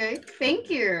 Okay. Thank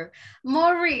you.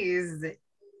 Maurice.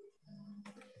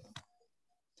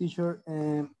 Teacher,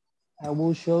 I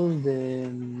will show the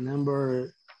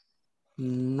number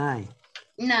 9.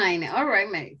 9. All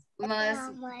right, mate. Most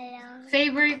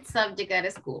favorite subject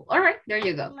at school. All right, there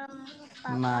you go.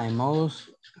 My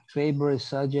most favorite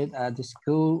subject at the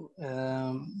school,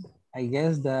 I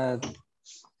guess that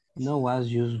no was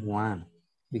just one,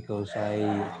 because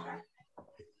I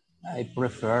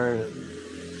prefer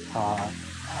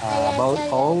about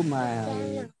all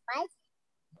my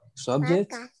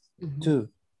subjects to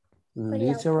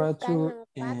literature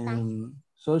and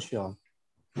social.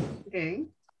 Okay.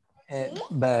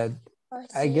 But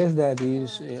I guess that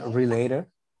is related,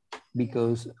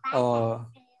 because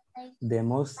the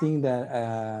most thing that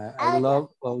I love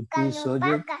about this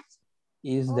subject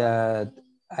is that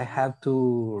I have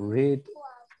to read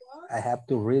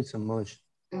so much.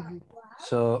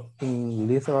 So in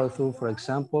literature, for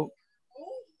example,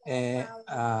 I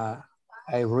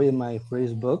read my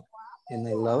first book and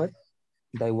I love it.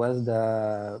 That was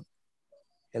the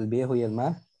El Viejo y el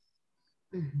Mar,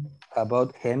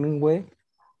 about Hemingway.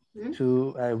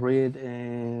 I read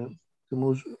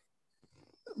most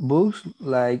books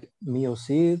like Mio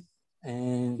Cid,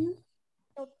 and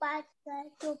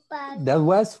that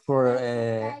was for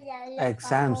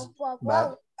exams,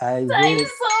 but I read.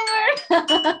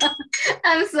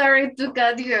 I'm sorry to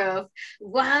cut you off.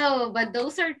 Wow, but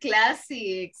those are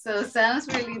classics. So sounds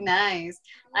really nice.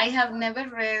 I have never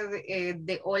read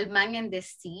The Old Man and the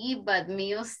Sea, but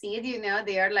Mio Cid, you know,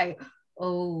 they are like,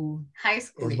 oh, high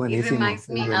school. It reminds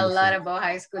me a lot about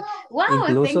high school. Wow,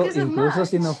 thank you so incluso much.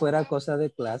 si no fuera cosa de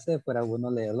clase, fuera bueno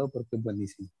leerlo porque es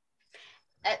buenísimo.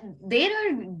 They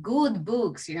are good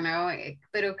books, you know,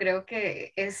 pero creo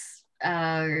que es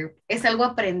algo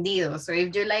aprendido. So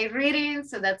if you like reading,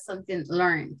 so that's something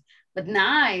learned. But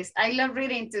nice. I love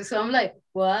reading too. So I'm like,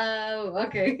 wow.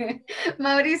 Okay.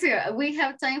 Mauricio, we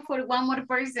have time for one more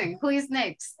person. Who is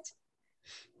next?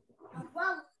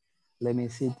 Let me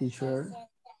see, teacher.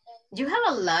 You have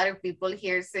a lot of people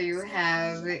here. So you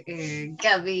have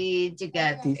Gabby, you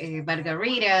got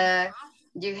Margarita,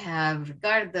 you have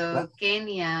Ricardo, What?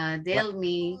 Kenya, What?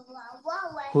 Delmi.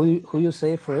 Who you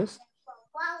say first?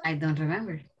 I don't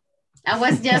remember. I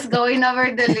was just going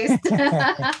over the list.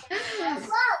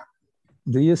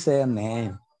 Do you say a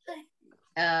name?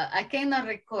 I cannot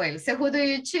recall. So who do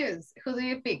you choose? Who do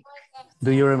you pick?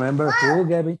 Do you remember who,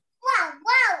 Gabby?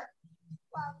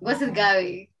 Was it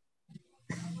Gabby?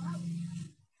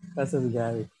 That's it,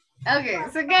 Gabby. Okay,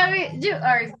 so Gabby, you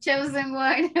are chosen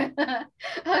one.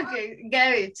 Okay,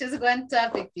 Gabby, choose one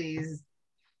topic, please.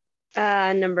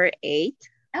 Number 8.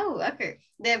 Oh, okay.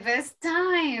 The best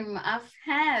time I've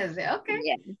had. Okay.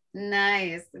 Yeah.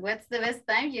 Nice. What's the best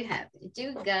time you had?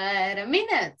 You got a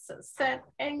minute. So set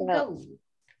and go.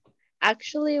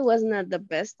 Actually, it was not the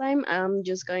best time. I'm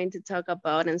just going to talk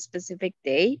about a specific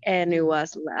day, and it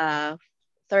was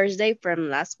Thursday from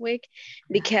last week,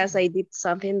 because I did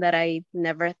something that I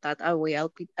never thought I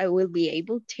will be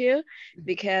able to,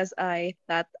 because I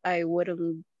thought I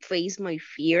wouldn't face my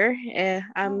fear.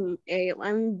 I'm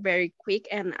very quick,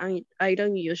 and I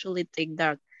don't usually take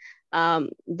those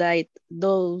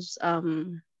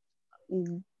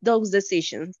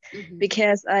decisions,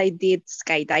 because I did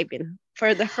skydiving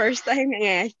for the first time, and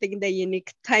I think the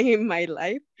unique time in my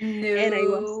life. No. And I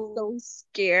was so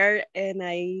scared, and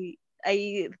I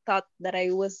thought that I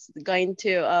was going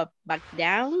to back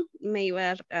down. Maybe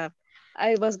I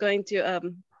was going to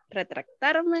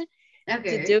retractarme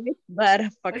to do it,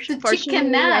 but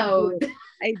fortunately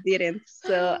I didn't.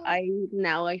 So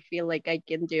now I feel like I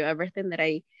can do everything that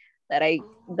I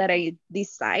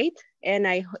decide, and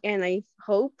I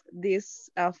hope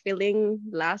this feeling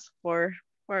lasts for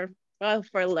a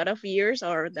lot of years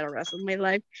or the rest of my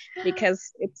life,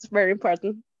 because it's very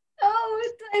important. Oh,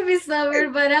 time is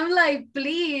over, but I'm like,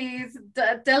 please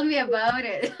tell me about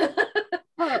it.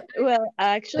 Well,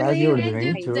 actually, That's your did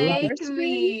dream you too. take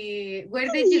me? Where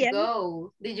did you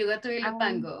go? Did you go to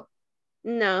Ilopango?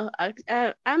 No,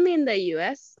 I'm in the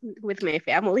US with my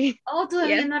family. Oh,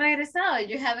 todavía no regresado.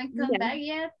 You haven't come back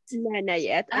yet? No, not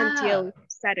yet, until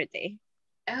Saturday.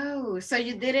 Oh, so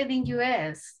you did it in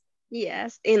US?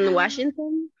 Yes, in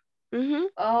Washington.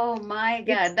 Oh my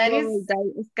God, that is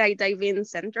skydiving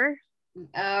center.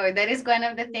 Oh, that is one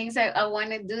of the things I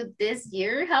want to do this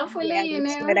year. Hopefully, yeah,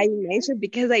 that's what I mentioned,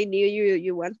 because I knew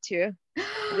you want to.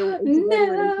 No.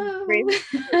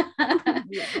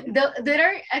 There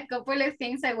are a couple of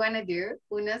things I want to do.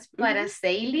 Una's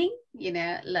parasailing,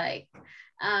 like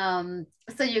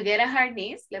so you get a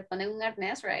harness, le ponen un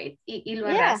arnés, right? Y lo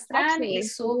arrastran y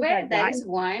sube. That is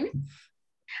one.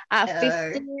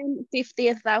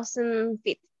 50,000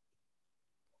 feet.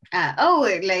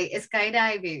 Like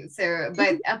skydiving. So,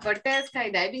 but apart of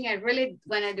skydiving, I really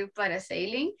want to do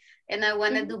parasailing, and I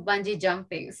want to do bungee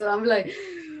jumping. So I'm like,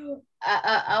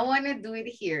 I want to do it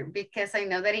here, because I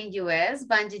know that in US,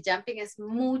 bungee jumping is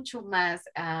mucho más,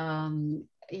 I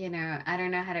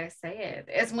don't know how to say it.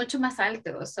 Es mucho más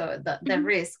alto. So the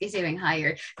risk is even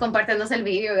higher. Compártanos el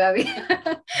video, Gaby.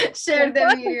 Share the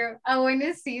video. I want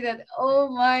to see that. Oh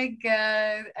my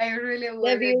God. I really want to do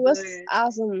it. The view was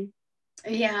awesome.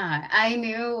 Yeah, I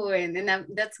knew, and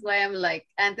that's why I'm like,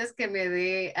 antes que me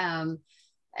dé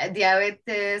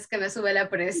diabetes, que me sube la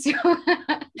presión,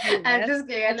 antes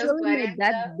que llegue a los 40. My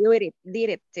dad did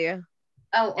it too.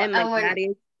 Oh, and my dad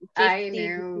is 50, I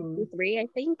know. 53, I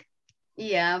think.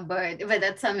 Yeah, but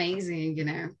that's amazing,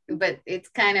 but it's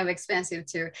kind of expensive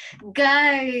too.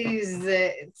 Guys,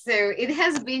 so it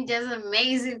has been just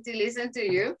amazing to listen to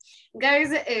you. Guys,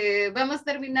 vamos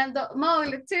terminando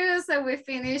module 2, so we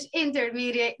finish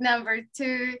intermediate number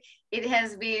 2. It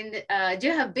has been,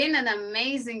 you have been an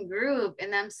amazing group,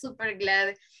 and I'm super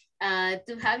glad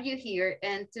to have you here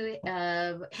and to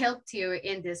help you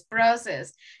in this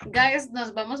process. Guys,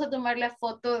 nos vamos a tomar la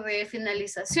foto de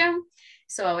finalización.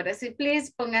 So ahora sí,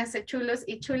 please, pónganse chulos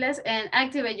y chulas and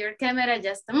activate your camera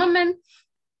just a moment.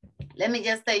 Let me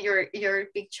just take your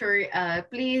picture,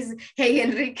 please. Hey,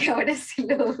 Enrique, ahora sí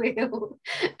lo veo.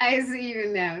 I see you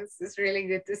now. It's really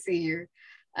good to see you.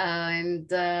 And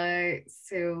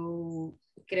so,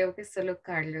 creo que solo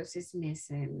Carlos is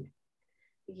missing.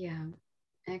 Yeah.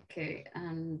 Okay,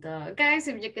 and guys,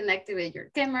 if you can activate your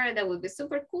camera, that would be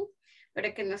super cool,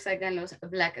 para que no salgan los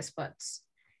black spots.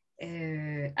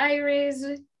 Iris,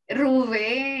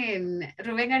 Ruben,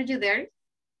 are you there?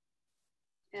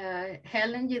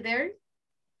 Helen, you there?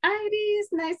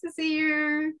 Iris, nice to see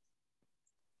you.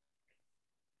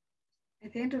 I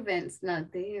think Ruben's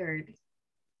not there.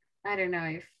 I don't know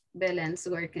if Belen's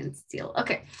working still.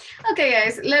 Okay. Okay,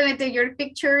 guys, let me take your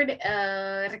picture.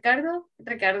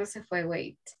 Ricardo se fue,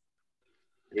 wait.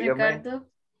 Dígame. Ricardo.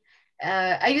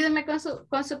 Ayúdeme con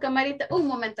su camarita. Un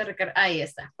momento, Ricardo. Ahí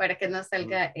está, para que no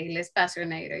salga el espacio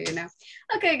negro, you know.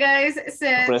 Okay, guys. So,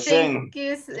 thank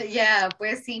you. Yeah,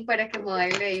 pues sí, para que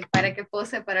modele y para que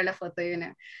pose para la foto, you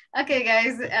know. Okay,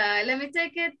 guys, let me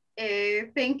take it.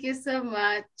 Thank you so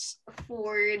much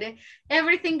for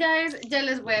everything, guys. Ya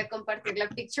les voy a compartir la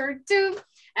picture too.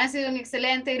 Ha sido un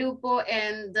excelente grupo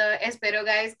and espero,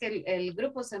 guys, que el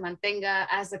grupo se mantenga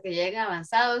hasta que lleguen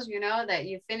avanzados, you know, that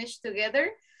you finish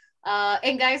together.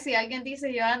 And guys, si alguien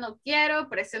dice yo no quiero,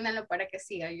 presionenlo para que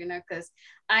siga, you know, because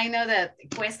I know that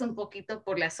cuesta un poquito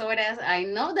por las horas. I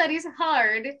know that is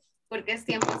hard porque es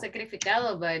tiempo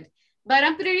sacrificado, but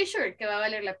I'm pretty sure que va a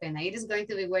valer la pena. It is going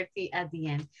to be worth it at the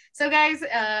end. So guys,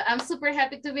 I'm super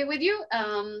happy to be with you.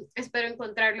 Espero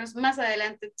encontrarlos más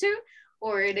adelante too,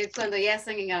 o cuando ya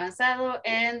estén en avanzado.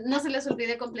 And no se les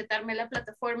olvide completarme la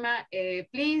plataforma,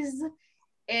 please.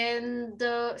 And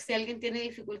si alguien tiene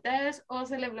dificultades o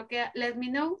se le bloquea, let me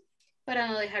know para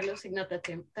no dejarlo sin nota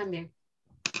también.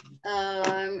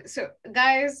 So,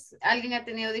 guys, ¿alguien ha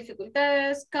tenido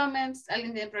dificultades, comments?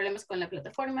 ¿Alguien tiene problemas con la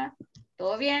plataforma?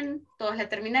 ¿Todo bien? ¿Todos la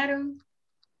terminaron?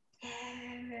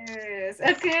 Yes.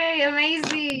 Okay,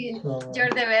 amazing.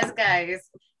 You're the best,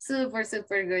 guys. Super,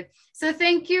 super good. So,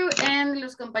 thank you. And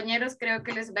los compañeros creo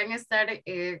que les van a estar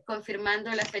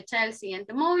confirmando la fecha del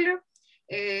siguiente módulo.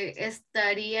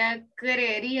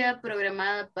 Creería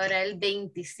programada para el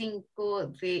 25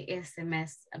 de este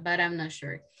mes, but I'm not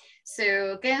sure.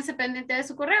 So, quédense pendientes de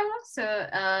su correo. So,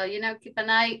 you know, keep an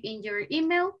eye in your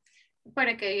email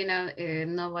para que, you know,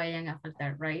 no vayan a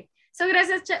faltar, right? So,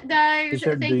 gracias, guys.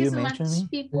 Teacher, thank you so much,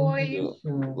 people.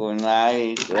 Good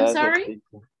night. I'm sorry?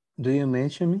 Do you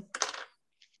mention me?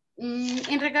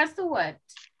 In regards to what?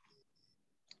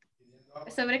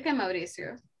 ¿Sobre qué,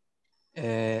 Mauricio?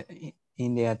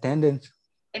 In the attendance.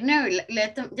 No,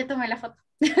 ya tomé la foto.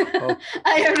 Oh.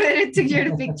 I already took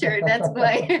your picture, that's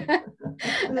why.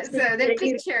 So the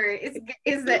picture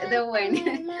is the one.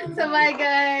 So bye,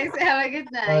 guys. Have a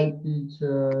good night. Bye,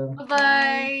 teacher.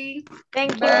 Bye.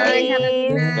 Thank you. Bye. Have a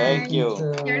good night. Thank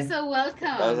you. You're so welcome.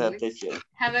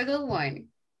 Have a good one.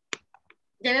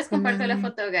 Ya les comparto la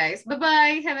foto, guys.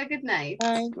 Bye-bye. Have a good night.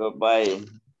 Bye. Bye-bye.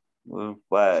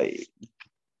 Bye.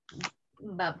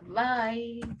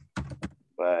 Bye-bye.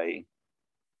 Bye.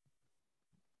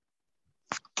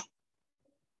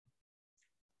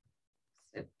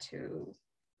 So, 2.